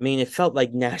cool. I mean, it felt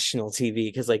like national TV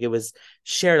because like it was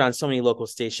shared on so many local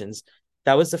stations.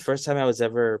 That was the first time I was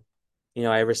ever,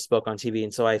 I ever spoke on TV,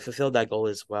 and so I fulfilled that goal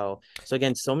as well. So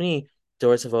again, so many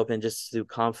doors have opened just through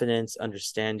confidence,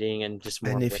 understanding, and just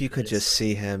more And if you could just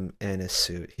awareness. see him in his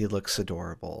suit, he looks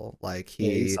adorable.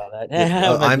 Yeah, you saw that.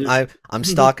 Oh, My dude. I'm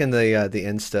stalking the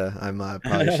Insta. I'm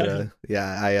probably should have.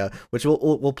 Yeah, which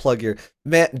we'll plug your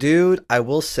man, dude. I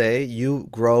will say you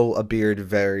grow a beard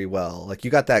very well. Like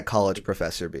you got that college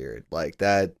professor beard, like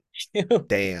that.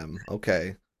 Damn.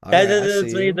 Okay. All right. I That's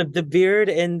see funny. you. The beard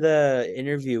in the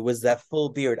interview was that full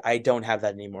beard. I don't have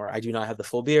that anymore. I do not have the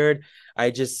full beard.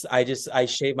 I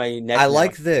shave my I neck now.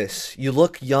 like this. You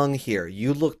look young here.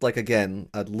 You looked like again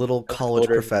a little I look college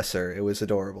older. professor. It was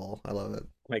adorable. I love it.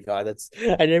 My God, that's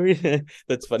I never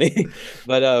that's funny.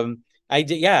 But I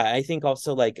did, yeah, I think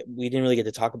also like we didn't really get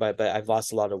to talk about it, but I've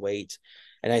lost a lot of weight.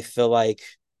 And I feel like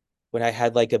when I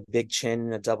had like a big chin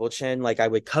and a double chin, like I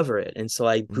would cover it. And so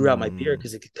I grew out my beard Mm,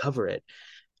 because it could cover it.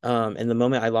 And the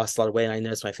moment I lost a lot of weight and I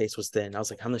noticed my face was thin, I was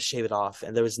like, I'm gonna shave it off.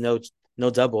 And there was no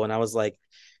double. And I was like,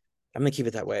 I'm gonna keep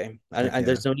it that way. heck yeah.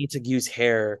 There's no need to use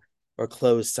hair or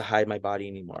clothes to hide my body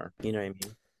anymore. You know what I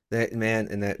mean? That man,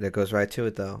 and that goes right to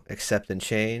it though. Accept and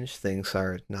change. Things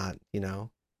are not,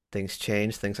 things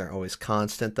change. Things aren't always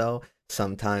constant though.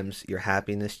 Sometimes your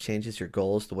happiness changes, your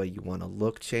goals, the way you want to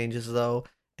look changes though,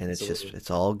 and Absolutely.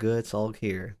 it's all good. It's all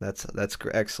here.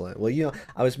 Excellent. Well,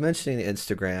 I was mentioning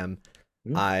Instagram.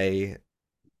 Mhm. I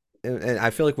and I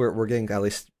feel like we're getting at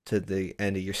least to the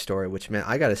end of your story, which man,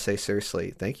 I gotta say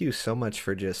seriously, thank you so much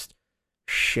for just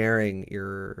sharing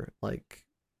your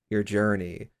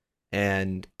journey.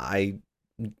 And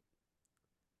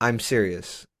I'm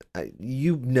serious.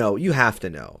 You have to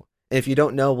know. And if you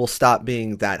don't know, we'll stop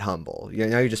being that humble.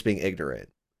 Now you're just being ignorant.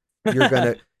 You're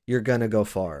gonna you're gonna go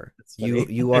far. That's You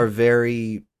funny. you are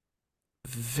very,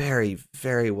 very,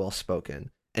 very well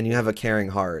spoken, and you have a caring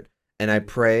heart. And I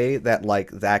pray that like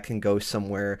that can go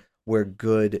somewhere where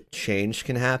good change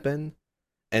can happen,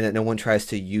 and that no one tries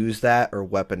to use that or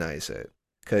weaponize it.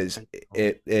 Because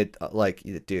like,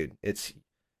 dude,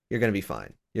 you're gonna be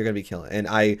fine. You're gonna be killing. And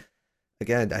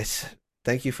again,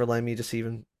 thank you for letting me just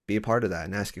even be a part of that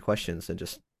and ask you questions and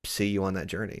just see you on that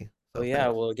journey. Well, So yeah.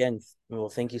 thanks. Well, again, well,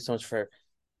 thank you so much for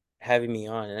having me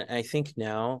on. And I think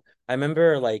now, I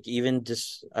remember like even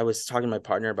just I was talking to my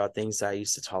partner about things that I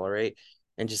used to tolerate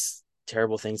and just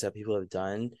terrible things that people have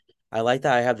done. I like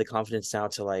that I have the confidence now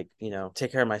to like,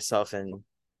 take care of myself, and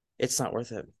it's not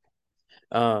worth it.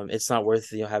 It's not worth,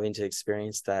 having to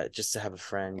experience that just to have a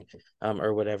friend,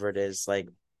 or whatever it is. Like,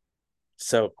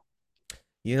 so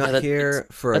You're yeah, not here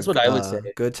for that's what I would say.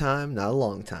 a good time, not a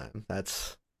long time.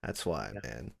 That's why, Yeah.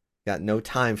 man. Got no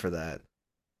time for that.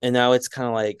 And now it's kind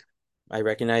of like I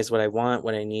recognize what I want,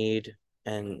 what I need,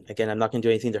 and again, I'm not going to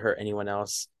do anything to hurt anyone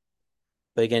else.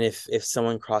 But again, if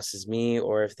someone crosses me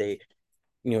or if they,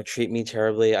 treat me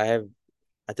terribly, I have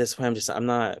at this point I'm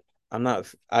not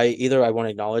I either I won't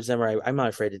acknowledge them or I'm not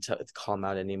afraid to call them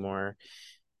out anymore.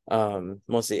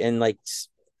 Mostly and like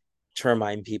to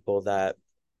remind people that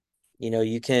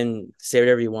you can say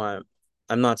whatever you want.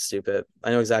 I'm not stupid.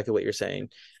 I know exactly what you're saying.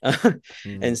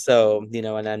 Mm. And so,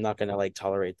 and I'm not gonna like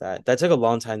tolerate that. That took a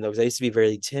long time though, because I used to be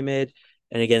very timid.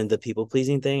 And again, the people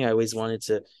pleasing thing, I always wanted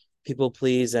to people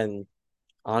please. And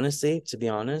honestly, to be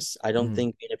honest, I don't Mm.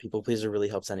 think being a people pleaser really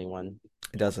helps anyone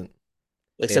It doesn't.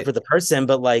 except for It the person.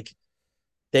 But like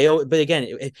but again,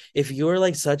 if you're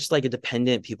like such like a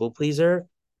dependent people pleaser,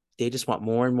 they just want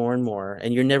more and more and more,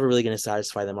 and you're never really going to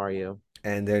satisfy them, are you?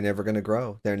 and they're never gonna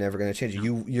grow. They're never gonna change.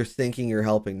 You're thinking you're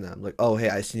helping them. Like, oh hey,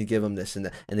 I just need to give them this and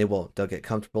that, and they won't. They'll get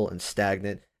comfortable and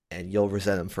stagnant, and you'll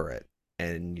resent them for it.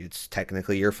 And it's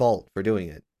technically your fault for doing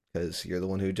it because you're the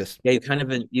one who just Yeah,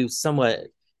 you somewhat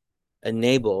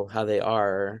enable how they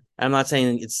are. I'm not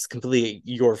saying it's completely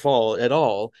your fault at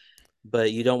all,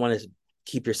 but you don't want to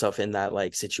keep yourself in that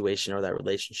like situation or that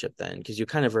relationship then, because you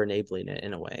kind of are enabling it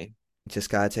in a way. just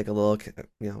gotta take a little,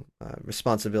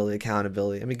 responsibility,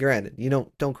 accountability. I mean, granted, you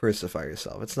don't crucify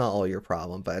yourself. It's not all your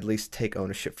problem, but at least take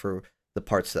ownership for the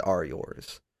parts that are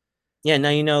yours. Yeah, now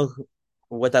you know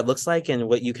what that looks like and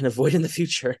what you can avoid in the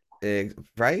future.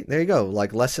 Right? There you go.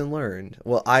 Like lesson learned.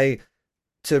 Well, I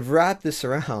to wrap this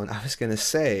around, I was gonna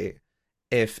say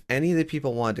if any of the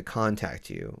people wanted to contact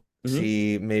you, Hmm.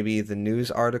 see maybe the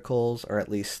news articles or at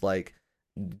least like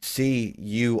see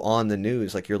you on the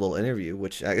news, like your little interview,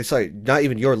 which it's like not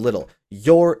even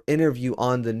your interview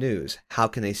on the news. How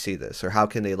can they see this or how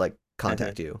can they like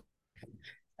contact you?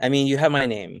 I mean, you have my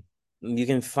name. You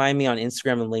can find me on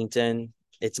Instagram and LinkedIn.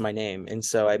 It's my name. And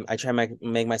so I try to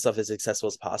make myself as accessible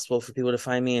as possible for people to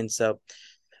find me. And so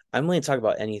I'm willing to talk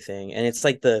about anything. And it's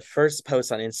like the first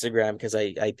post on Instagram because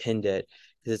I pinned it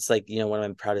because it's like, one of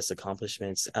my proudest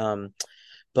accomplishments.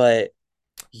 But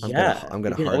yeah, I'm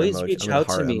gonna you can heart always emoji. I'm reach gonna out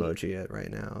to heart me. emoji it right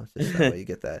now. Just that But way you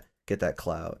get that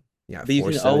clout. Yeah, you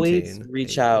can always 417. There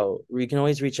reach you go. out. You can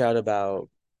always reach out about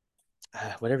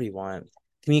whatever you want.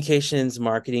 Communications,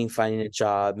 marketing, finding a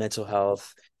job, mental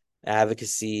health,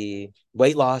 advocacy,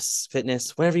 weight loss,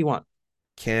 fitness, whatever you want.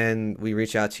 Can we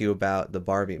reach out to you about the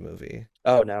Barbie movie?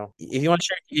 Oh no. If you want to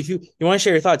share if you want to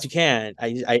share your thoughts, you can.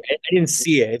 I didn't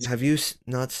see it. Have you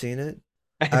not seen it?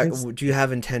 I haven't Do you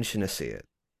have intention to see it?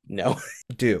 no.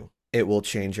 Do. It will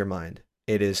change your mind.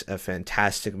 It is a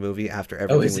fantastic movie after Oh,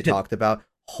 everything is we it? talked about.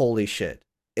 Holy shit.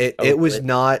 It Oh, was really?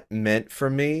 not meant for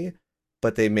me,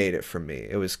 but they made it for me.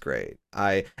 It was great.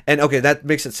 And okay, that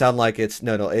makes it sound like it's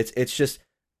no, it's just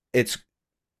it's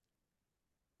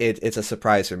it's a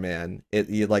surpriser, man.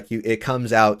 It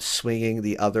comes out swinging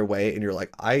the other way and you're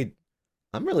like, I'm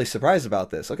really surprised about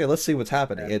this. Okay, let's see what's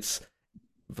happening. Yeah. It's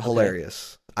Okay.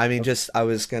 hilarious. I mean, Okay. just I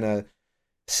was gonna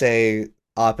say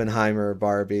Oppenheimer,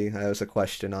 Barbie. That was a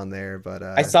question on there, but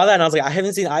I saw that and I was like, I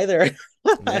haven't seen either.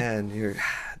 man, you're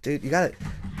dude. You got it.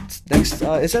 Next,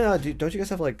 isn't don't you guys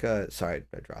have like sorry,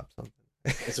 I dropped something.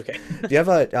 It's okay. Do you have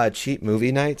a cheap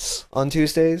movie nights on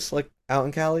Tuesdays, like out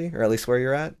in Cali, or at least where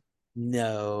you're at?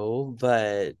 No,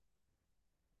 but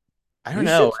I don't You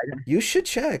know. should you should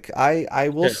check. I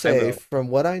will Sure, I say will. from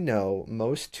what I know,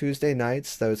 most Tuesday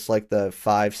nights, though it's like the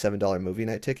 $5, $7 movie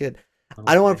night ticket.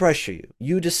 I don't want to Okay. pressure you.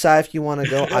 You decide if you want to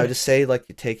go. I would just say like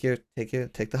you take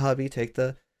the hubby, take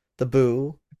the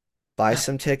boo, buy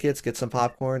some tickets, get some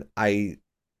popcorn. I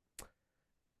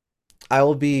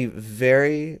will be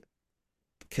very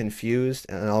confused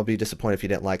and I'll be disappointed if you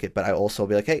didn't like it, but I also will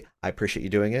be like, hey, I appreciate you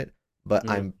doing it, but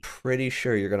Mm. I'm pretty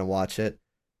sure you're gonna watch it.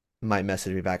 Might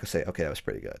message me back and say, okay, that was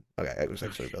pretty good. Okay, it was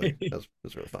actually really it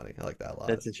was really funny. I like that a lot.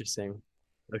 That's interesting.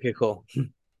 Okay, cool.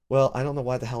 Well, I don't know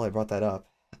why the hell I brought that up.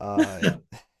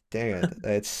 Dang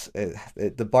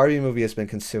it. The Barbie movie has been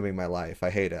consuming my life. I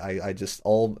hate it. I just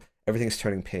all everything's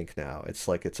turning pink now. It's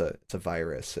like it's a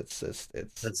virus.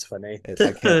 That's funny.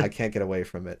 I can't get away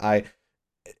from it. I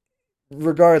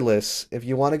regardless, if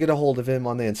you want to get a hold of him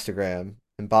on the Instagram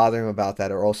and bother him about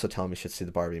that, or also tell him you should see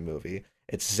the Barbie movie,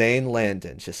 it's Zane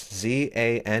Landon, just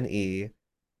ZaneLandin.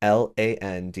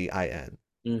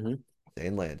 Hmm.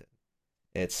 Zane Landon.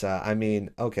 It's I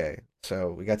mean, okay,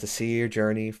 so we got to see your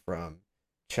journey from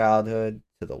childhood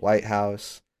to the White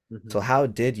House. So Hmm. how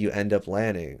did you end up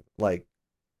landing like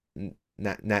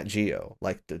Nat Geo?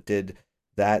 Like did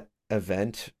that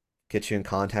event get you in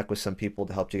contact with some people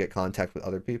to help you get contact with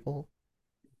other people?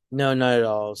 No, not at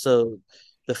all. So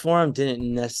the forum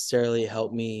didn't necessarily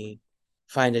help me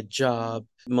find a job.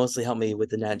 Mostly helped me with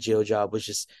the Nat Geo job was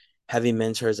just having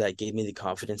mentors that gave me the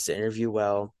confidence to interview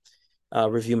well,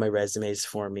 review my resumes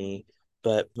for me.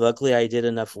 But luckily, I did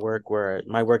enough work where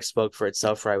my work spoke for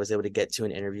itself, where I was able to get to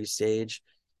an interview stage,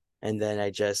 and then I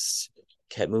just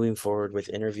kept moving forward with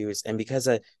interviews. And because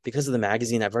of the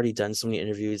magazine, I've already done so many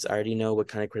interviews. I already know what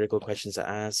kind of critical questions to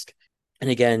ask. And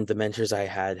again, the mentors I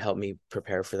had helped me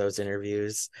prepare for those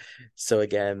interviews. So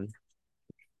again,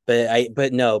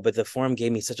 but no, but the forum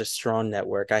gave me such a strong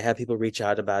network. I had people reach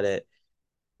out about it,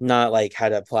 not like how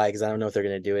to apply because I don't know if they're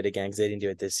going to do it again because they didn't do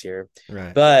it this year.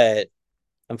 Right. But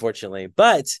unfortunately,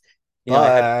 but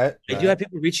I do have But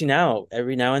people reaching out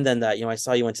every now and then that I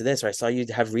saw you went to this or I saw you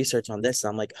have research on this. And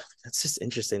I'm like, oh, that's just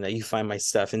interesting that you find my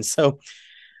stuff. And so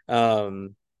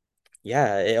um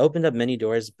yeah, it opened up many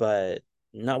doors, but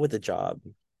not with the job.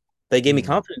 They gave me hmm.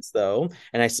 confidence though,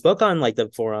 and I spoke on like the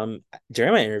forum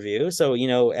during my interview. So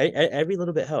every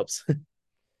little bit helps.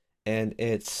 And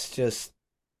it's just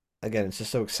again, it's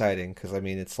just so exciting because I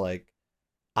mean, it's like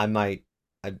I might,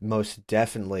 I most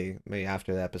definitely maybe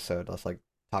after the episode, let's like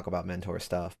talk about mentor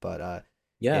stuff. But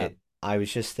Yeah. I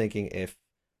was just thinking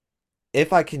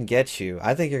if I can get you,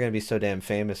 I think you're gonna be so damn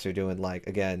famous. You're doing like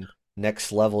again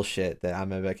next level shit that I'm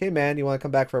gonna be like, hey man, you want to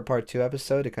come back for a part 2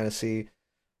 episode to kind of see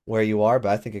where you are?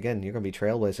 But I think again, you're gonna be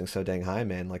trailblazing so dang high,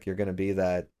 man. Like you're gonna be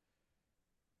that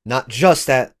not just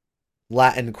that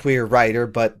Latin queer writer,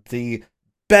 but the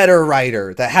better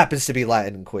writer that happens to be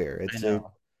Latin and queer. I It's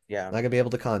know. Yeah. not gonna be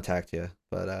able to contact you,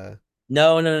 but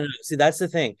No, no, no, no. See, that's the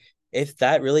thing. If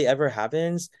that really ever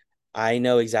happens, I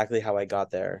know exactly how I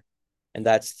got there. And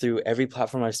that's through every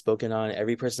platform I've spoken on,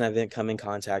 every person I've been come in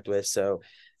contact with. So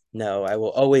no, I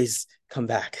will always come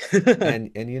back.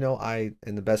 and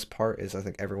and the best part is I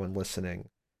think everyone listening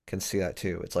can see that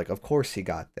too. It's like, of course he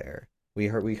got there. We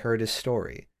heard his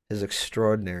story, his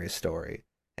extraordinary story,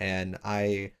 and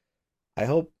I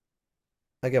hope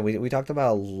again we talked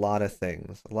about a lot of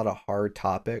things, a lot of hard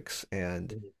topics,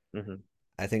 and Mhm.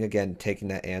 I think again taking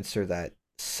that answer that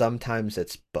sometimes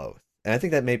it's both, and I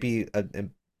think that may be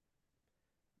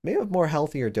maybe a more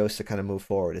healthier dose to kind of move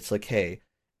forward. It's like, hey,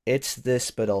 it's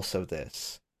this, but also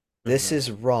this. This Mhm.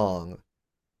 is wrong,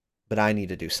 but I need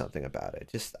to do something about it.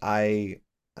 Just I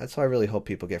That's what I really hope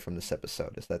people get from this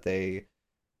episode is that they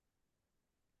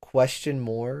question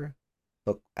more,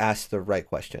 but ask the right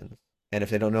questions. And if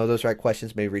they don't know those right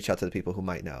questions, maybe reach out to the people who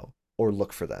might know, or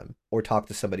look for them, or talk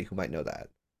to somebody who might know that,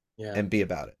 Yeah. and be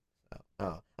about it.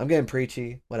 Oh, I'm getting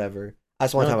preachy. Whatever. I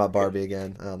just want to No. talk about Barbie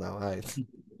again. I don't know.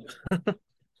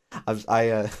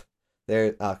 I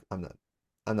there. I'm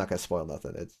not gonna spoil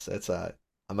nothing.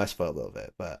 I might spoil a little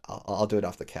bit, but I'll do it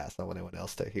off the cast. I don't want anyone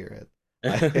else to hear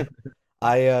it.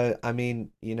 I I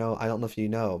mean, I don't know if you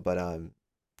know, but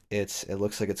it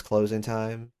looks like it's closing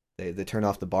time. They turn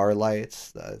off the bar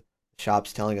lights. The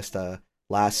shop's telling us the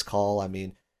last call. I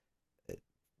mean,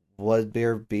 would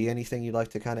there be anything you'd like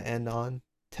to kind of end on?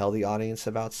 Tell the audience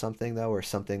about something though, or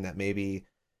something that maybe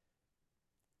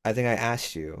I think I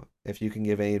asked you if you can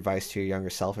give any advice to your younger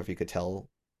self, if you could tell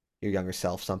your younger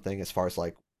self something as far as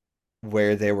like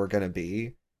where they were gonna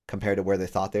be compared to where they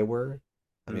thought they were.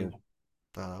 I Mm. mean,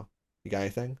 I don't know. You got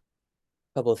anything?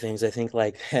 Couple of things. I think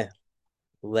like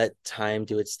let time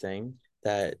do its thing.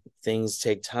 That things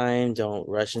take time. Don't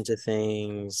rush into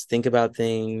things. Think about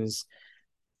things.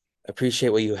 Appreciate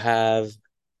what you have.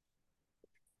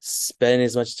 Spend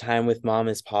as much time with mom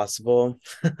as possible.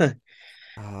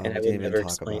 Oh, And I we would didn't even never talk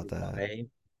explain about that. why.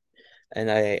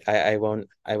 And I won't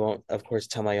of course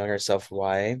tell my younger self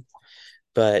why.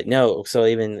 But no, so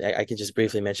even I could just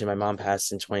briefly mention my mom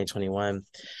passed in 2021.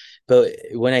 But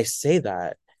when I say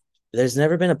that, there's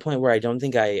never been a point where I don't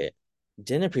think I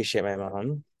didn't appreciate my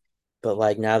mom. But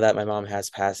like now that my mom has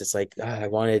passed, it's like I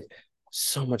wanted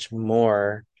so much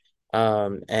more.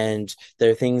 And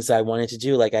there are things I wanted to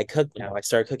do. Like I cook now. I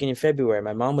started cooking in February.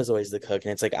 My mom was always the cook,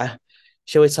 and it's like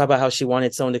she always talked about how she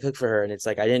wanted someone to cook for her, and it's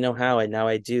like I didn't know how, and now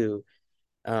I do.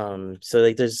 So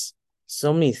like there's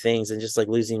so many things, and just like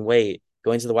losing weight,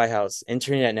 going to the White House,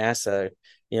 interning at NASA,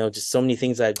 just so many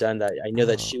things I've done that I know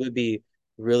that she Oh, would be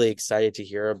really excited to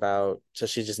hear about,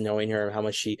 especially just knowing her, how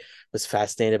much she was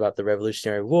fascinated about the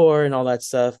Revolutionary War and all that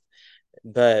stuff.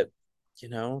 But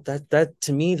that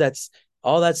to me, that's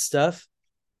all that stuff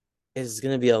is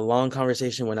going to be a long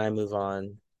conversation when I move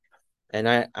on. And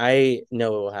I know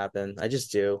it will happen. I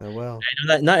just do. oh well. I know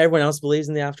that not everyone else believes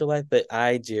in the afterlife, but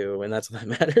I do, and that's what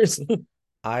matters.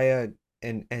 I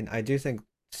and I do think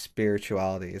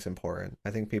spirituality is important.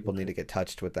 I think people need to get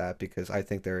touched with that because I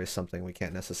think there is something we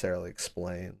can't necessarily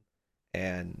explain.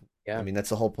 And I Yeah, mean that's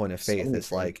the whole point of so faith. many It's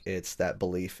things. like it's that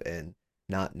belief in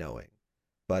not knowing.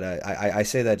 But I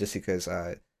say that just because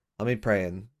I'll be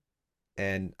praying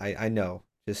and I know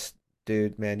just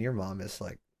dude, man, your mom is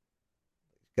like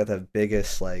got the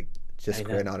biggest like I just know.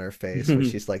 grin on her face where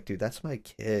she's like, dude, that's my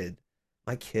kid.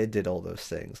 My kid did all those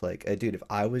things. Like, dude, if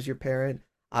I was your parent,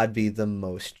 I'd be the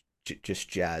most just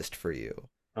jazzed for you.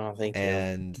 Oh, thank you.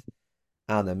 And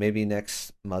I don't know, maybe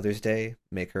next Mother's Day,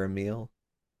 make her a meal.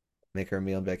 Make her a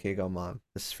meal and be like, here you go, mom.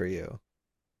 This is for you.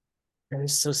 That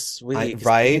is so sweet because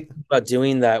I didn't Right? think about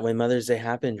doing that when Mother's Day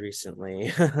happened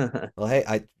recently. Well, hey,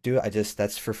 I do. I just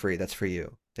that's for free. That's for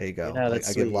you. There you go. Yeah, I, that's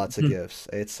I give sweet. lots of gifts.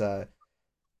 It's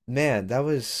man, that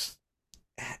was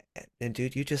and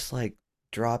dude, you just like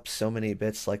dropped so many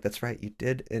bits. Like that's right, you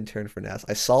did intern for NASA.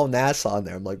 I saw NASA on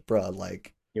there. I'm like, bro,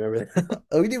 like You remember that?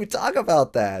 we didn't even talk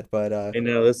about that. But I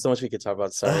know there's so much we could talk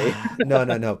about. Sorry. no,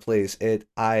 no, no, please.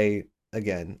 I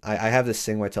have this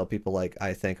thing where I tell people like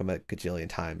I thank them a gajillion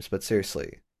times, but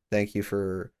seriously, thank you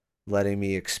for letting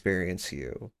me experience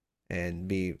you and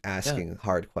me Yeah. asking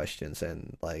hard questions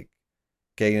and like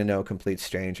getting to know a complete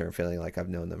stranger and feeling like I've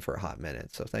known them for a hot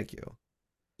minute. So thank you.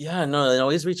 Yeah, no, and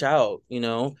always reach out,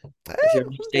 Hey, if you're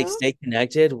I'm stay down. stay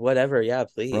connected, whatever. Yeah,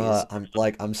 please. Bruh,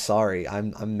 I'm sorry.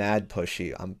 I'm mad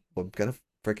pushy. I'm gonna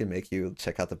freaking make you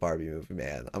check out the Barbie movie,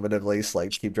 man. I'm gonna at least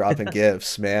like keep dropping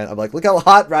gifts, man. I'm like, look how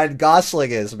hot Ryan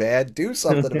Gosling is, man. Do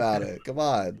something about it. Come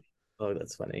on. Oh,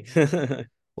 that's funny.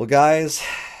 Well, guys,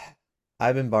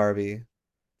 I've been Barbie.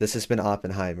 This has been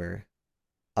Oppenheimer.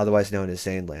 otherwise known as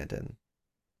Zane Landon.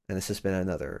 And this has been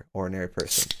another ordinary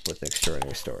person with an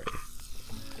extraordinary story.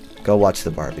 Go watch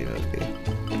the Barbie movie.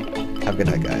 Have a good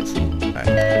night, guys. All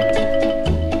right.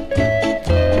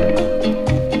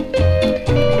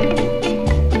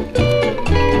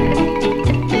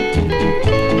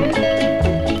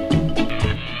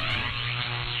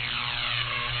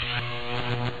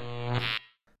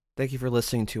 Thank you for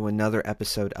listening to another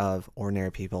episode of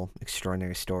Ordinary People,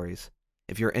 Extraordinary Stories.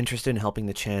 If you're interested in helping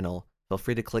the channel, feel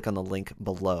free to click on the link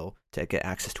below to get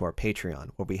access to our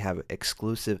Patreon, where we have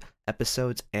exclusive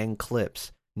episodes and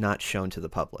clips not shown to the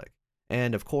public.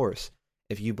 And of course,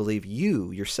 if you believe you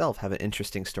yourself have an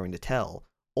interesting story to tell,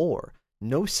 or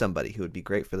know somebody who would be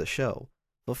great for the show,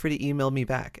 feel free to email me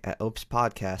back at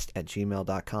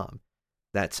opespodcast@gmail.com.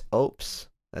 That's OPES.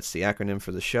 That's the acronym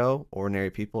for the show, Ordinary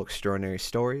People, Extraordinary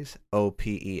Stories,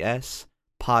 OPES,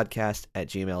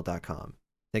 podcast@gmail.com.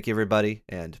 Thank you, everybody,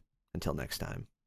 and until next time.